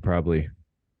there that could probably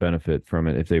benefit from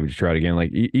it if they would just try it again.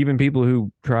 Like even people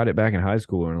who tried it back in high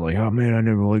school and are like, oh man, I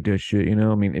never liked that shit.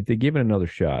 I mean, if they give it another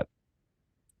shot,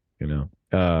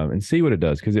 and see what it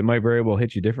does, because it might very well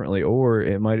hit you differently, or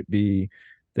it might be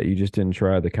that you just didn't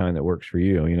try the kind that works for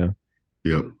you.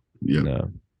 Yep.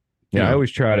 No. Yeah, I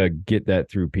always try to get that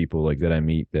through people like that I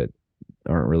meet that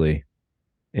aren't really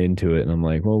into it, and I'm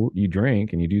like, well, you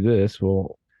drink and you do this,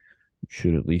 well, you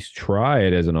should at least try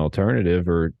it as an alternative,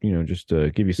 or just to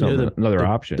give you something, another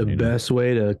option. The best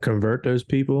way to convert those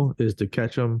people is to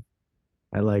catch them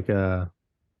at like a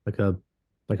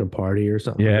party or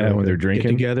something. Yeah, when they're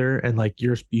drinking get together, and like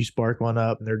you spark one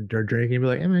up, and they're drinking. You'd be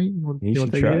like, hey man, you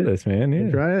should take try this, man. Yeah,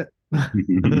 try it.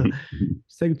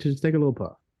 just take a little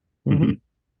puff. Mm-hmm.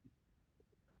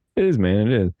 It is, man.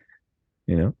 It is.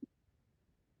 Yeah.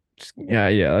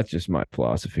 That's just my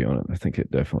philosophy on it. I think it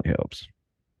definitely helps.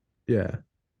 Yeah,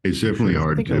 it's definitely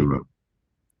hard to.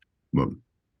 Well,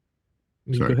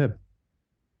 sorry. Go ahead.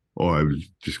 Oh, I was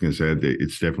just going to say that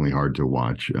it's definitely hard to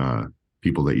watch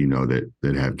people that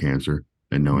that have cancer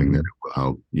and knowing that it will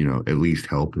help, at least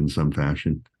help in some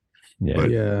fashion. Yeah.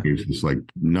 But it's just like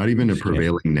not even a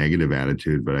prevailing negative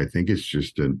attitude, but I think it's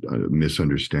just a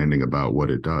misunderstanding about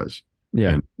what it does.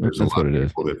 Yeah, and there's that's a lot what it of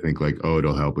people that think like, oh,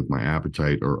 it'll help with my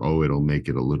appetite, or oh, it'll make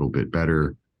it a little bit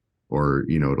better, or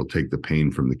it'll take the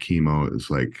pain from the chemo. It's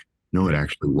like, no, it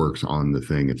actually works on the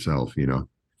thing itself. Yeah,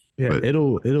 but,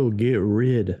 it'll get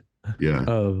rid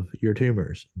of your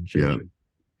tumors. Yeah.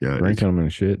 Rank on them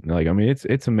and shit. Like, I mean,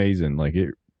 it's amazing. Like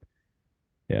it.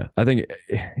 Yeah, I think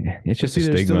it's just a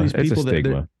stigma. It's a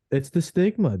stigma. It's the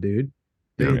stigma, dude.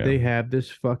 They have this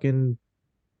fucking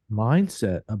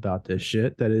mindset about this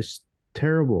shit that is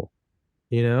terrible.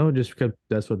 Just because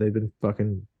that's what they've been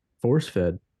fucking force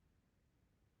fed.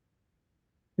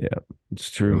 Yeah,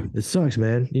 it's true. It sucks,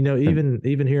 man.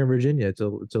 Even here in Virginia, it's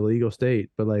a legal state,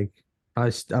 but like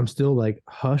I'm still like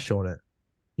hush on it.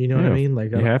 You know what I mean?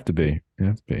 Like you have to be. You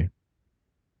have to be.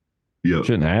 Yeah,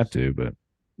 shouldn't have to, but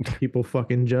people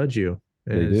fucking judge you.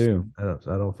 They do. I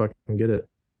don't fucking get it.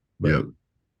 But,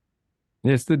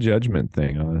 it's the judgment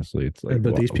thing, honestly. It's like,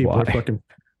 but these people are fucking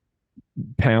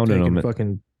pounding them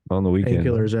fucking on the weekend,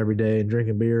 painkillers every day and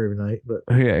drinking beer every night. But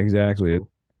yeah, exactly.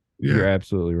 Yeah. You're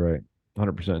absolutely right.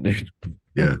 100%, dude.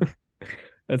 Yeah,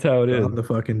 that's how it is. I'm the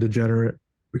fucking degenerate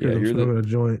because I'm you're smoking a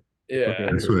joint. Yeah,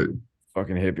 that's what.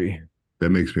 Fucking hippie. That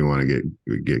makes me want to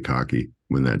get cocky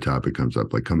when that topic comes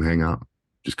up. Like, come hang out.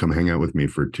 Just come hang out with me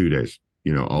for 2 days.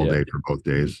 All day for both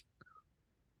days.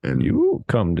 And you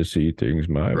come to see things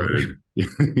my way.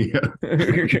 Yeah.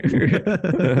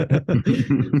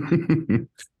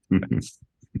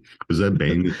 Was that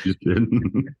Bane that just did?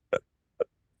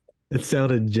 It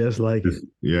sounded just like it.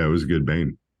 Yeah, it was a good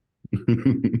Bane.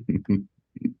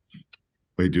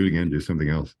 Wait, do it again. Do something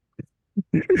else.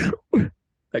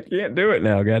 I can't do it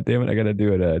now. God damn it. I got to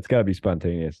do it. It's got to be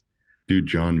spontaneous. Dude,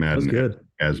 John Madden good.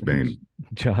 as Bane.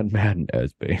 John Madden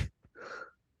as Bane.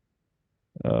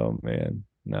 Oh man,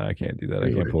 no, I can't do that. I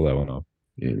Anyway. can't pull that one off.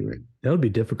 Anyway, That would be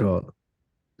difficult.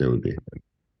 that would be.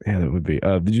 Yeah, that would be.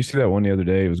 Did you see that one the other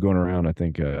day? It was going around. I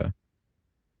think the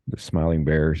Smiling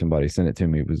Bear or somebody sent it to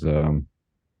me.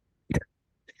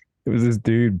 It was this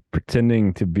dude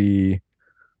pretending to be.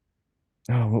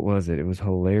 Oh, what was it? It was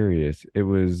hilarious. It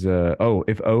was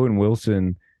if Owen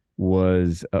Wilson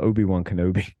was Obi-Wan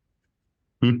Kenobi.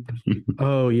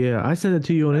 Oh yeah, I sent it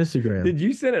to you on Instagram. Did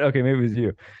you send it? Okay, maybe it was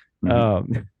you.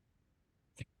 Mhm.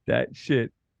 That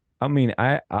shit. I mean,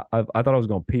 I thought I was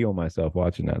gonna pee on myself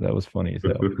watching that. That was funny as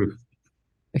hell.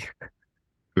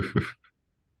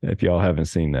 If y'all haven't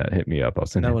seen that, hit me up. I'll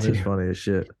send That it one to is you. funny as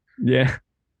shit. Yeah.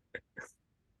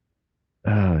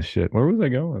 Oh shit. Where was I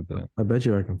going with that? I bet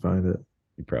you I can find it.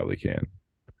 You probably can.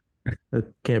 It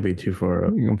can't be too far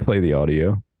up. You can play the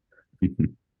audio.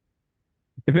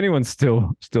 If anyone's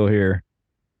still here,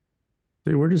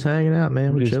 Dude, we're just hanging out,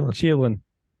 man. We're just chilling. chilling.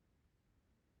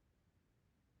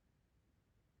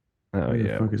 Oh Where the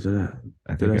yeah. fuck is that?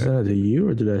 I Did I think send it to you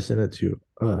or did I send it to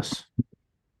us?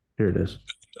 Here it is.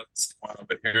 That's wild,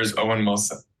 but here's Owen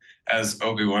Wilson as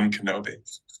Obi-Wan Kenobi.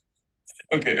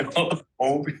 Okay,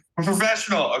 Obi, I'm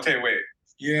professional. Okay, wait.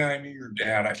 Yeah, I knew your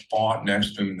dad. I fought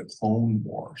next to him in the Clone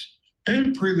Wars.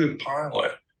 And a pretty good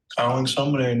pilot. Calling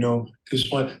somebody I know.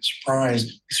 Guess what?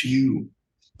 Surprise, it's you.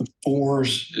 The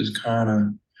Force is kind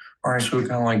of, all right, so it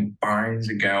kind of like binds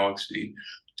the galaxy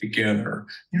together.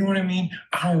 You know what I mean?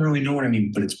 I don't really know what I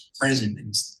mean, but it's present and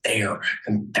it's there.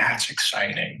 And that's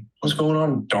exciting. What's going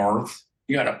on, Darth?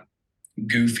 You got a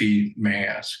goofy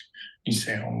mask. You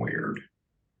sound weird.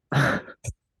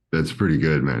 That's pretty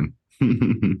good, man.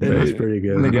 It is pretty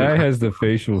And the good. guy has the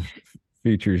facial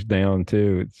features down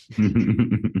too. It's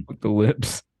with the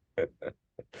lips.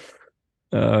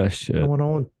 Oh shit. What's going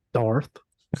on, Darth?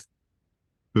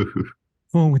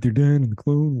 On with your dad in the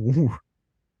Clone War.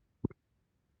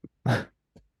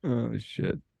 Oh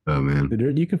shit. Oh man.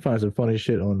 Dude, you can find some funny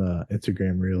shit on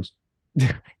Instagram Reels.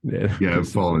 Yeah, Yeah, I've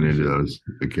fallen into those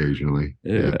occasionally.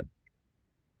 Yeah.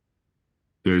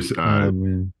 There's Oh,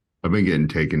 man. I've been getting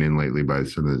taken in lately by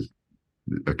some of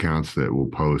the accounts that will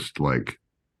post like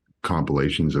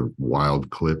compilations of wild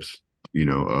clips, you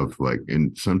know, of like,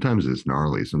 and sometimes it's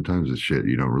gnarly, sometimes it's shit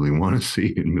you don't really want to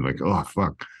see, and be like, oh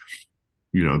fuck,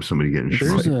 you know, somebody getting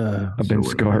There's shot. a I've been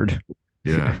So, scarred.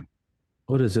 Yeah,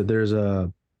 what is it? There's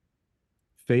a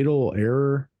Fatal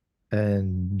Error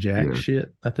and Jack Yeah.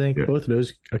 shit. I think Yeah. both of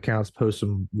those accounts post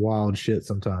some wild shit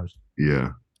sometimes.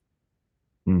 yeah.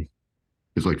 Hmm.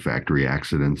 It's like factory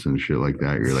accidents and shit like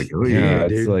that. You're like, oh Yeah, yeah,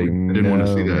 it's dude. like I didn't want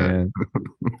to see no, that. man.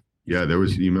 Yeah, there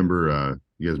was. You remember?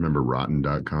 You guys remember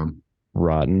Rotten.com?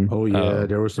 Rotten. Oh yeah,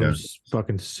 there was some yeah.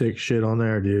 fucking sick shit on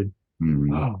there, dude.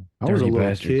 Mhm. Oh, I was a dirty little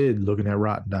bastards. kid looking at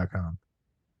Rotten.com.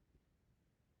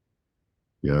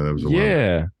 Yeah, that was a while.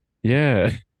 Yeah.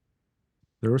 Yeah.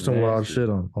 There was some wild Nasty. shit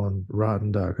on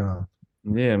Rotten.com.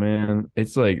 Yeah, man.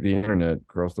 It's like the internet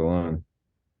crossed the line.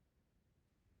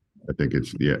 I think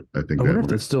it's I think I wonder that if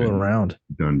that's still been around.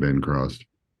 done been crossed.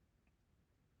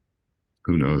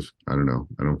 Who knows? I don't know.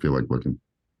 I don't feel like looking.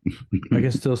 I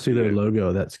can still see their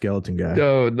logo, that skeleton guy.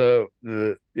 No,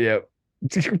 yeah.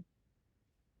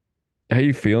 How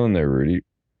you feeling there, Rudy?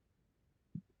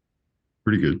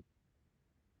 Pretty good.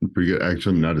 Pretty good.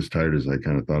 Actually, I'm not as tired as I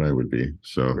kind of thought I would be.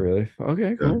 So Really?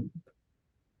 Okay, cool.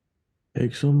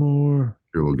 Take some more.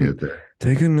 sure we'll get there.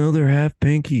 Take another half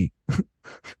pinky.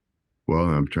 Well,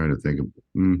 I'm trying to think of.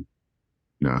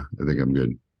 Nah, I think I'm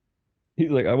good. He's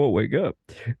like, I won't wake up.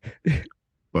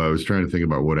 Well, I was trying to think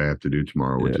about what I have to do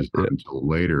tomorrow, which Yeah, is not until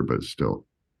later, but still.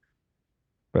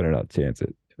 Better not chance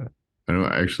it. I know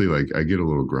actually like I get a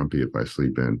little grumpy if I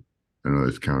sleep in. I know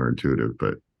it's counterintuitive,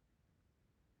 but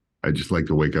I just like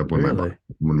to wake up when Really?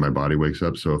 my body wakes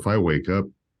up. So if I wake up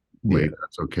late, Yeah.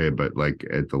 that's okay. But like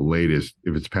at the latest,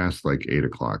 if it's past like 8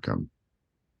 o'clock, I'm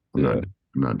Yeah.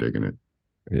 not digging it.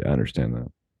 Yeah, I understand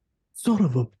that. Son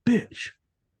of a bitch.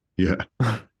 Yeah.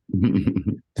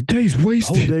 The day's The whole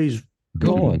wasted. day's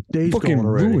Gone. Day's Fucking gone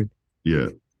already. ruined. Yeah.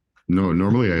 No,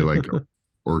 normally I like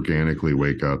organically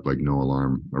wake up like no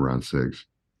alarm around 6.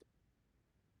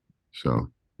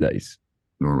 So Nice.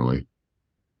 normally,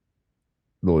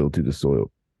 Loyal to the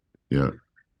soil. yeah.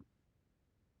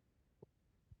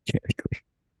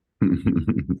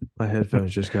 My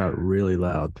headphones just got really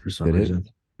loud for some Did it? reason.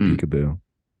 Peekaboo.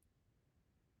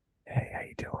 Hey, how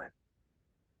you doing?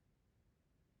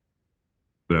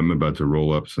 But I'm about to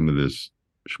roll up some of this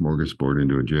smorgasbord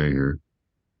into a J here.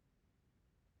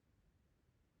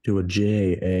 To a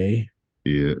J,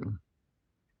 Yeah.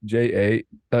 J8.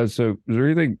 So is there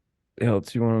anything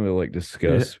else you wanted to like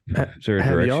discuss? Yeah, Is there a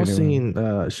Have direction y'all you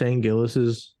want- seen Shane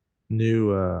Gillis's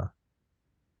new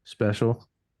special.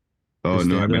 Oh His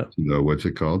no, I stand-up? meant to know what's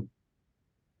it called?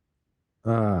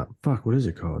 Fuck, what is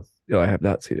it called? No, I have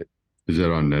not seen it. Is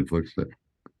that on Netflix?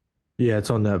 Yeah,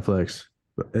 it's on Netflix.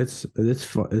 But it's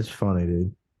funny,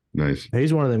 dude. Nice,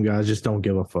 He's one of them guys just don't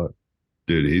give a fuck.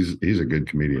 dude. He's a good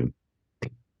comedian.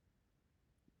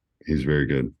 He's very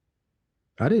good.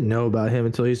 I didn't know about him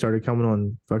until he started coming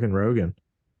on fucking Rogan.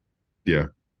 Yeah,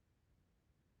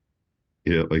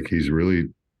 yeah. Like he's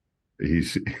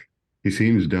he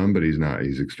seems dumb, but he's not.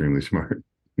 He's extremely smart.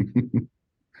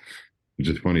 It's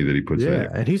just funny that he puts Yeah,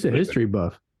 that. and he's a history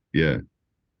buff. Yeah,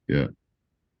 There's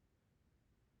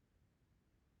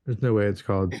no way it's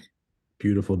called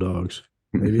Beautiful Dogs.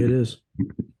 Maybe it is.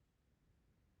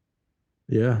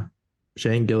 Yeah.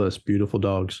 Shane Gillis, Beautiful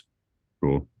Dogs.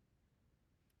 cool.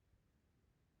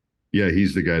 Yeah,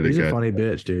 he's the guy that He's a got funny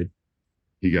bitch, dude.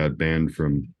 he got banned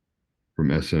from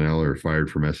SNL or fired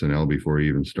from SNL before he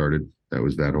even started. That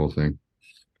was that whole thing.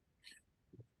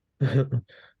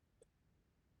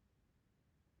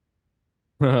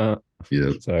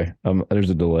 Yeah. Sorry, there's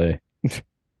a delay.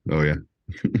 Oh yeah.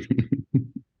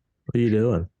 What are you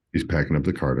doing? He's packing up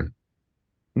the Carta.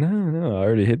 No, I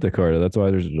already hit the Carta. That's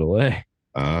why there's a delay.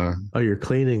 Uh Oh, you're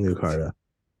cleaning the Carta.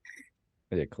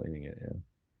 Yeah, cleaning it.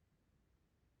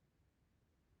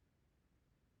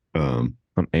 Yeah, um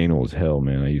I'm anal as hell,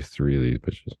 man. I use 3 of these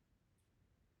bitches.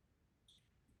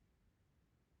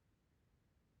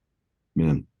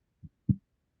 man.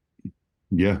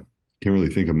 Yeah. Can't really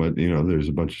think of much, there's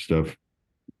a bunch of stuff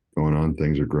going on.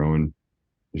 Things are growing.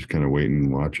 Just kind of waiting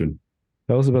and watching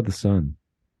Tell us about the sun.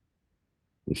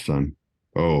 the sun.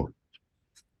 Oh,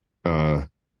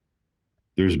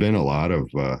 there's been a lot of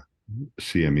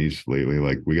CMEs lately.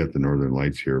 Like we got the Northern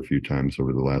Lights here a few times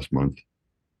over the last month.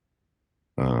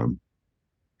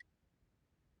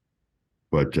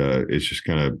 But it's just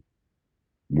kind of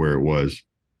where it was.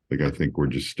 Like I think we're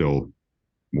just still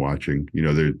watching.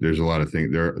 There's a lot of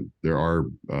things. There are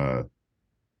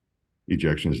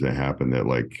ejections that happen that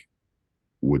like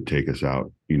would take us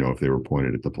out, if they were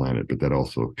pointed at the planet. But that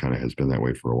also kind of has been that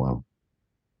way for a while.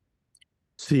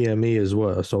 CME is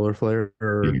what? A solar flare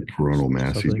or Coronal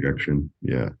mass something? ejection.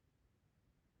 Yeah.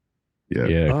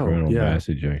 Yeah, Oh, coronal yeah. mass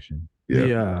ejection. Yeah.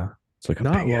 Yeah. It's like a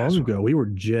Not big ass long one. ago, we were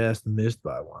just missed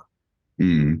by one.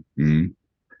 Mm-hmm.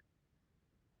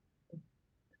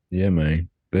 Yeah, man.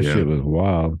 That Yeah. shit was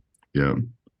wild. Yeah.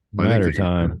 Matter of they-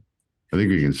 time. I think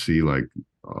we can see like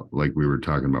we were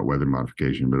talking about weather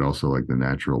modification, but also like the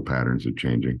natural patterns of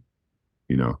changing,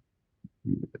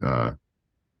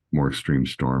 more extreme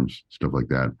storms, stuff like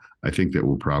that. I think that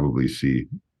we'll probably see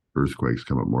earthquakes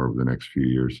come up more over the next few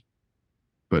years.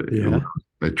 But Yeah.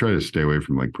 I try to stay away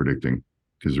from like predicting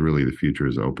because really the future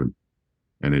is open,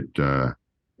 and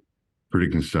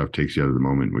predicting stuff takes you out of the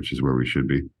moment, which is where we should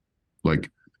be. Like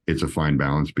it's a fine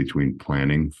balance between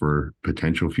planning for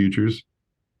potential futures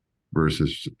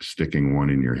versus sticking one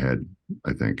in your head,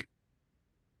 I think.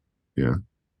 Yeah.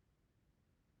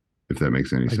 If that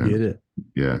makes any I sense. get it.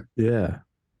 Yeah. Yeah.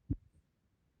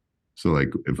 So like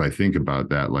if I think about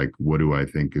that, like what do I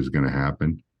think is going to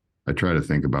happen? I try to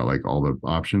think about like all the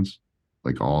options,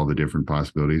 like all the different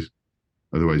possibilities.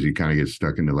 Otherwise you kind of get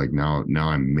stuck into like now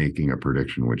I'm making a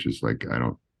prediction, which is like I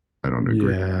don't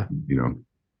agree. Yeah.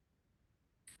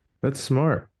 That's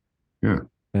smart. That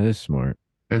is smart.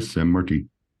 SM Marty.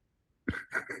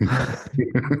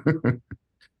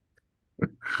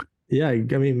 Yeah. I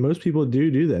mean, most people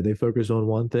do that. They focus on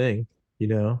one thing,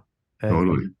 and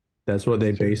Totally. that's what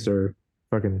they base their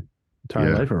fucking entire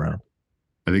Yeah. life around.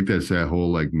 I think that's that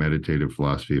whole like meditative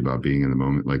philosophy about being in the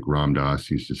moment. Like Ram Dass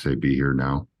used to say, "Be here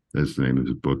now." That's the name of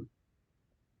his book.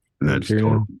 And that's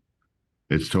True.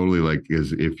 it's totally like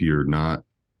as if you're not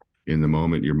in the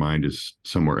moment, your mind is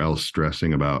somewhere else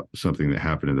stressing about something that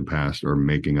happened in the past or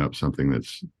making up something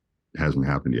that's hasn't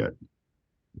happened yet.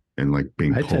 And like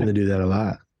being I pulled tend to do that a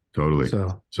lot. totally.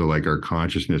 So So like our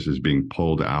consciousness is being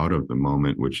pulled out of the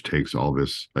moment, which takes all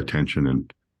this attention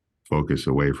and focus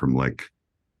away from like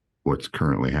what's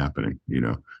currently happening,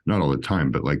 not all the time,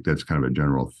 but like that's kind of a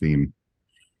general theme.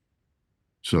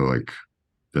 So like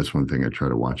that's one thing I try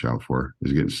to watch out for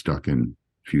is getting stuck in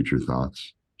future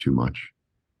thoughts too much.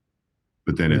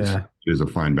 But then Yeah. it is a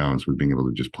fine balance with being able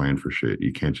to just plan for shit.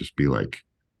 You can't just be like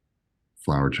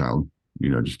flower child,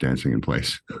 just dancing in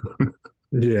place.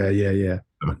 yeah.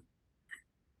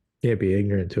 Can't be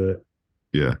ignorant to it.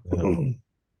 Yeah.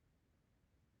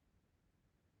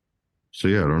 So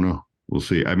yeah, I don't know. We'll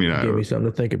see. I mean, Give me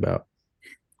something to think about.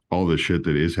 all the shit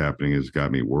that is happening has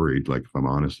got me worried, like if I'm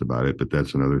honest about it. But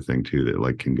that's another thing too that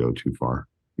like can go too far,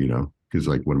 because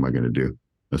like what am I going to do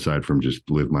aside from just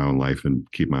live my own life and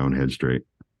keep my own head straight?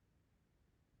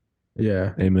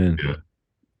 Yeah. Amen. Yeah.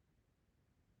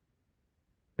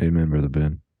 Amen, Brother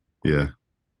Ben. Yeah.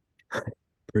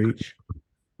 Preach.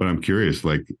 But I'm curious,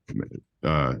 like,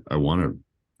 I want to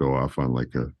go off on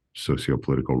like a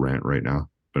socio-political rant right now,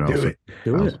 but Do also, it.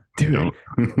 Do it. Do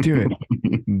it. Do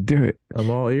it. Do it. I'm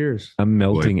all ears. I'm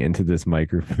melting into this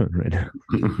microphone right now.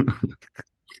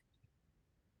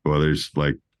 Well, there's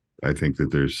like, I think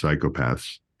that there's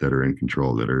psychopaths that are in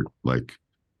control that are like,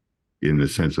 in the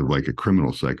sense of like a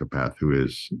criminal psychopath who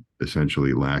is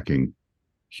essentially lacking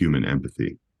human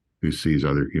empathy, who sees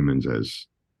other humans as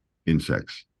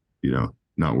insects, you know,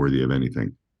 not worthy of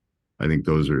anything. I think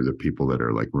those are the people that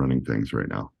are like running things right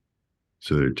now.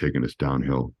 So they're taking us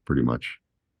downhill pretty much.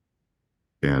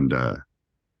 And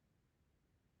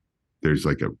there's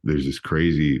this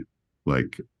crazy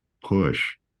like push,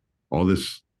 all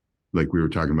this, like we were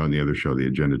talking about in the other show, the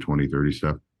Agenda 2030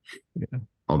 stuff. Yeah.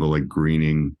 All the like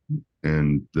greening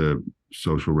and the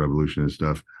social revolution and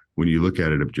stuff. When you look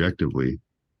at it objectively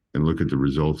and look at the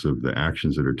results of the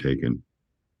actions that are taken,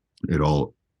 it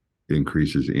all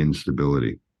increases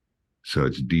instability. So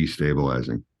it's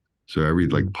destabilizing. So every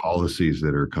like policies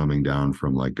that are coming down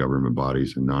from like government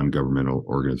bodies and non-governmental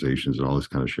organizations and all this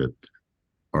kind of shit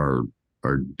are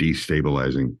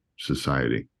destabilizing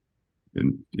society,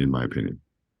 in my opinion.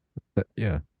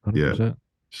 Yeah. 100%.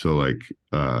 So like,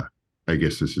 I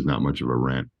guess this is not much of a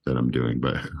rant that I'm doing,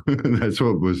 but that's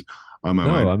what was on my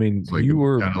mind. No, I mean, It's like you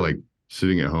were kind of like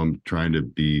sitting at home trying to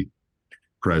be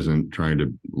present, trying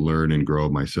to learn and grow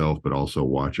myself, but also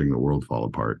watching the world fall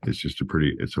apart.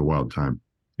 It's a wild time,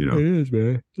 you know? It is,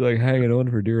 man. It's like hanging on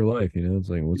for dear life, you know? It's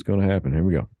like, what's going to happen? Here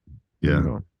we go.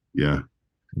 Yeah. Yeah.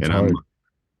 It's And hard.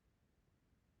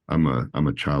 I'm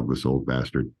a childless old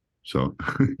bastard. So,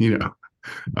 you know,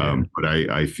 but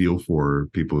I feel for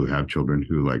people who have children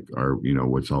who like are, you know,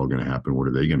 what's all going to happen? What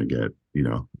are they going to get? You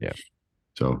know? Yeah.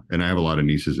 So, and I have a lot of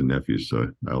nieces and nephews,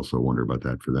 so I also wonder about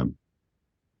that for them.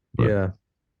 But, Yeah.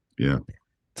 Yeah.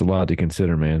 It's a lot to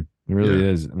consider, man. It really Yeah.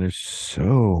 is. And there's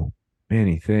so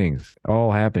many things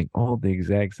all happening all at the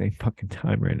exact same fucking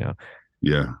time right now.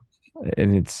 Yeah.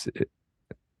 And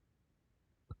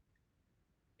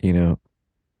you know,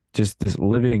 just this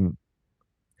living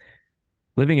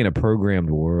in a programmed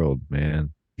world,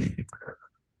 man.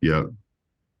 Yeah.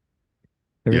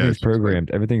 Everything's it's like-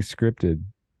 programmed, everything's scripted.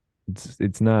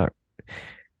 It's not.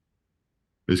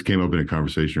 This came up in a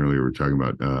conversation earlier. We were talking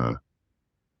about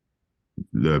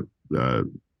the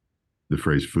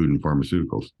phrase food and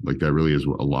pharmaceuticals. Like that really is a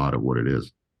lot of what it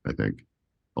is. I think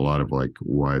a lot of like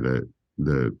why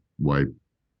why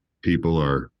people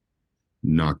are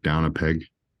knocked down a peg,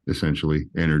 essentially,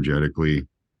 energetically,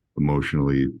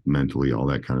 emotionally, mentally, all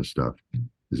that kind of stuff.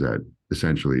 Is that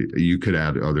essentially you could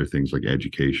add other things like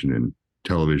education and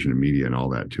television and media and all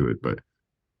that to it, but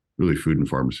really food and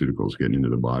pharmaceuticals getting into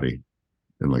the body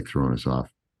and like throwing us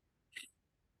off.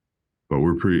 But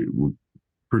we're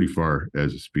pretty far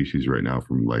as a species right now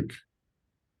from like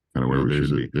kind of where we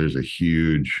should be. There's a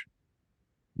huge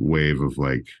wave of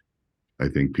like, I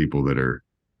think people that are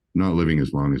not living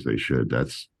as long as they should. I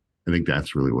think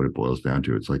that's really what it boils down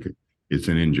to. It's like, it's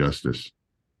an injustice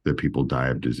that people die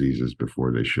of diseases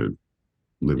before they should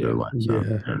live their lives out.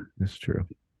 Yeah. It's true.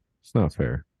 It's not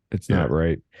fair. It's not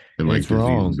right. And And like it's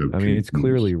wrong. diseases of I mean, it's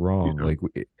clearly you wrong. know? Like,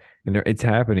 it's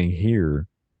happening here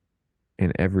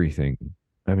in everything.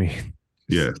 I mean,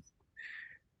 Yeah.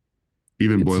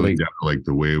 Even It's boiling like- down to like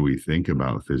the way we think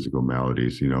about physical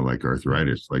maladies, you know, like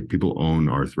arthritis, like people own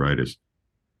arthritis,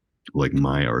 like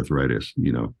my arthritis,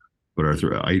 you know, but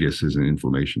arthritis is an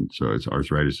inflammation. So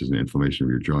arthritis is an inflammation of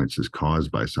your joints is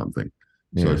caused by something.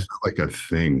 So yeah. it's not like a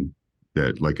thing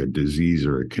that like a disease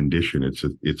or a condition.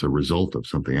 It's a result of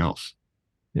something else.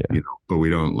 Yeah. You know, but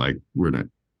we're not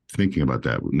thinking about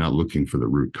that. We're not looking for the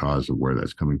root cause of where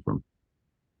that's coming from.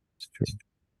 It's true.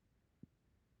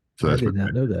 So I that's did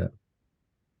not know that.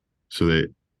 So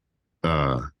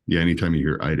anytime you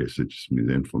hear itis, it just means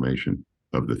inflammation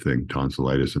of the thing,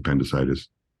 tonsillitis, appendicitis,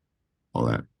 all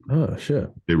that. Oh shit.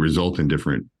 They result in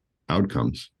different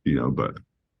outcomes, you know, but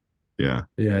yeah.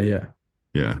 Yeah.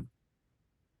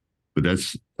 But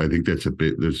I think that's a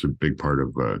big part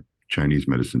of Chinese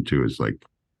medicine too, is like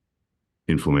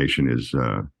inflammation is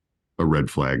a red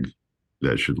flag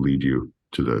that should lead you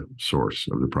to the source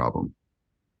of the problem,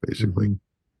 basically. Mhm.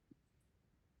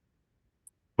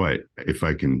 But if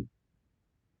I can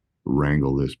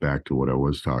wrangle this back to what I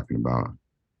was talking about,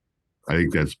 I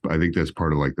think that's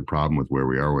part of like the problem with where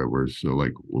we are, where we're so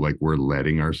like we're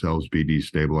letting ourselves be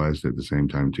destabilized at the same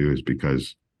time too, is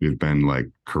because we've been like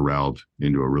corralled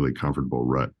into a really comfortable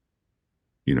rut.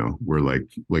 You know, we're like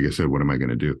I said, what am I going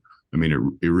to do? I mean,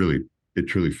 it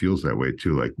truly feels that way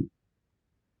too. Like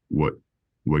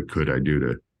what could I do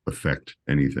to affect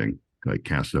anything? Like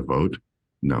cast a vote?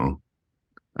 No.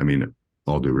 I mean,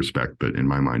 all due respect, but in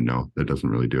my mind, no, that doesn't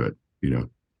really do it,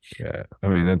 Yeah. I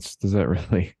mean, does that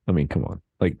really, I mean, come on.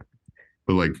 Like,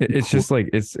 But like, it's just like,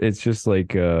 it's just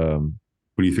like,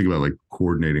 when you think about like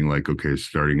coordinating, like, okay,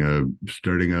 starting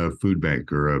a food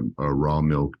bank or a raw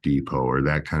milk depot or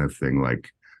that kind of thing, like,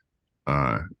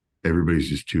 everybody's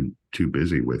just too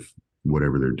busy with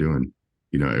whatever they're doing.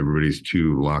 Everybody's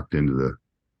too locked into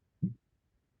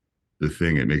the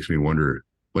thing. It makes me wonder,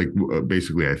 like,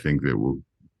 basically, I think that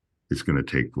it's going to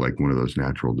take like one of those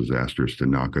natural disasters to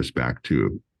knock us back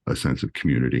to a sense of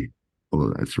community.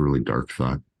 Although that's a really dark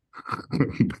thought.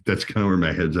 But that's kind of where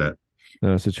my head's at.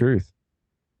 no, it's the truth.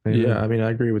 Yeah, I mean,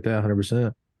 I agree with that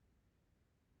 100%.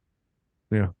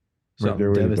 Yeah. Right Something there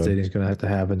with you, bud. devastating is going to have to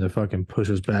happen to fucking push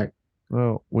us back.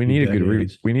 Well, we need a good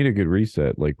decades. we need a good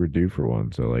reset. Like we're due for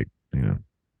one. So like,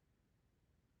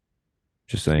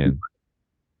 just saying.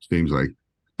 Seems like,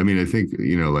 I mean, I think,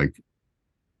 like,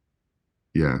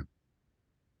 yeah,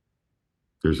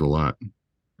 there's a lot.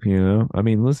 I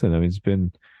mean, listen, I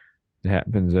mean, it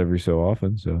happens every so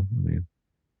often. So, I mean,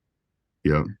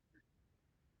 Yeah.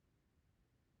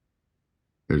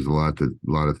 There's a lot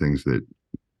of things that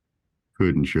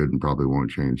could and should and probably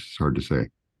won't change. It's hard to say.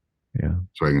 yeah.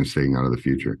 So I can staying out of the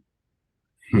future.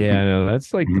 Yeah, I know.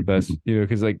 That's like the best,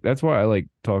 because like, that's why I like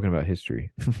talking about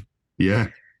history. Yeah,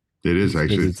 it is 'Cause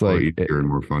actually. it's It's a lot like- easier and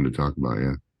more fun to talk about.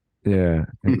 Yeah. Yeah.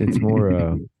 It's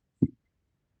more,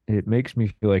 it makes me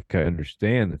feel like I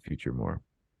understand the future more,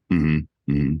 hmm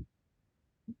hmm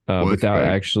Well, it's without right.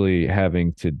 actually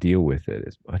having to deal with it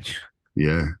as much,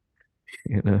 Yeah.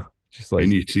 just like,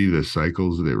 And you see the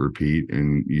cycles that repeat,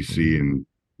 and you see and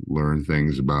learn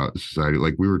things about society.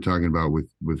 Like we were talking about with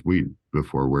weed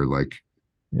before, where like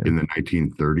Yeah. in the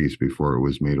 1930s, before it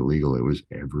was made illegal, it was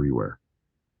everywhere.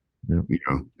 Yep.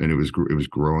 And it was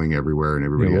growing everywhere, and it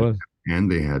everybody was.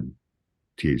 and they had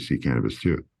THC cannabis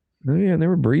too. Oh, yeah, and they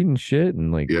were breeding shit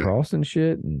and like Yeah. crossing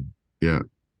shit and Yeah.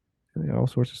 all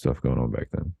sorts of stuff going on back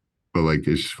then. But like,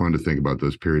 it's just fun to think about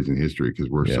those periods in history because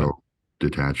we're Yeah. so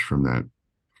detached from that.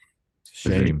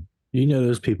 Shame. You know,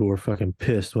 those people were fucking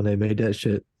pissed when they made that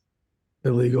shit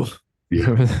illegal.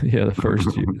 Yeah. Yeah, the first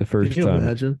Can you time.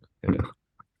 imagine?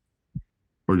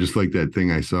 Or just like that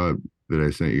thing I saw that I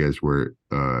sent you guys where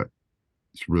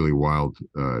it's really wild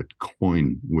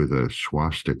coin with a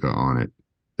swastika on it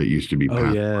that used to be Oh,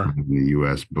 passed yeah. around in the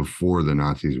US before the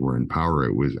Nazis were in power.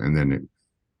 It was, and then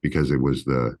because it was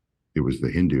the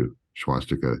Hindu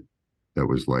swastika that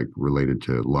was like related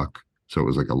to luck. So it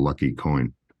was like a lucky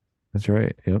coin. That's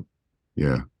right. Yep.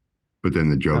 Yeah. But then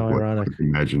the joke How was, ironic.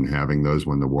 imagine having those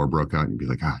when the war broke out and you'd be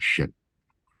like, ah, shit.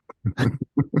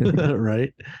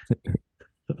 Right?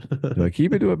 Do I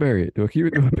keep it? Do I bury it? Do I keep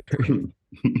it? Do I bury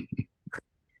it?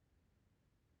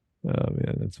 Oh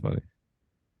man, that's funny.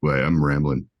 Well, I'm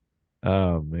rambling.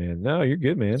 Oh man, no, you're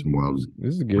good, man. Some wild,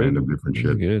 This is good. random different This is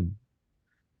shit.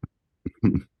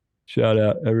 good. Shout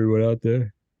out everyone out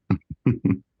there.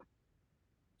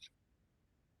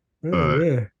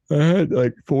 Yeah. I had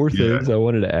like four Yeah. things I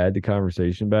wanted to add to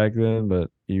conversation back then, but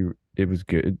it was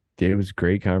good. It was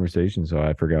great conversation, so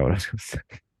I forgot what I was going to say.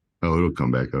 Oh, it'll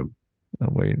come back up.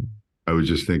 I'm waiting. I was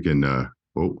just thinking,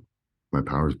 oh, my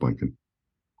power's blinking.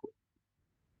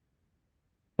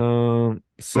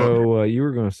 So you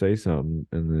were going to say something,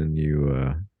 and then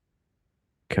you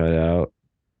cut out.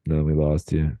 Then we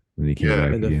lost you. And you came Yeah.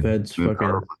 back And the again. feds The fucking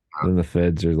power- Then the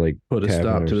feds are like put a tapping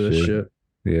stop our to this shit.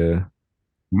 Yeah.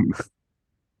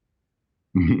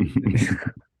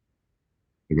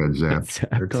 I got zapped.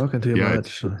 They're talking too Yeah,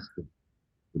 much.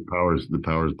 The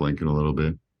power's blinking a little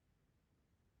bit.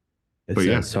 It's but that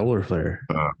yeah. solar flare.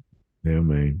 Yeah,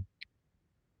 man.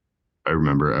 I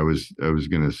remember I was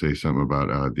gonna say something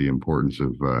about the importance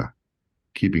of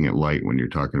keeping it light when you're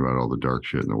talking about all the dark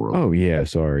shit in the world. Oh yeah,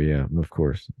 sorry. Yeah, of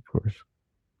course.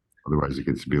 Otherwise, it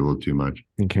gets to be a little too much,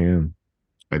 It can.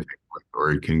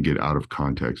 or it can get out of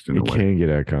context in It a way. can get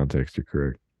out of context. You're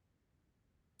correct.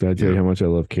 Did I tell you Yeah. how much I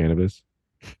love cannabis?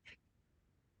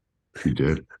 You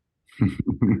did. Oh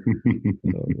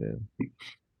man.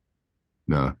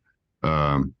 No.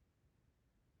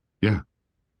 Yeah.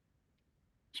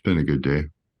 It's been a good day.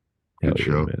 Hell Good yeah,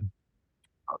 show. man.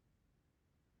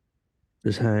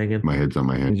 Just hanging. My head's on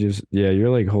my You hand. just you're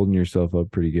like holding yourself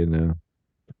up pretty good now.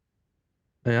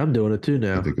 Hey, I'm doing it too I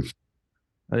now. think it's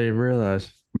I didn't even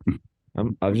realize.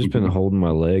 I've just been holding my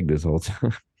leg this whole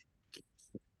time.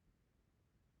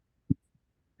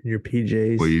 Your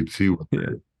PJs. well, you'd see what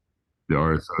Yeah. the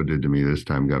RSO did to me this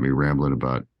time, got me rambling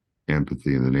about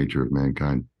empathy and the nature of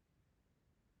mankind.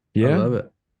 I Yeah. love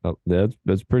it.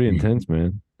 That's pretty intense,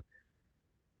 man.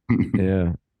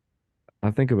 Yeah.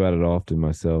 I think about it often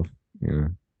myself.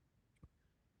 You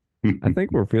know, I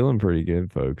think we're feeling pretty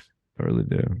good, folks. I really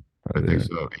do. I think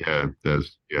so. Yeah,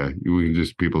 we can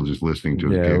just people just listening to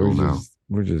us Yeah, giggle now.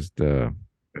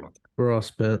 We're all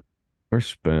spent. We're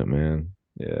spent, man.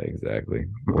 Yeah, exactly.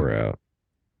 We're out.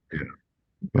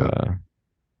 Yeah. Uh,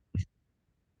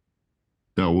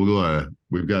 No,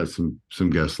 we've got some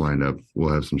guests lined up.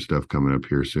 We'll have some stuff coming up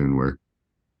here soon where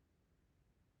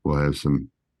we'll have some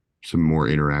more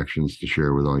interactions to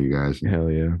share with all you guys. hell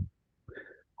yeah.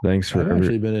 Thanks for I've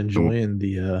actually been enjoying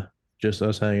the just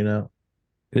us hanging out.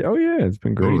 Oh yeah, it's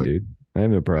been great, Totally. dude. I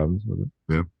have no problems with it.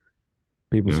 Yeah.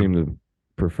 People Yeah. seem to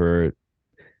prefer it.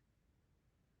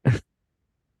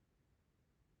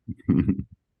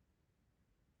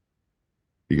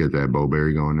 You get that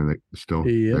bowberry going in it still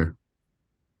Yep. there?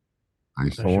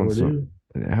 Nice. I I want sure some-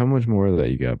 do. How much more of that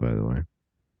you got, by the way?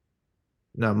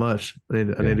 Not much. I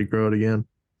Yeah. need to grow it again.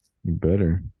 You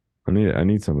better. I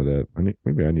need some of that.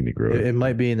 Maybe I need to grow It, it. it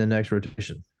might be in the next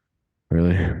rotation.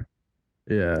 Really? Yeah.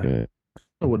 Yeah. I don't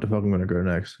know what the fuck I'm gonna grow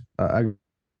next. I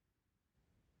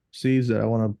seeds that I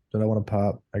want to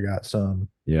pop. I got some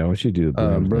Yeah, I want you to do the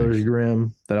bloom. Brothers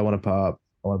Grimm that I want to pop.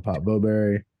 I want to pop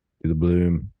Bowberry. Do the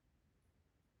bloom.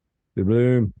 The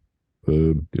bloom.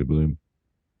 Boom. Do the bloom.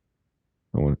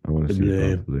 I want to The see the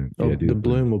bloom. bloom. Oh, Yeah, do the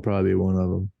bloom will probably be one of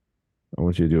them. I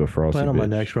want you to do a frosty Plan on my bitch.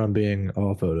 next run being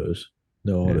all photos,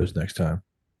 no Yeah. autos next time,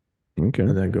 Okay.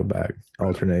 and then go back,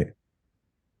 alternate.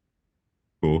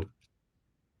 Cool.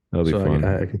 That'll be So fun.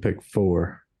 I can pick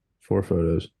four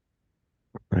photos.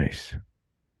 Nice.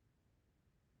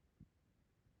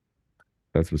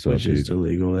 That's what's up, Which is dude. the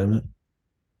legal limit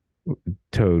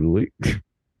Totally.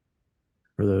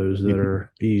 for those that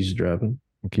are eavesdropping.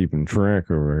 I'm keeping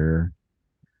track over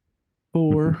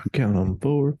Four, count them,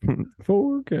 four. here.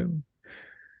 4K.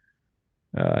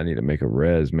 I need to make a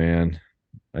res, man.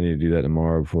 I need to do that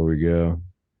tomorrow before we go.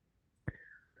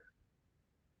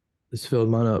 Just filled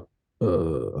mine up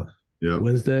Yeah.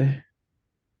 Wednesday.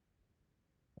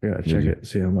 I gotta check you? it,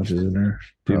 see how much is in there.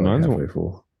 Dude, Probably mine's halfway one-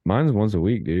 full. Mine's once a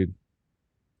week, dude.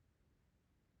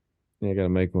 Yeah, I gotta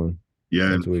make one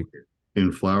Yeah. once a week.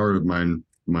 In flour, mine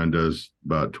does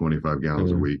about 25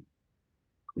 gallons a Mhm. week.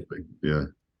 Yeah.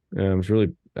 It's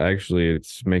really actually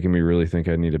it's making me really think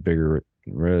I need a bigger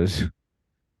res.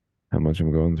 How much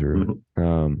I'm going through.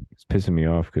 It's pissing me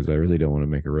off because I really don't want to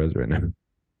make a res right now.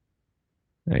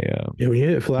 Yeah, when you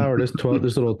hit flour, this little,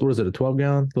 what is it, a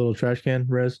 12-gallon little trash can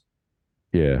res?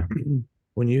 Yeah.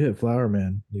 When you hit flour,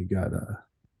 man, you got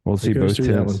Well, it see, goes both through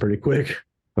that one tents, pretty quick.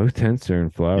 both tents are in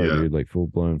flour, Yeah. dude, like full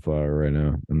blown flour right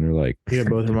now, and they're like, Yeah,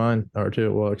 both of mine are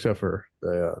too. Well, except for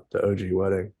the OG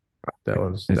wedding. That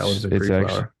one's It's- a it's pre actually-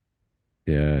 flour.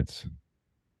 yeah, it's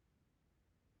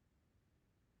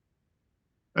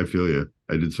I feel you.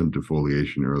 I did some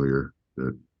defoliation earlier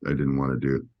that I didn't want to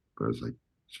do, but I was like,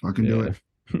 just fucking do it.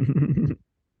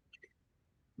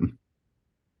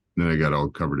 Then I got all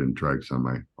covered in trikes on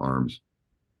my arms.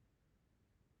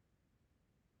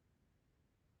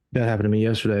 That happened to me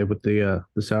yesterday with the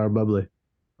sour bubbly.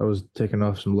 I was taking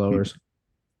off some lowers,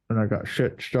 and I got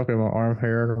shit stuck in my arm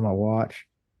hair and my watch.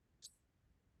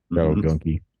 got all Mhm.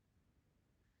 gunky.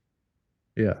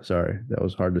 Yeah, sorry, that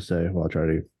was hard to say while I try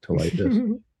to light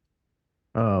this.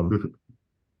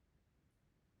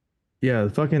 Yeah,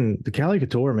 the Cali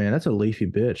Couture, man, that's a leafy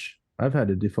bitch. I've had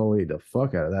to defoliate the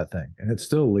fuck out of that thing, and it's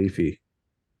still leafy.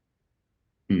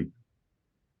 Hmm.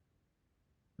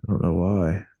 I don't know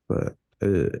why, but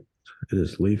it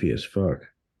is leafy as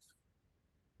fuck.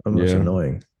 Almost Yeah.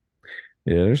 annoying.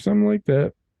 Yeah, there's something like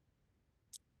that.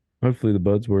 Hopefully the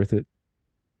bud's worth it.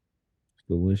 It's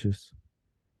delicious.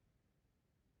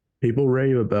 People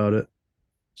rave about it,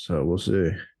 so we'll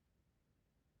see.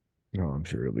 Oh, I'm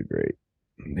sure it'll be great.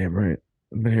 Damn right.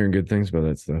 I've been hearing good things about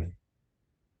that stuff.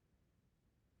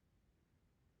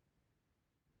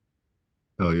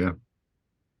 Hell yeah.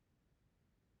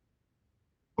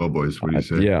 Well, boys, what do you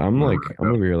say? Yeah, I'm Wanna like, wrap I'm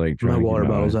up? over here like My trying to water keep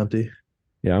my bottle's eye- empty.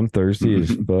 Yeah, I'm thirsty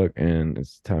as fuck, and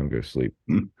it's time to go sleep.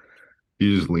 You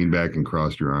just lean back and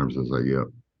crossed your arms. I was like, yep.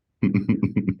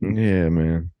 Yeah,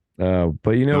 man.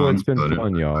 But you know No, what? I'm It's been good.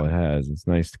 fun, y'all. It has. It's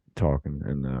nice talking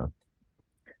and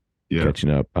Yeah. catching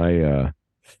up. I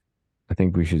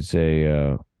think we should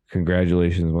say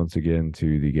congratulations once again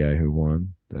to the guy who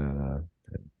won.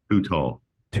 Too tall.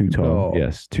 Too tall. Oh.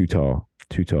 Yes, too tall.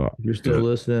 Too tall. If you're still Yeah.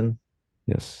 listening,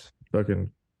 Yes.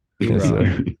 fucking Yes,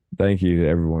 hoorah. sir. Thank you to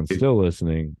everyone still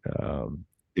listening.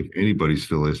 If anybody's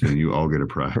still listening, you all get a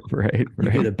prize. Right, You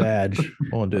get a right. badge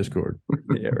on Discord.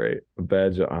 Yeah, right. A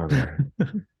badge of honor.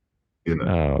 You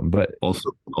know. But Also,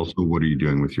 what are you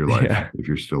doing with your life Yeah. if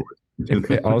you're still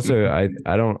Also,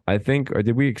 I think, or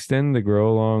did we extend the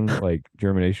grow along like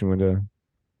germination window?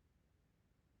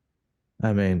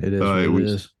 I mean, it is what it it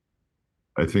was- is.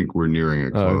 I think we're nearing a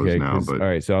Oh, close okay. now, but all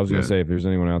right. So I was gonna yeah. say, if there's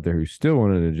anyone out there who still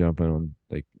wanted to jump in on,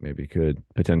 like, maybe could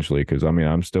potentially, because I mean,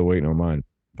 I'm still waiting on mine,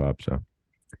 Pop. So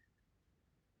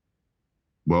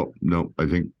well, no,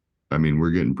 I mean,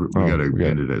 we're getting, we Oh, got to we got-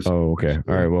 end it as. oh, okay.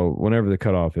 All right. Well, whenever the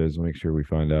cutoff is, make sure we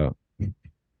find out. We'll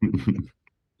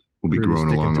be Rudy's growing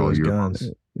sticking along to all his year. guns.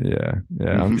 Yeah.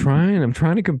 I'm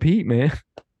trying to compete, man.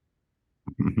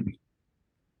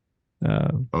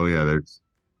 Oh yeah,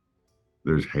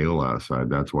 there's hail outside.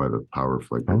 That's why the power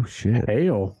flickered. Oh shit.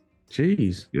 Hail.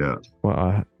 Jeez. Yeah.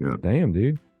 Well, Yeah. damn,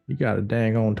 dude, You got a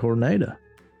dang on tornado.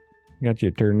 got you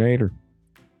a tornado.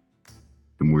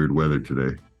 Some weird weather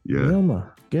today. Yeah.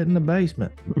 Wilma, get in the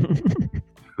basement.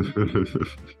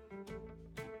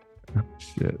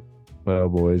 Shit. Well,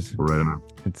 boys, Right on.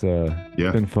 it's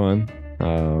Yeah. been fun.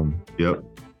 Yep.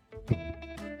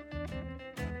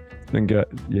 Been good.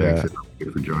 Yeah. Thanks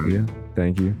everybody for joining. Yeah.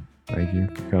 Thank you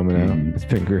for coming out. Mhm. It's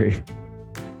been great.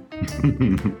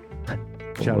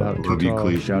 Shout out Love to you, Tall.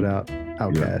 Cleveland. Shout out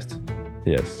Outcast.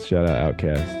 Yes. Shout out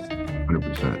Outcasts.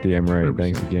 100%. Damn right. 100%.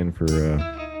 Thanks again for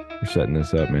setting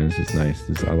this up, man. This is nice.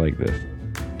 I like this.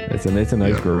 It's a nice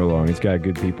Yeah. grow along. It's got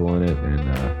good people in it, and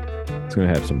it's gonna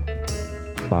have some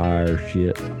fire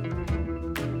shit to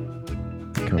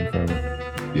come from it.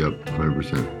 Yep.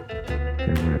 100%.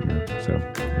 Damn right, man. So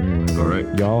anyway, All right.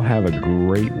 y'all have a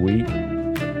great week,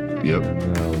 Yep.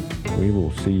 and we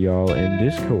will see y'all in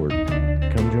Discord.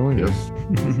 Come join Yep. us.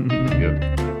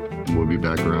 Yep. We'll be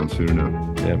back around soon enough.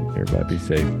 Yep. Everybody be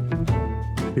safe.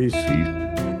 Peace. Peace.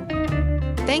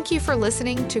 Thank you for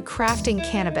listening to Crafting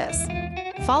Cannabis.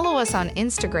 Follow us on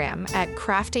Instagram at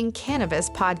Crafting Cannabis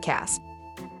Podcast,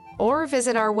 or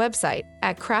visit our website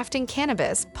at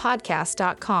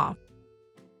craftingcannabispodcast.com.